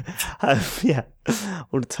 Yeah,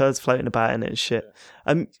 all the turds floating about in it and shit.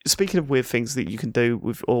 Speaking of weird things that you can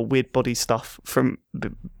do or weird body stuff from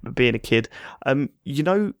being a kid,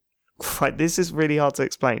 this is really hard to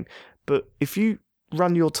explain, but if you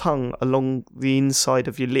run your tongue along the inside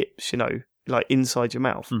of your lips, like inside your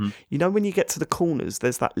mouth, when you get to the corners,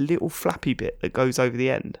 there's that little flappy bit that goes over the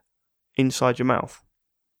end inside your mouth.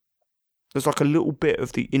 There's like a little bit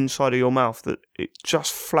of the inside of your mouth that it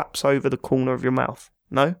just flaps over the corner of your mouth.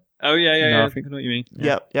 No? Oh, yeah. I think I know what you mean.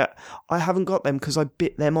 Yeah. I haven't got them because I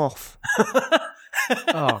bit them off.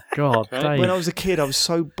 Oh, God. Dave. When I was a kid, I was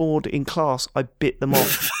so bored in class, I bit them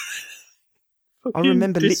off. I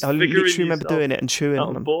literally remember doing it and chewing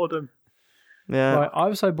on them. Boredom. Yeah. Right, I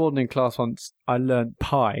was so bored in class once, I learnt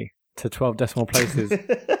pi to 12 decimal places.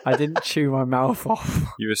 I didn't chew my mouth off.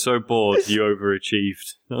 You were so bored, you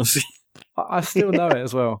overachieved. I still know it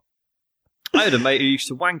as well. I had a mate who used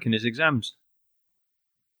to wank in his exams.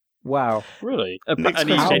 Wow. Really?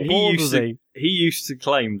 He used to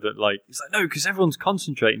claim that, he's like, no, because everyone's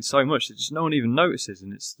concentrating so much that just no one even notices,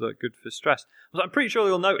 and it's good for stress. I was like, I'm pretty sure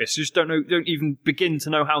they'll notice, you just don't even begin to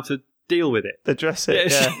know how to deal with it. Address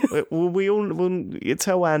it, yeah. We'll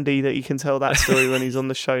tell Andy that he can tell that story when he's on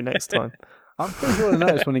the show next time. I'm pretty sure I'll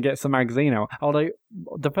notice when he gets the magazine out. Although,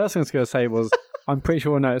 the first thing I was going to say was, I'm pretty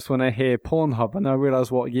sure I'll notice when I hear Pornhub, and I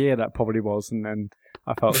realise what year that probably was, and then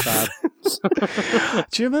I felt sad.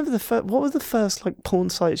 Do you remember what was the first porn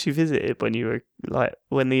sites you visited when you were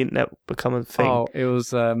when the internet became a thing? Oh, it was.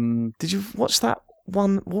 Did you watch that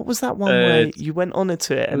one? What was that one where you went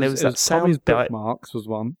onto it and there was that sound bite? Bookmarks was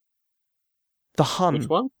one. The Hun. Which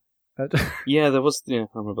one? Yeah, there was. Yeah,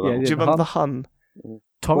 I remember that. Yeah, one. Do you remember the Hun?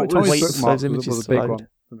 Tommy's Bookmarks was a big one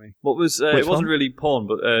for me. What was? It wasn't really porn,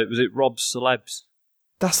 but was it Rob's Celebs?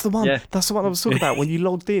 That's the one. Yeah. That's the one I was talking about. When you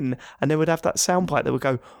logged in, and they would have that soundbite that would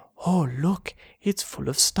go, "Oh, look, it's full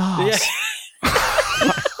of stars."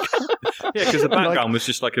 Yeah, because the background was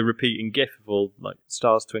just like a repeating GIF of all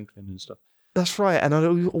stars twinkling and stuff. That's right, and I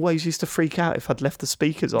always used to freak out if I'd left the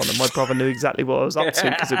speakers on, and my brother knew exactly what I was up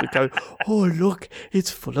to because it would go, "Oh, look,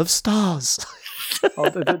 it's full of stars."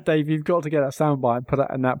 Dave, you've got to get that soundbite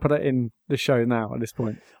and put it in the show now. At this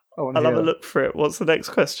point, I'll have a look for it. What's the next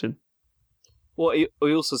question? Well, he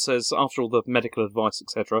also says, after all the medical advice,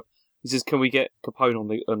 etc., he says, can we get Capone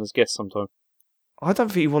on as guest sometime? I don't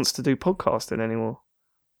think he wants to do podcasting anymore.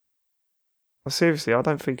 Seriously, I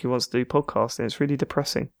don't think he wants to do podcasting. It's really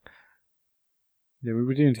depressing. Yeah,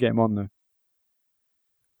 we do need to get him on, though.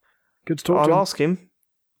 Good to talk to him. I'll ask him.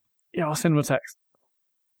 Yeah, I'll send him a text.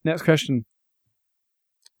 Next question.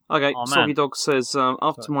 Okay, Soggy Dog says,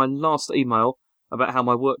 after my last email about how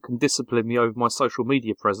my work can discipline me over my social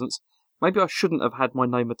media presence, maybe I shouldn't have had my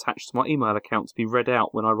name attached to my email account to be read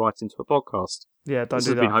out when I write into a podcast. Yeah, don't do that. This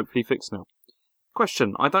has been hopefully fixed now.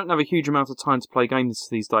 Question. I don't have a huge amount of time to play games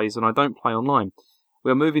these days, and I don't play online.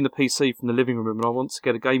 We are moving the PC from the living room, and I want to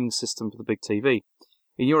get a gaming system for the big TV.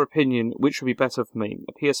 In your opinion, which would be better for me?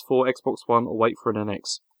 A PS4, Xbox One, or wait for an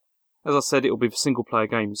NX? As I said, it will be for single-player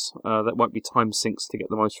games. That won't be time sinks to get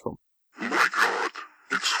the most from. Oh my god,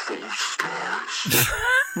 it's full of stars.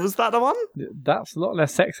 Was that the one? That's a lot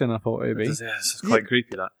less sexy than I thought it would be. It's quite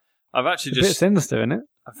creepy, that. I've actually a bit sinister, isn't it?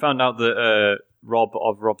 I found out that Rob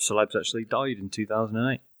Celebs actually died in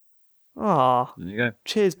 2008. Ah, there you go.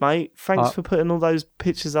 Cheers, mate. Thanks for putting all those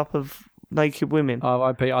pictures up of naked women.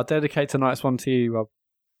 R.I.P. I'll dedicate tonight's one to you, Rob.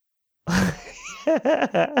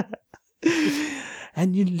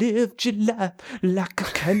 And you lived your life like a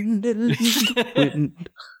candle in the wind.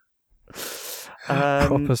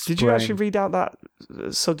 Did you actually read out that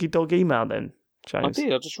Soggy Dog email then, James? I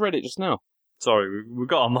did. I just read it just now. Sorry, we've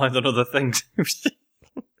got our mind on other things.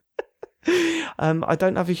 I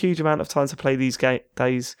don't have a huge amount of time to play these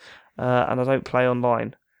days, and I don't play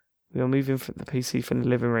online. We are moving from the PC from the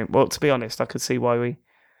living room. Well, to be honest, I could see why we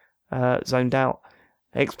zoned out.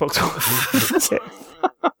 Xbox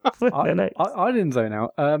One. I didn't zone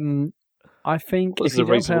out. I think if you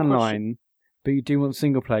don't play online, but you do want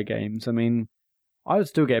single-player games, I mean, I would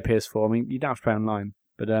still get a PS4. I mean, you don't have to play online.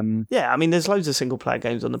 But yeah, I mean, there's loads of single-player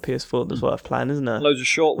games on the PS4 that's worth playing, isn't there? Loads of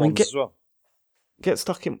short ones as well. Get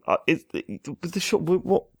stuck in... with the short,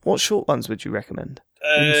 what short ones would you recommend?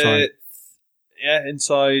 Inside. Yeah,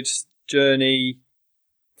 Inside, Journey...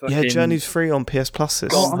 Yeah, Journey's free on PS Plus. I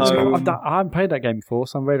haven't played that game before,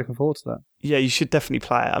 so I'm really looking forward to that. Yeah, you should definitely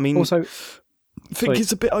play it. I mean, also, I think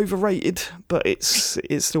it's a bit overrated, but it's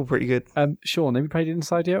still pretty good. Sean, have you played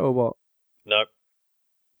Inside yet, or what? No.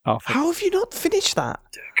 Oh, how have you not finished that?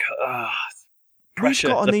 Pressure.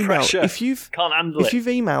 We've got an email. Pressure. Can't handle it. If you've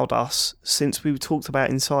emailed us since we talked about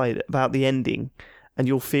Inside, about the ending, and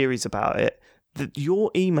your theories about it, that your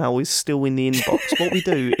email is still in the inbox. What we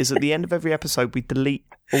do is at the end of every episode, we delete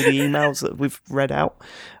all the emails that we've read out.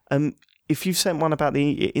 if you've sent one about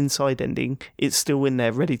the inside ending, it's still in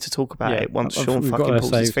there, ready to talk about it once Sean fucking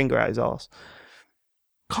pulls his finger out his arse.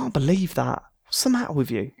 Can't believe that. What's the matter with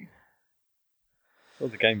you? All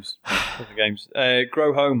the games.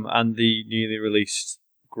 Grow Home and the newly released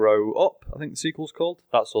Grow Up, I think the sequel's called.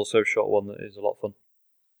 That's also a short one that is a lot of fun.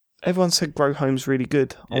 Everyone said Grow Home's really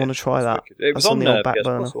good. I want to try that. It was on the old back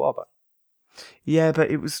burner. PS Plus a while back. Yeah,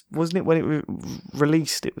 but wasn't it when it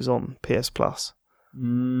released? It was on PS Plus.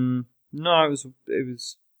 No, it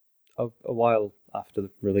was a while after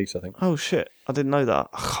the release, I think. Oh shit! I didn't know that.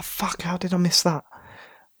 Oh, fuck! How did I miss that?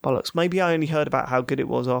 Bollocks. Maybe I only heard about how good it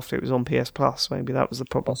was after it was on PS Plus. Maybe that was the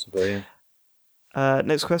problem. Possibly, yeah.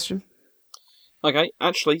 Next question. Okay,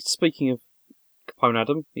 actually, speaking of Capone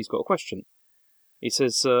Adam, he's got a question. He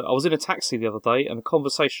says, I was in a taxi the other day and a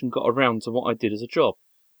conversation got around to what I did as a job.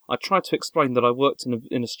 I tried to explain that I worked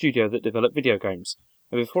in a studio that developed video games,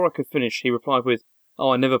 and before I could finish, he replied with, "Oh,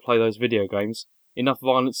 I never play those video games. Enough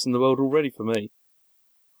violence in the world already for me."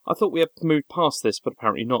 I thought we had moved past this, but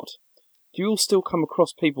apparently not. Do you all still come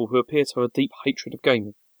across people who appear to have a deep hatred of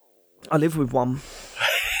gaming? I live with one.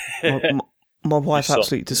 My wife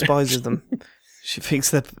absolutely despises them. She thinks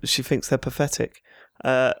they're pathetic,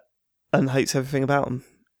 and hates everything about them.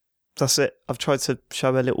 That's it. I've tried to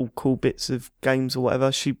show her little cool bits of games or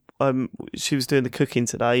whatever. She was doing the cooking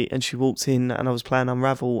today, and she walked in, and I was playing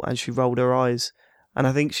Unravel, and she rolled her eyes, and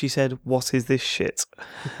I think she said, "What is this shit?"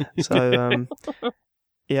 So,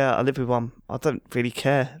 yeah, I live with one. I don't really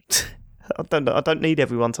care. I don't need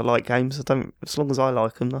everyone to like games. As long as I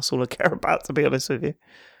like them, that's all I care about, to be honest with you.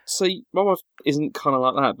 See, my wife isn't kind of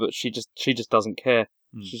like that, but she just doesn't care.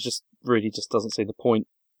 She just really just doesn't see the point.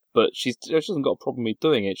 But she hasn't got a problem with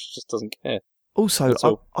doing it. She just doesn't care. Also,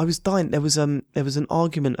 I was dying. There was an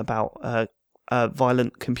argument about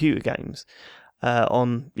violent computer games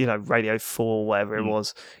on Radio 4, whatever it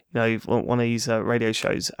was, one of these radio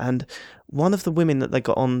shows, and one of the women that they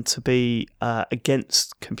got on to be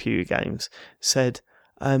against computer games said,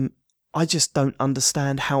 "I just don't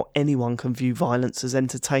understand how anyone can view violence as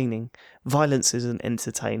entertaining. Violence isn't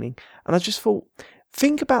entertaining." And I just thought,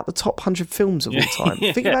 think about the top 100 films of all time.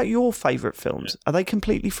 Think about your favourite films. Are they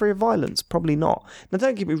completely free of violence? Probably not. Now,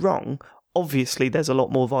 don't get me wrong. Obviously, there's a lot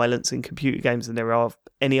more violence in computer games than there are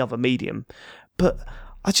any other medium. But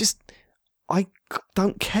I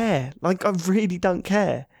don't care. Like, I really don't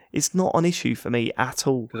care. It's not an issue for me at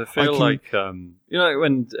all. Because I feel like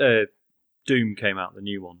when Doom came out, the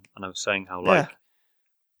new one, and I was saying how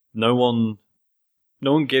no one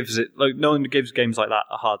gives games like that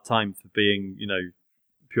a hard time for being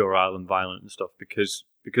puerile and violent and stuff because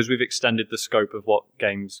we've extended the scope of what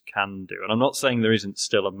games can do. And I'm not saying there isn't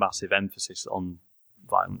still a massive emphasis on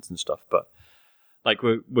violence and stuff, but like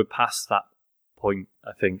we're past that point,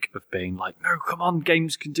 I think, of being like, no, come on,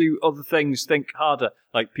 games can do other things, think harder.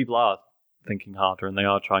 Like, people are thinking harder and they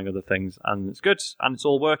are trying other things, and it's good and it's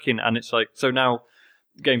all working. And it's like, so now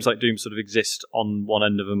games like Doom sort of exist on one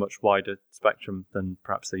end of a much wider spectrum than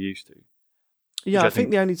perhaps they used to. Yeah, I think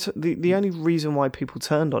the only reason why people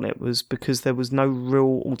turned on it was because there was no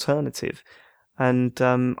real alternative, and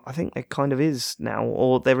I think there kind of is now,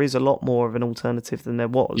 or there is a lot more of an alternative than there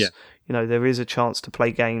was. Yeah. There is a chance to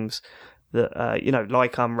play games that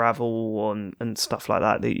like Unravel and stuff like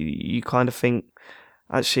that. That you kind of think,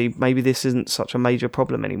 actually, maybe this isn't such a major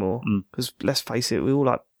problem anymore. Because let's face it, we all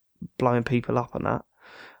like blowing people up on that,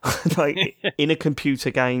 like in a computer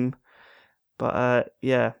game. But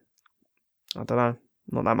yeah. I don't know,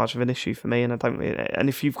 not that much of an issue for me, and I don't really, and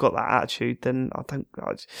if you've got that attitude, then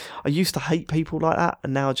I used to hate people like that,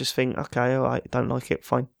 and now I just think, okay, all right, don't like it,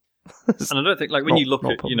 fine. And I don't think, like, when you look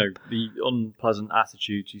at the unpleasant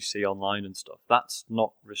attitudes you see online and stuff, that's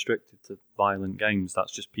not restricted to violent games.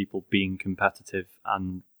 That's just people being competitive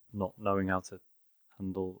and not knowing how to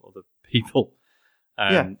handle other people.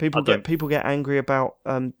 People get angry about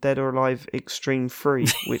Dead or Alive Extreme 3,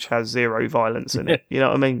 which has zero violence in it. You know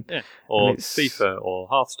what I mean? Yeah. Or FIFA, or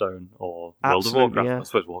Hearthstone, or World of Warcraft. Yeah. I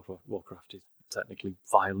suppose Warcraft is technically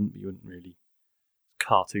violent, but you wouldn't really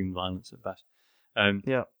cartoon violence at best.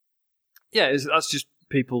 That's just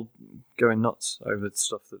people going nuts over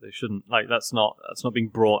stuff that they shouldn't. Like, that's not being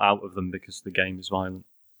brought out of them because the game is violent.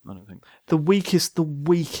 I don't think the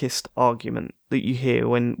weakest argument that you hear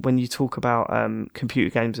when you talk about computer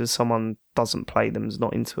games and someone doesn't play them, is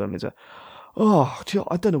not into them, is I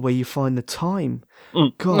don't know where you find the time.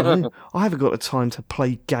 God, I haven't got the time to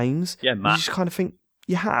play games. Yeah, Matt. You just kind of think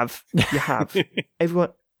you have.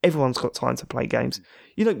 Everyone's got time to play games.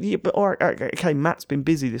 But okay, Matt's been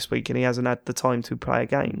busy this week and he hasn't had the time to play a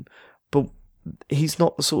game. But he's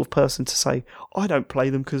not the sort of person to say, I don't play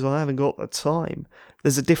them because I haven't got the time.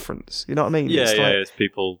 There's a difference. You know what I mean? Yeah, it's it's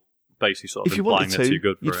people basically sort of if you implying wanted they're to, too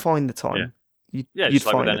good for you'd it. find the time. Yeah, You'd just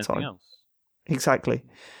like find with the anything time. else. Exactly.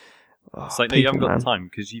 It's like, no, you haven't got the time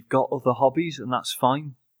because you've got other hobbies, and that's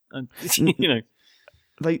fine. And you know,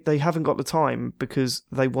 they haven't got the time because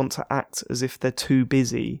they want to act as if they're too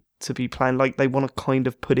busy to be playing. Like they want to kind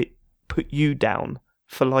of put you down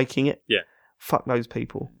for liking it. Yeah. Fuck those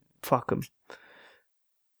people. Fuck them.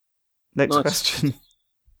 Next question.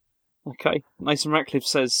 Okay. Mason Ratcliffe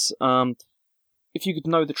says, if you could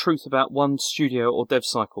know the truth about one studio or dev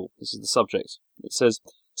cycle, this is the subject. It says,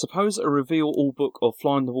 suppose a reveal-all book or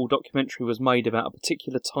fly-on-the-wall documentary was made about a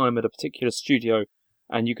particular time at a particular studio,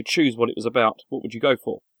 and you could choose what it was about. What would you go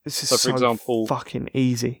for? This is so, for example, fucking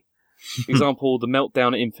easy. For example, the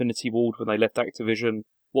meltdown at Infinity Ward when they left Activision,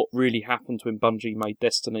 what really happened when Bungie made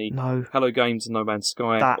Destiny, No. Hello Games and No Man's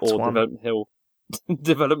Sky, That's or one.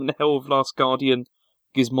 Development Hell of Last Guardian,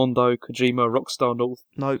 Gizmondo, Kojima, Rockstar North.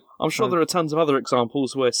 No. I'm sure there are tons of other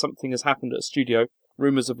examples where something has happened at a studio,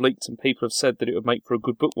 rumours have leaked and people have said that it would make for a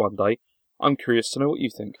good book one day. I'm curious to know what you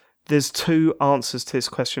think. There's two answers to this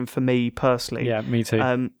question for me personally. Yeah, me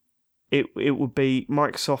too. It would be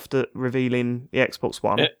Microsoft revealing the Xbox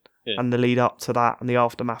One and the lead up to that and the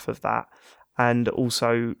aftermath of that, and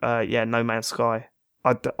also No Man's Sky.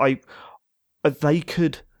 They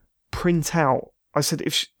could print out. I said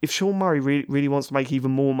if Sean Murray really wants to make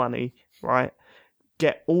even more money, right?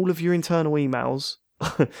 Get all of your internal emails,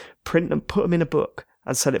 print them, put them in a book,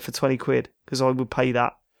 and sell it for £20 because I would pay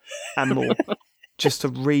that and more just to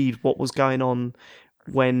read what was going on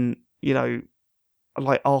when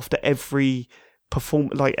like after every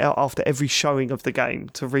after every showing of the game,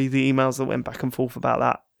 to read the emails that went back and forth about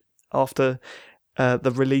that after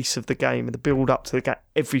the release of the game and the build up to the game,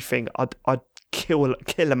 everything. I'd kill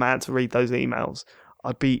a man to read those emails.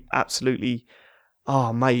 I'd be absolutely,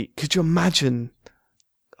 mate, could you imagine?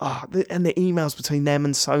 And the emails between them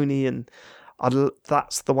and Sony, and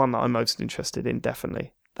that's the one that I'm most interested in,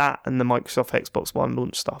 definitely. That and the Microsoft Xbox One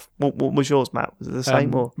launch stuff. What was yours, Matt? Was it the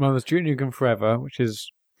same? Or? Mine was Duke Nukem Forever, which is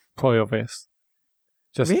probably obvious.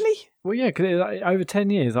 Really? Well, yeah, because over 10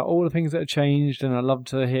 years, like, all the things that have changed, and I'd love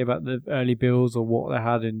to hear about the early builds or what they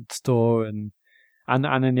had in store, and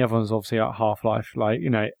then the other one's obviously like Half-Life,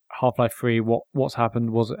 Half-Life 3, what's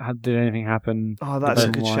happened, did anything happen? Oh, that's a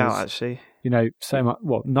good shout, actually. So much,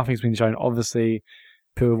 nothing's been shown. Obviously,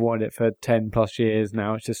 people have wanted it for 10 plus years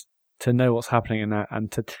now. It's just to know what's happening in that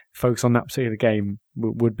and to focus on that particular game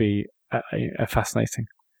would be a fascinating.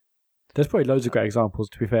 There's probably loads of great examples,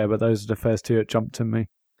 to be fair, but those are the first two that jumped to me.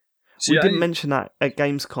 We didn't mention that at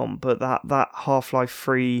Gamescom, but that Half-Life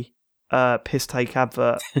 3 piss take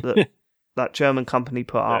advert that German company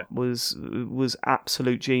put up was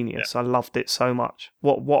absolute genius. I loved it so much.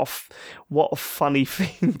 What a funny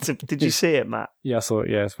thing! Did you see it, Matt? Yeah, I saw it.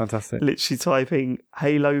 Yeah, it's fantastic. Literally typing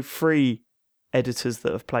Halo 3 editors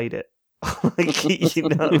that have played it. You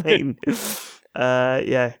know what I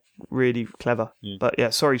mean? Really clever.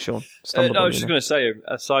 But sorry, Sean. I was just going to say,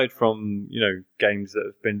 aside from games that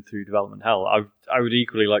have been through development hell, I would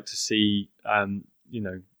equally like to see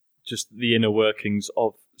just the inner workings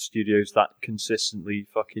of studios that consistently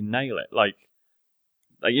fucking nail it. Like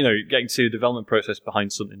getting to see the development process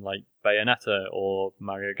behind something like Bayonetta or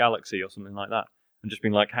Mario Galaxy or something like that, and just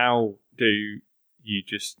being like, how do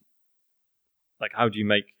you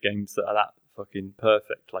make games that are that fucking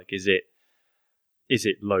perfect? Like, is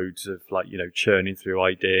it loads of churning through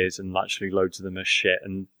ideas and actually loads of them are shit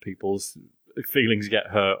and people's feelings get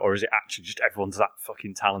hurt, or is it actually just everyone's that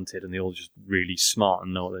fucking talented and they're all just really smart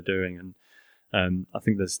and know what they're doing? And I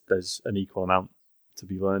think there's an equal amount to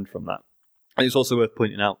be learned from that. And it's also worth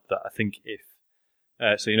pointing out that I think if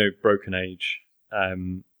Broken Age,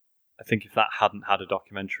 I think if that hadn't had a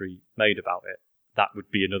documentary made about it, that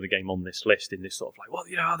would be another game on this list in this sort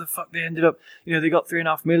of how the fuck they ended up, they got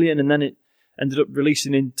 3.5 million and then it ended up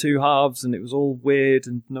releasing in two halves and it was all weird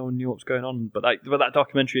and no one knew what was going on. But that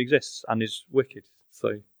documentary exists and is wicked.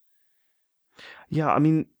 So, yeah, I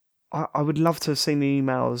mean, I would love to have seen the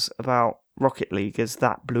emails about Rocket League as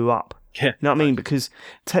that blew up. Yeah, you know what I mean? Because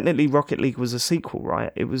technically Rocket League was a sequel,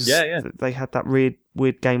 right? It was. Yeah. They had that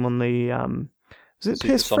weird game on the. Was it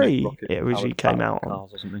PS3? It originally came out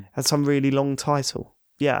on. Had some really long title.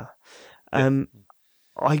 Yeah. I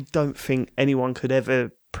don't think anyone could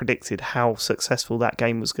ever predicted how successful that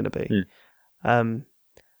game was going to be. I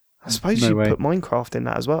suppose you put Minecraft in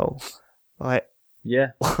that as well. I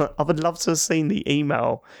would love to have seen the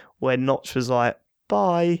email where Notch was like,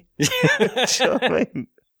 "Bye." Do you know what I mean?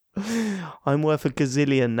 I'm worth a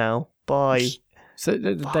gazillion now. Bye. So,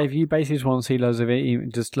 Dave, you basically just want to see loads of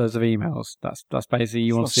emails. That's basically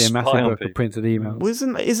you want to see a massive book of printed emails. Well,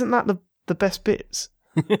 isn't that the best bits?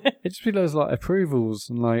 It just be loads like approvals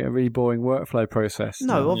and like a really boring workflow process.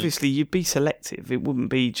 No, obviously you'd be selective. It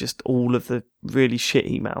wouldn't be just all of the really shit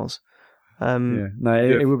emails. No,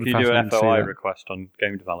 it would be fascinating. You do a FOI request on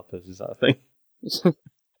game developers, is that a thing?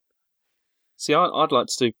 See, I'd like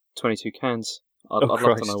to do 22 cans. I'd love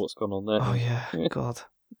to know what's gone on there. Oh yeah, God.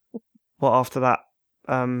 What after that?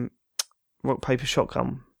 Rock paper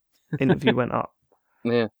shotgun interview went up.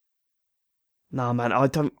 Yeah. Nah, man, I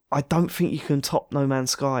don't think you can top No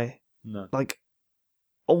Man's Sky. No. Like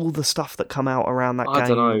all the stuff that come out around that game. I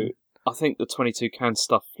don't know. I think the 22 can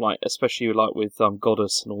stuff, like especially like with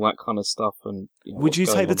Goddess and all that kind of stuff, and would you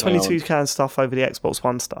take the 22 can stuff over the Xbox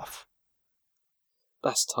One stuff?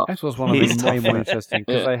 That's tough. Xbox One would be way more interesting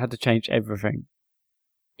because they had to change everything.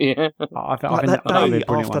 Yeah. I think that day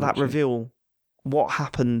after that reveal, what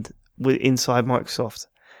happened inside Microsoft,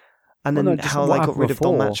 and then how they got rid of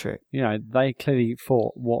Don Mattrick. They clearly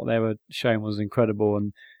thought what they were showing was incredible,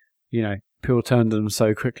 and people turned to them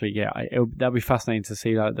so quickly. Yeah, that'd be fascinating to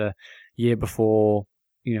see like the year before,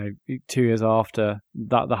 2 years after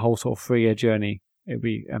that, the whole sort of 3-year journey. It'd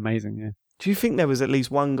be amazing. Yeah. Do you think there was at least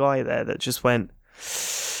one guy there that just went,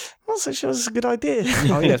 I'm not so sure it's a good idea?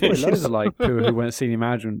 Oh yeah, there's loads of like people who went senior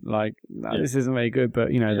management like this isn't very good, but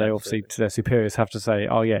they obviously to their superiors have to say,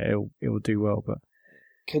 oh yeah, it will do well. But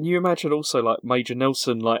can you imagine also like Major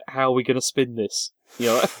Nelson, like how are we going to spin this?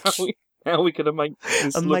 How are we going to make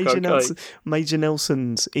this look okay? Major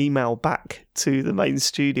Nelson's email back to the main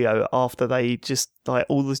studio after they just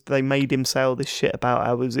they made him say all this shit about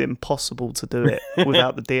how it was impossible to do it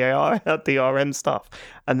without the DRM stuff,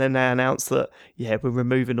 and then they announced that we're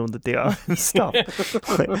removing all the DRM stuff.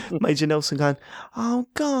 Major Nelson going, oh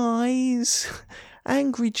guys,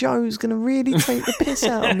 Angry Joe's going to really take the piss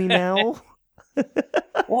out of me now.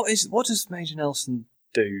 What does Major Nelson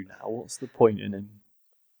do now? What's the point in him?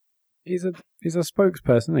 He's a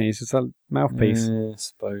spokesperson, isn't he? He's just a mouthpiece. I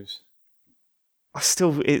suppose.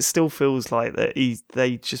 It still feels like that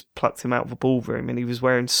they just plucked him out of a ballroom and he was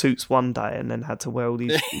wearing suits one day and then had to wear all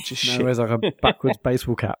these just shit. He wears like a backwards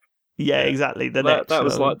baseball cap. Yeah, exactly. That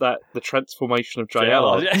was like the transformation of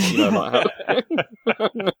JL.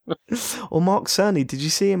 Or Mark Cerny. Did you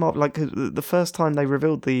see him up like the first time they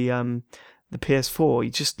revealed the PS4? He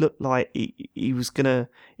just looked like he was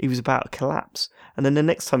about to collapse, and then the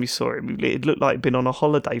next time you saw him, it looked like he'd been on a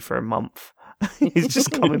holiday for a month. He's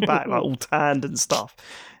just coming back like all tanned and stuff.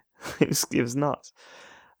 It was nuts.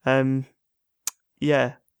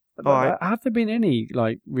 Yeah. All right. Have there been any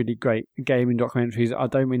like really great gaming documentaries? I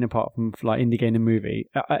don't mean apart from like indie game and movie.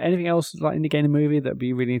 Anything else like indie game and movie that'd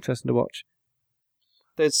be really interesting to watch?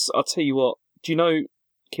 I'll tell you what. Do you know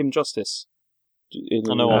Kim Justice?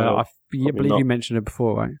 I believe you mentioned it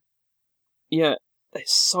before, right? Yeah,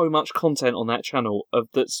 there's so much content on that channel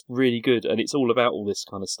that's really good, and it's all about all this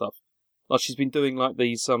kind of stuff. Like she's been doing like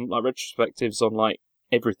these like retrospectives on like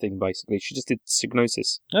everything basically. She just did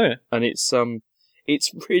Psygnosis. Oh yeah, and it's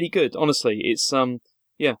really good. Honestly, it's I've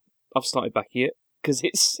started backing it because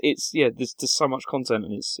it's there's so much content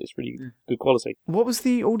and it's really good quality. What was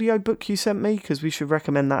the audio book you sent me? Because we should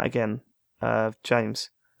recommend that again,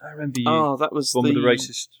 James. I remember you. That was one with the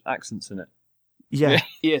racist accents in it. Yeah.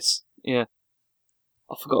 Yes. Yeah.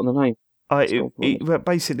 I've forgotten the name.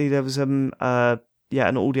 Basically, there was an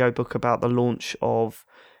audio book about the launch of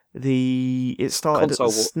it started Console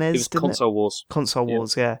at SNES, it was didn't Console Wars. Console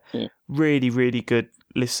Wars, yeah. Really, really good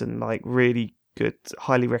listen, like really good.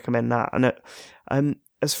 Highly recommend that. And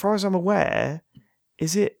as far as I'm aware,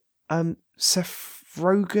 is it Seth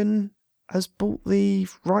Rogen has bought the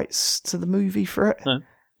rights to the movie for it? No.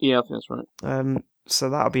 Yeah, I think that's right. So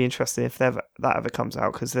that'll be interesting if that ever comes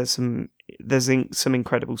out, because there's some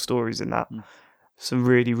incredible stories in that. Some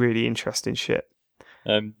really, really interesting shit.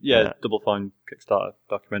 Double Fine Kickstarter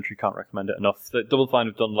documentary, can't recommend it enough. Double Fine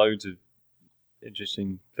have done loads of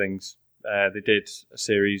interesting things. They did a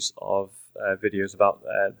series of videos about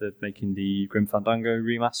making the Grim Fandango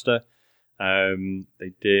remaster.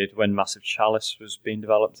 They did, when Massive Chalice was being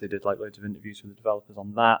developed, they did like loads of interviews with the developers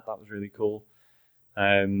on that. That was really cool.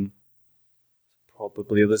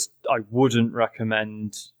 Probably others I wouldn't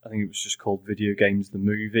recommend. I think it was just called Video Games the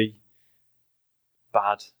Movie.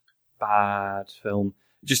 Bad film.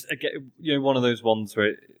 Just again, one of those ones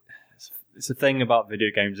where it's a thing about video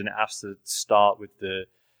games, and it has to start with the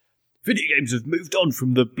video games have moved on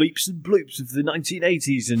from the bleeps and bloops of the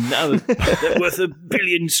 1980s, and now they're worth $1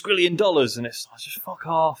 billion squillion, and it's just fuck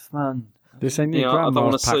off, man. This ain't your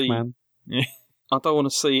grandma's Pac-Man. I don't want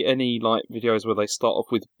to see any like videos where they start off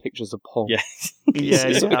with pictures of Pong. Yeah.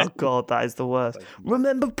 Yeah, oh god, that is the worst.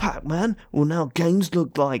 Remember Pac-Man? Well, now games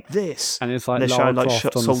look like this. And it's like they're showing like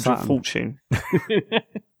Croft on the Soldier of Saturn. Fortune.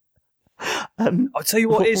 I'll tell you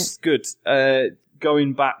what is good.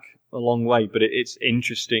 Going back a long way, but it's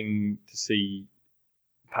interesting to see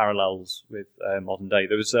parallels with modern day.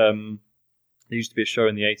 There used to be a show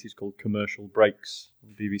in the 80s called Commercial Breaks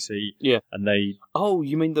on the BBC. Yeah. And they... Oh,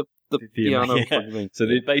 you mean the yeah, I know what you mean. So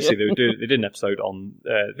they did an episode on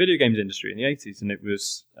the video games industry in the 80s, and it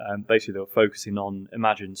was basically they were focusing on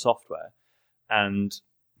Imagine Software. And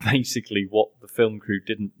basically what the film crew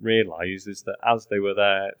didn't realise is that as they were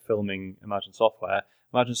there filming Imagine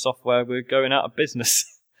Software were going out of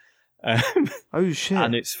business. Oh shit!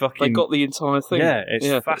 And it's fucking... They got the entire thing. Yeah,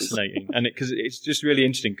 it's fascinating. And because it's just really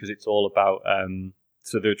interesting because it's all about...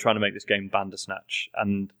 so they were trying to make this game Bandersnatch,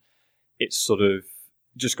 and it's sort of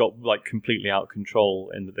just got like completely out of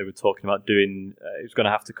control in that they were talking about doing... it was going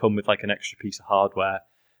to have to come with like an extra piece of hardware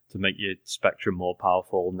to make your Spectrum more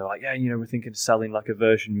powerful. And they're like, yeah, we're thinking of selling like a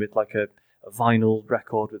version with like a vinyl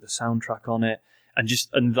record with a soundtrack on it.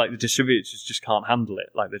 And like the distributors just can't handle it.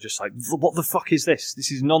 Like they're just like, what the fuck is this?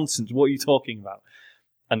 This is nonsense. What are you talking about?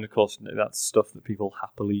 And of course, that's stuff that people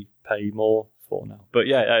happily pay more for now. But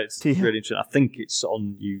yeah, it's really interesting. I think it's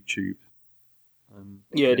on YouTube.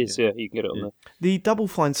 Yeah, it is. Yeah, you can get it on there. The Double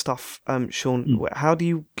Fine stuff, Sean. How do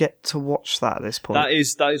you get to watch that at this point?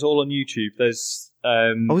 That is all on YouTube. There's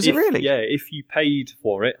is it really? Yeah, if you paid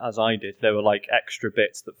for it, as I did, there were like extra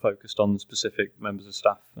bits that focused on specific members of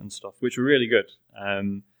staff and stuff, which were really good.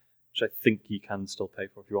 Which I think you can still pay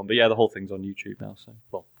for if you want. But yeah, the whole thing's on YouTube now. So,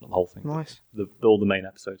 well, not the whole thing. Nice. All the main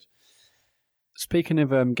episodes. Speaking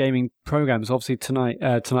of gaming programs, obviously tonight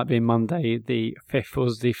being Monday, the 5th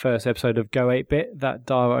was the first episode of Go 8-Bit, that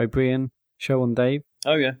Dara O'Brien show on Dave.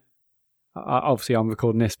 Oh yeah. Obviously, I'm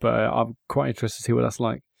recording this, but I'm quite interested to see what that's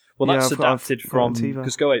like. Well, that's adapted from...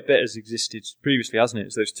 Because Go 8-Bit has existed previously, hasn't it?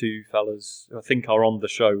 It's those two fellas who I think are on the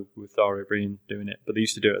show with Dara O'Brien doing it, but they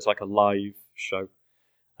used to do it as like a live show.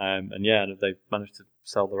 And they've managed to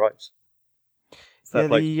sell the rights.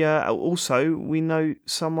 Also, we know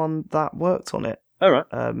someone that worked on it. Oh, right.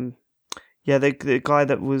 The guy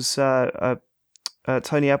that was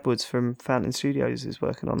Tony Edwards from Fountain Studios is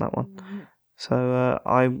working on that one. So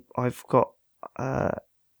I've got an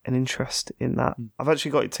interest in that. I've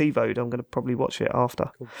actually got it TiVo'd. I'm going to probably watch it after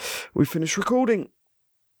we finish recording.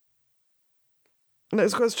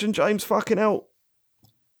 Next question, James. Fucking hell.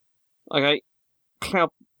 Okay. Cloud.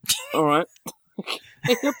 All right.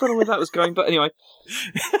 I don't know where that was going, but anyway.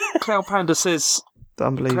 Cloud Panda says,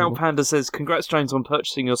 congrats, James, on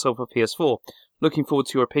purchasing yourself a PS4. Looking forward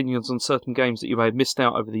to your opinions on certain games that you may have missed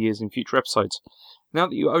out over the years in future episodes. Now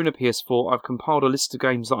that you own a PS4, I've compiled a list of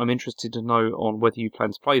games that I'm interested to know on whether you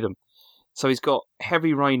plan to play them. So he's got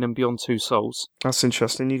Heavy Rain and Beyond Two Souls. That's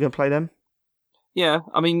interesting. You going to play them? Yeah,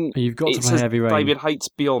 I mean, you've got to play Heavy Rain. David hates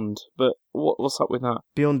Beyond, but what's up with that?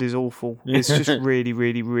 Beyond is awful. It's just really,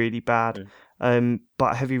 really, really bad.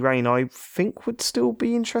 But Heavy Rain, I think, would still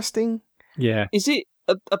be interesting. Yeah. Is it?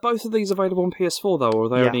 Are both of these available on PS4 though, or are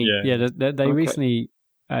they only? Yeah, they recently,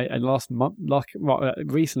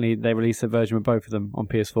 recently they released a version of both of them on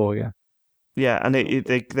PS4. Yeah. Yeah, and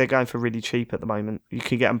they're going for really cheap at the moment. You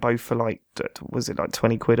can get them both for like, was it like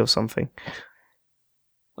 20 quid or something?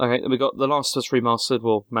 Okay, then we got The Last of Us Remastered.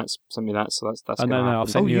 Well, Matt's sent me that, so that's. No, I've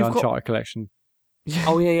sent you an Uncharted collection. Yeah.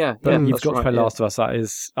 Oh yeah. You've got to play Last of Us. That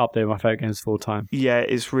is up there with my favourite games of all time. Yeah,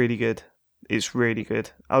 it's really good. It's really good.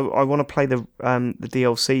 I want to play the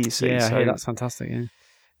DLC. You see, yeah, that's fantastic.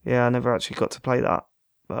 Yeah, I never actually got to play that,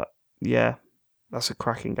 but yeah, that's a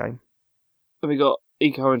cracking game. Then we got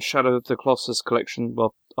Eco and Shadow of the Colossus collection.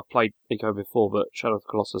 Well, I've played Eco before, but Shadow of the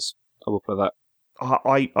Colossus, I will play that.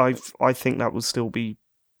 I think that will still be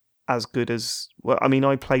as good as. Well, I mean,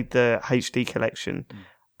 I played the HD collection,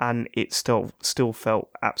 and it still felt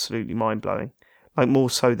absolutely mind blowing, like more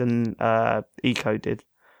so than Eco did,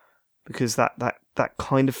 because that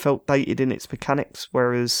kind of felt dated in its mechanics,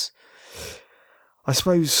 whereas I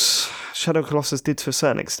suppose Shadow of the Colossus did to a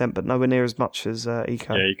certain extent, but nowhere near as much as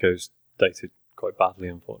Eco. Yeah, Eco's dated quite badly,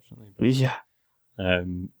 unfortunately. But, yeah.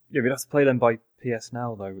 We'd have to play them by PS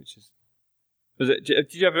Now though, which is. Was it? Do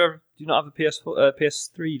you not have a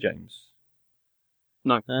PS3, James?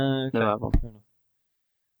 No. Okay. Never have one.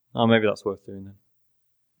 Oh, maybe that's worth doing then.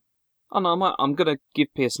 Oh no, I'm gonna give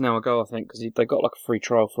PS Now a go. I think because they got like a free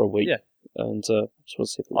trial for a week. Yeah. And just want to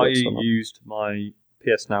see if it works or not. I used my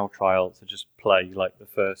PS Now trial to just play like the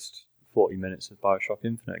first 40 minutes of BioShock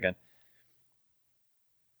Infinite again.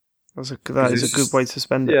 That is a good way to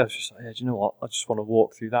spend it. Yeah, I was just like, do you know what? I just want to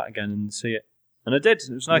walk through that again and see it. And I did.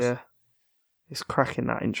 It was nice. Yeah. It's cracking,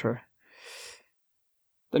 that intro.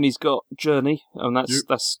 Then he's got Journey, and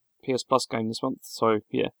that's PS Plus game this month. So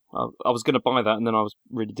yeah, I was going to buy that, and then I was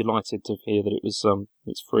really delighted to hear that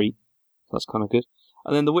it's free. That's kind of good.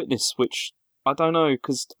 And then The Witness, which I don't know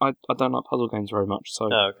because I don't like puzzle games very much. So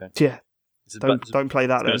okay. Yeah. Don't play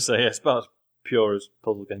that. I was going to say it's about as pure as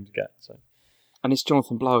puzzle games get. So. And it's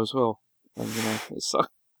Jonathan Blow as well. And it's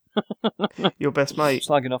your best mate.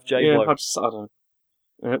 Slagging off Jay Blow. I don't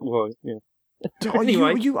know. Well, yeah.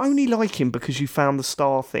 Anyway. You only like him because you found the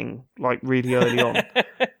star thing like really early on.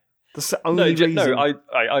 That's the only reason. No,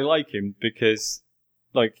 I like him because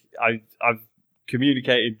like I've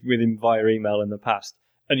communicated with him via email in the past,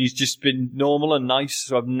 and he's just been normal and nice.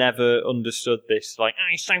 So I've never understood this. Like,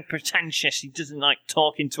 he's so pretentious. He doesn't like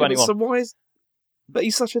talking to anyone. So why is? But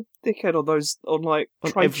he's such a dickhead on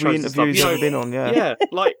every interview he's ever been on. Yeah, yeah,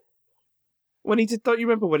 like. When he did, don't you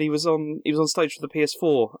remember when he was on stage for the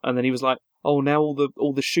PS4, and then he was like, "Oh, now all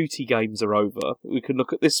the shooty games are over. We can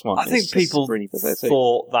look at this one." I think people really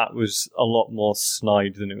thought that was a lot more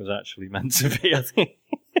snide than it was actually meant to be. I think.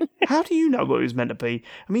 How do you know what it was meant to be?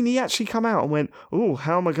 I mean, he actually come out and went, "Oh,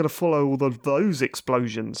 how am I going to follow all of those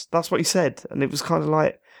explosions?" That's what he said, and it was kind of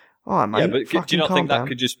like, "Oh, mate, yeah." But do you not think down. that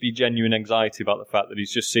could just be genuine anxiety about the fact that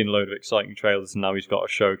he's just seen a load of exciting trailers and now he's got a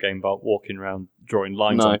show game about walking around drawing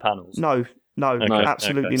lines on panels? No, Okay,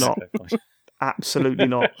 absolutely not. Okay, absolutely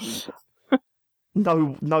not.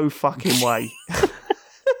 No fucking way.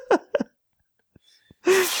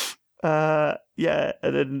 Yeah,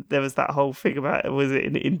 and then there was that whole thing about, was it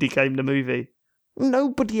an indie game, the movie?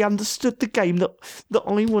 Nobody understood the game that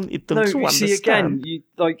I wanted them to understand. See, again,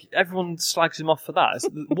 everyone slags him off for that.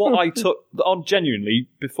 What I took on genuinely,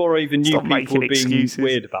 before I even knew people were being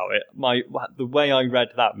weird about it, the way I read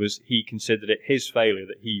that was he considered it his failure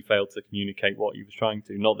that he failed to communicate what he was trying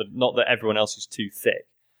to, not that everyone else is too thick.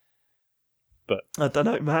 But I don't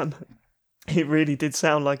know, man. It really did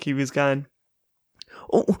sound like he was going,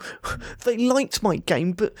 "Oh, they liked my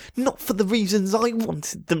game, but not for the reasons I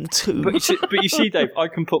wanted them to." But you see, Dave, I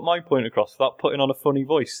can put my point across without putting on a funny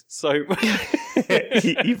voice. So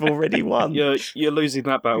you've already won. You're losing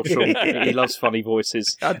that battle, Sean. He loves funny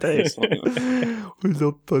voices. I do. We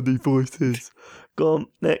love funny voices. Go on,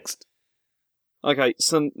 next. Okay,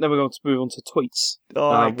 so then we're going to move on to tweets.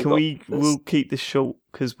 We'll keep this short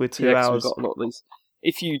because we're 2 hours. We've got a lot of these.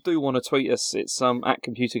 If you do want to tweet us, it's at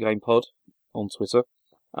ComputerGamePod on Twitter.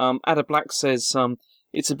 Ada Black says,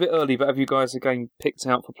 it's a bit early, but have you guys a game picked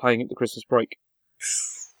out for playing at the Christmas break?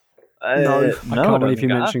 No. I can't believe you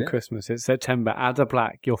mentioned Christmas. It's September. Ada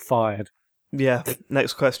Black, you're fired. Yeah,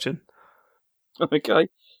 next question. Okay.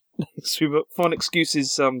 Next, we've got Fine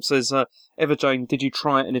Excuses says, Eva Jane, did you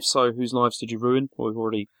try it, and if so, whose lives did you ruin? Well, we've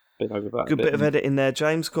already been over that. Good bit of editing there,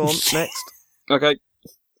 James. Go on, next. Okay.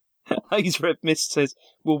 Hayes Red Mist says,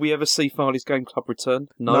 will we ever see Farley's Game Club return?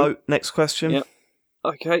 No. Next question. Yep.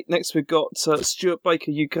 Okay, next we've got Stuart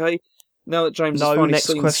Baker UK. Now that James has finally next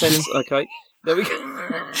seen question. Sense. Okay, there we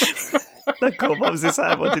go. No, God, what was he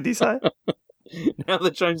saying? What did he say? Now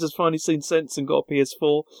that James has finally seen Sense and got a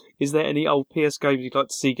PS4, is there any old PS games you'd like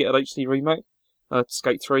to see get an HD remake?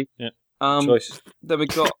 Skate 3. Yeah. Choice. Then we've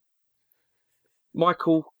got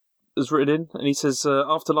Michael has written in, and he says,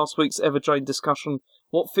 after last week's Everjane discussion,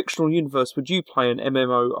 what fictional universe would you play an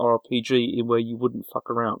MMORPG in where you wouldn't fuck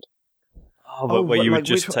around? Where you would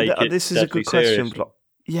just take it. This is a good question.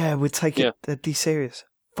 Yeah, we'd take it deadly serious.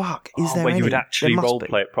 Fuck, is there where any? You would actually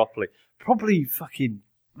roleplay it properly. Probably fucking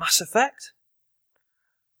Mass Effect.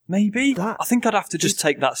 Maybe. I think I'd have to just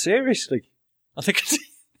take that seriously. I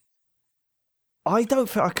don't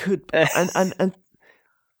think I could, and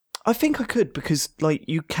I think I could because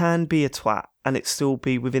you can be a twat and it still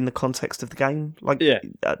be within the context of the game.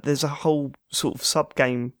 There's a whole sort of sub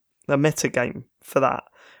game, a meta game for that,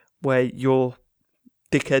 where you're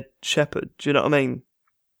dickhead shepherd. Do you know what I mean?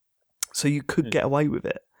 So you could get away with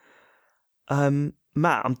it.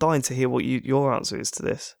 Matt, I'm dying to hear what your answer is to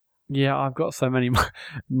this. Yeah, I've got so many.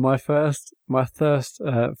 My first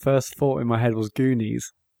thought in my head was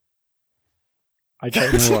Goonies. I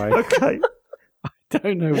don't know why. Okay. I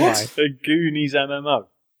don't know why. A Goonies MMO.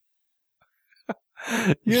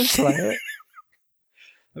 You play it.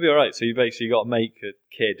 That'd be alright. So you basically got to make a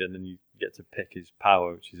kid and then you get to pick his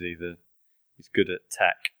power, which is either he's good at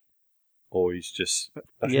tech or he's just...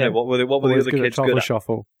 what were the other kids good at?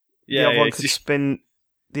 Shuffle. Yeah, the other one could spin...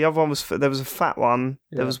 The other one was... There was a fat one.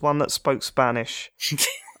 Yeah. There was one that spoke Spanish.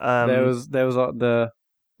 There was the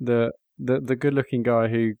good-looking guy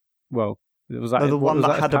who... Well... Was that, the one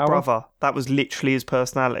that had a brother. That was literally his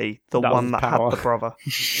personality. The one that had the brother.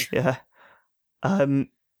 Yeah.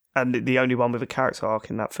 and the only one with a character arc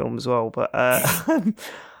in that film as well. But I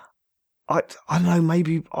don't know.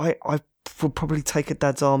 Maybe I would probably take a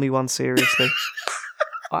Dad's Army one seriously.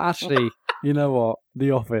 Actually, you know what?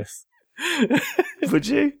 The Office. Would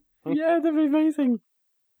you? Yeah, that'd be amazing.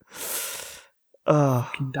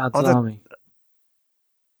 Dad's Army.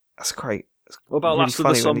 That's great. It's what about really Last of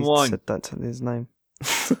the Summer Wine? Said, don't tell me his name.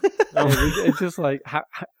 It's just like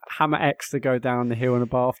hammer X to go down the hill in a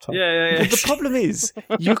bathtub. Yeah. But the problem is,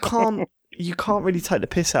 you can't really take the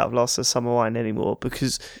piss out of Last of the Summer Wine anymore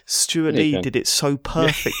because Stuart Lee did it so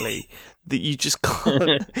perfectly that you just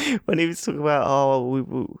can't. When he was talking about,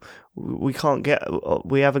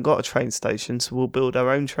 we haven't got a train station, so we'll build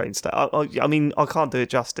our own train station. I mean, I can't do it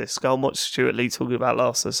justice. Go and watch Stuart Lee talking about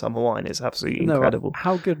Last of the Summer Wine. It's absolutely incredible.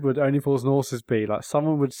 How good would Only Fools and Horses be? Like,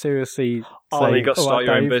 someone would seriously say, you got to start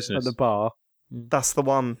your own business at the bar. That's the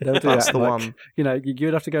one. That's the one. You know,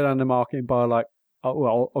 you'd have to go down the market and buy like,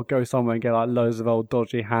 or go somewhere and get like loads of old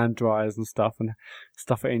dodgy hand dryers and stuff and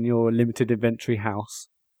stuff it in your limited inventory house.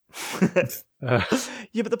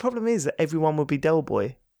 Yeah, but the problem is that everyone would be Del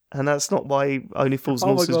Boy, and that's not why Only Fools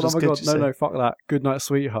and Horses was good. Oh my god, no, fuck that. Good night,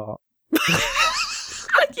 sweetheart.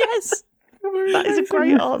 Yes, that is a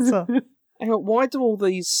great answer. Hang on, why do all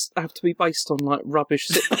these have to be based on like rubbish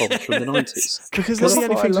sitcoms from the 90s? Because they're the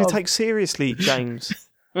only things we take seriously, James.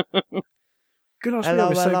 Good night,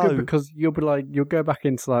 sweetheart is so good because you'll be like, you'll go back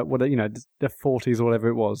into like what the 40s or whatever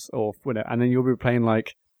it was, or whatever, and then you'll be playing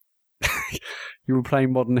like you were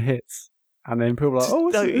playing modern hits, and then people are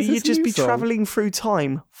like, you'd just be travelling through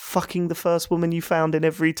time, fucking the first woman you found in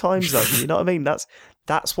every time zone. You know what I mean? That's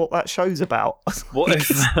what that show's about. What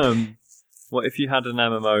if you had an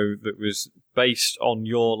MMO that was based on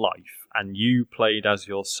your life and you played as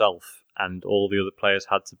yourself, and all the other players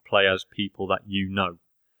had to play as people that you know?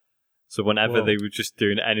 So whenever they were just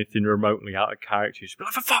doing anything remotely out of character, you'd be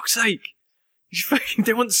like, for fuck's sake!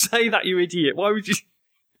 They wouldn't say that, you idiot. Why would you?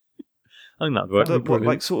 I think that'd work. What,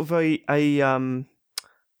 like sort of a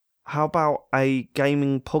how about a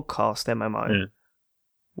gaming podcast MMO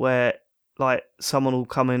where like someone will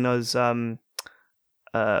come in as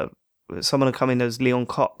Leon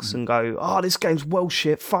Cox and go, this game's well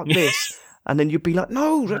shit, fuck this, and then you'd be like,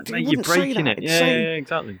 no, mate, you're breaking it. Yeah,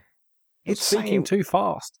 exactly. It's speaking too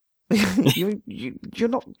fast. You're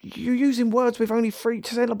using words with only 3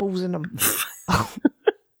 syllables in them.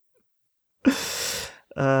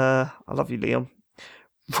 I love you, Liam.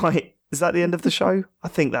 Right, is that the end of the show? I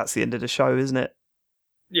think that's the end of the show, isn't it?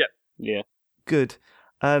 Yeah. Good.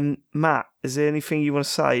 Matt, is there anything you want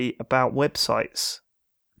to say about websites?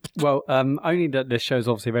 Well, only that this show's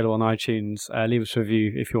obviously available on iTunes. Leave us a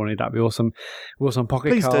review if you wanted. That'd be awesome. We're also on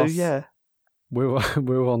Pocket Cast. Please do, yeah.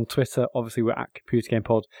 We're on Twitter. Obviously, we're at Computer Game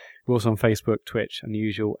Pod. We're also on Facebook, Twitch, and the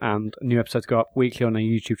usual. And new episodes go up weekly on our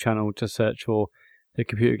YouTube channel. Just search for the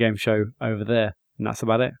Computer Game Show over there. And that's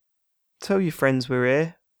about it. Tell your friends we're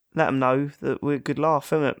here. Let them know that we're a good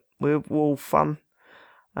laugh, isn't it? We're all fun.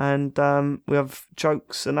 And we have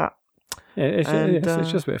jokes and that. Yeah,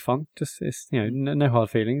 it's just a bit of fun. It's no hard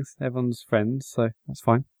feelings. Everyone's friends, so that's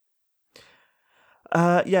fine.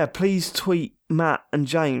 Please tweet Matt and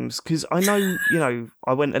James, because I know,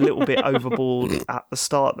 I went a little bit overboard at the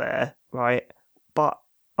start there, right? But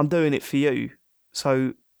I'm doing it for you.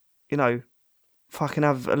 So, fucking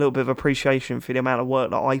have a little bit of appreciation for the amount of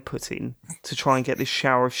work that I put in to try and get this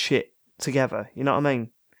shower of shit together. You know what I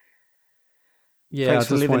mean? Yeah,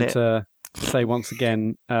 Thanks I just wanted to say once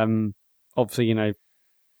again, obviously,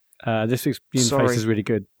 this week's Interface is really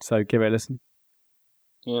good, so give it a listen.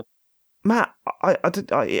 Yeah. Matt, I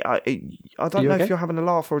don't know if you're having a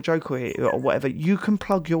laugh or a joke or whatever. You can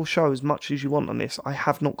plug your show as much as you want on this. I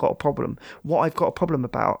have not got a problem. What I've got a problem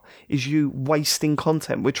about is you wasting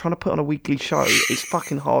content. We're trying to put on a weekly show. It's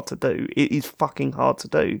fucking hard to do. It is fucking hard to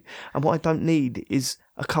do. And what I don't need is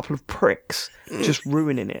a couple of pricks just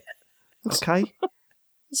ruining it. Okay?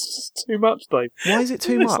 It's just too much, Dave. Why is it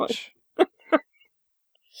too much?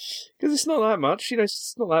 Because it's not that much.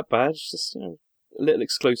 It's not that bad. It's just, a little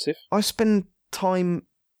exclusive. I spend time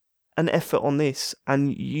and effort on this,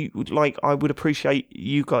 and I would appreciate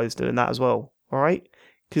you guys doing that as well. All right?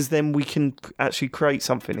 Because then we can actually create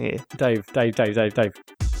something here. Dave.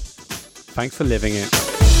 Thanks for living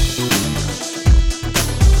it.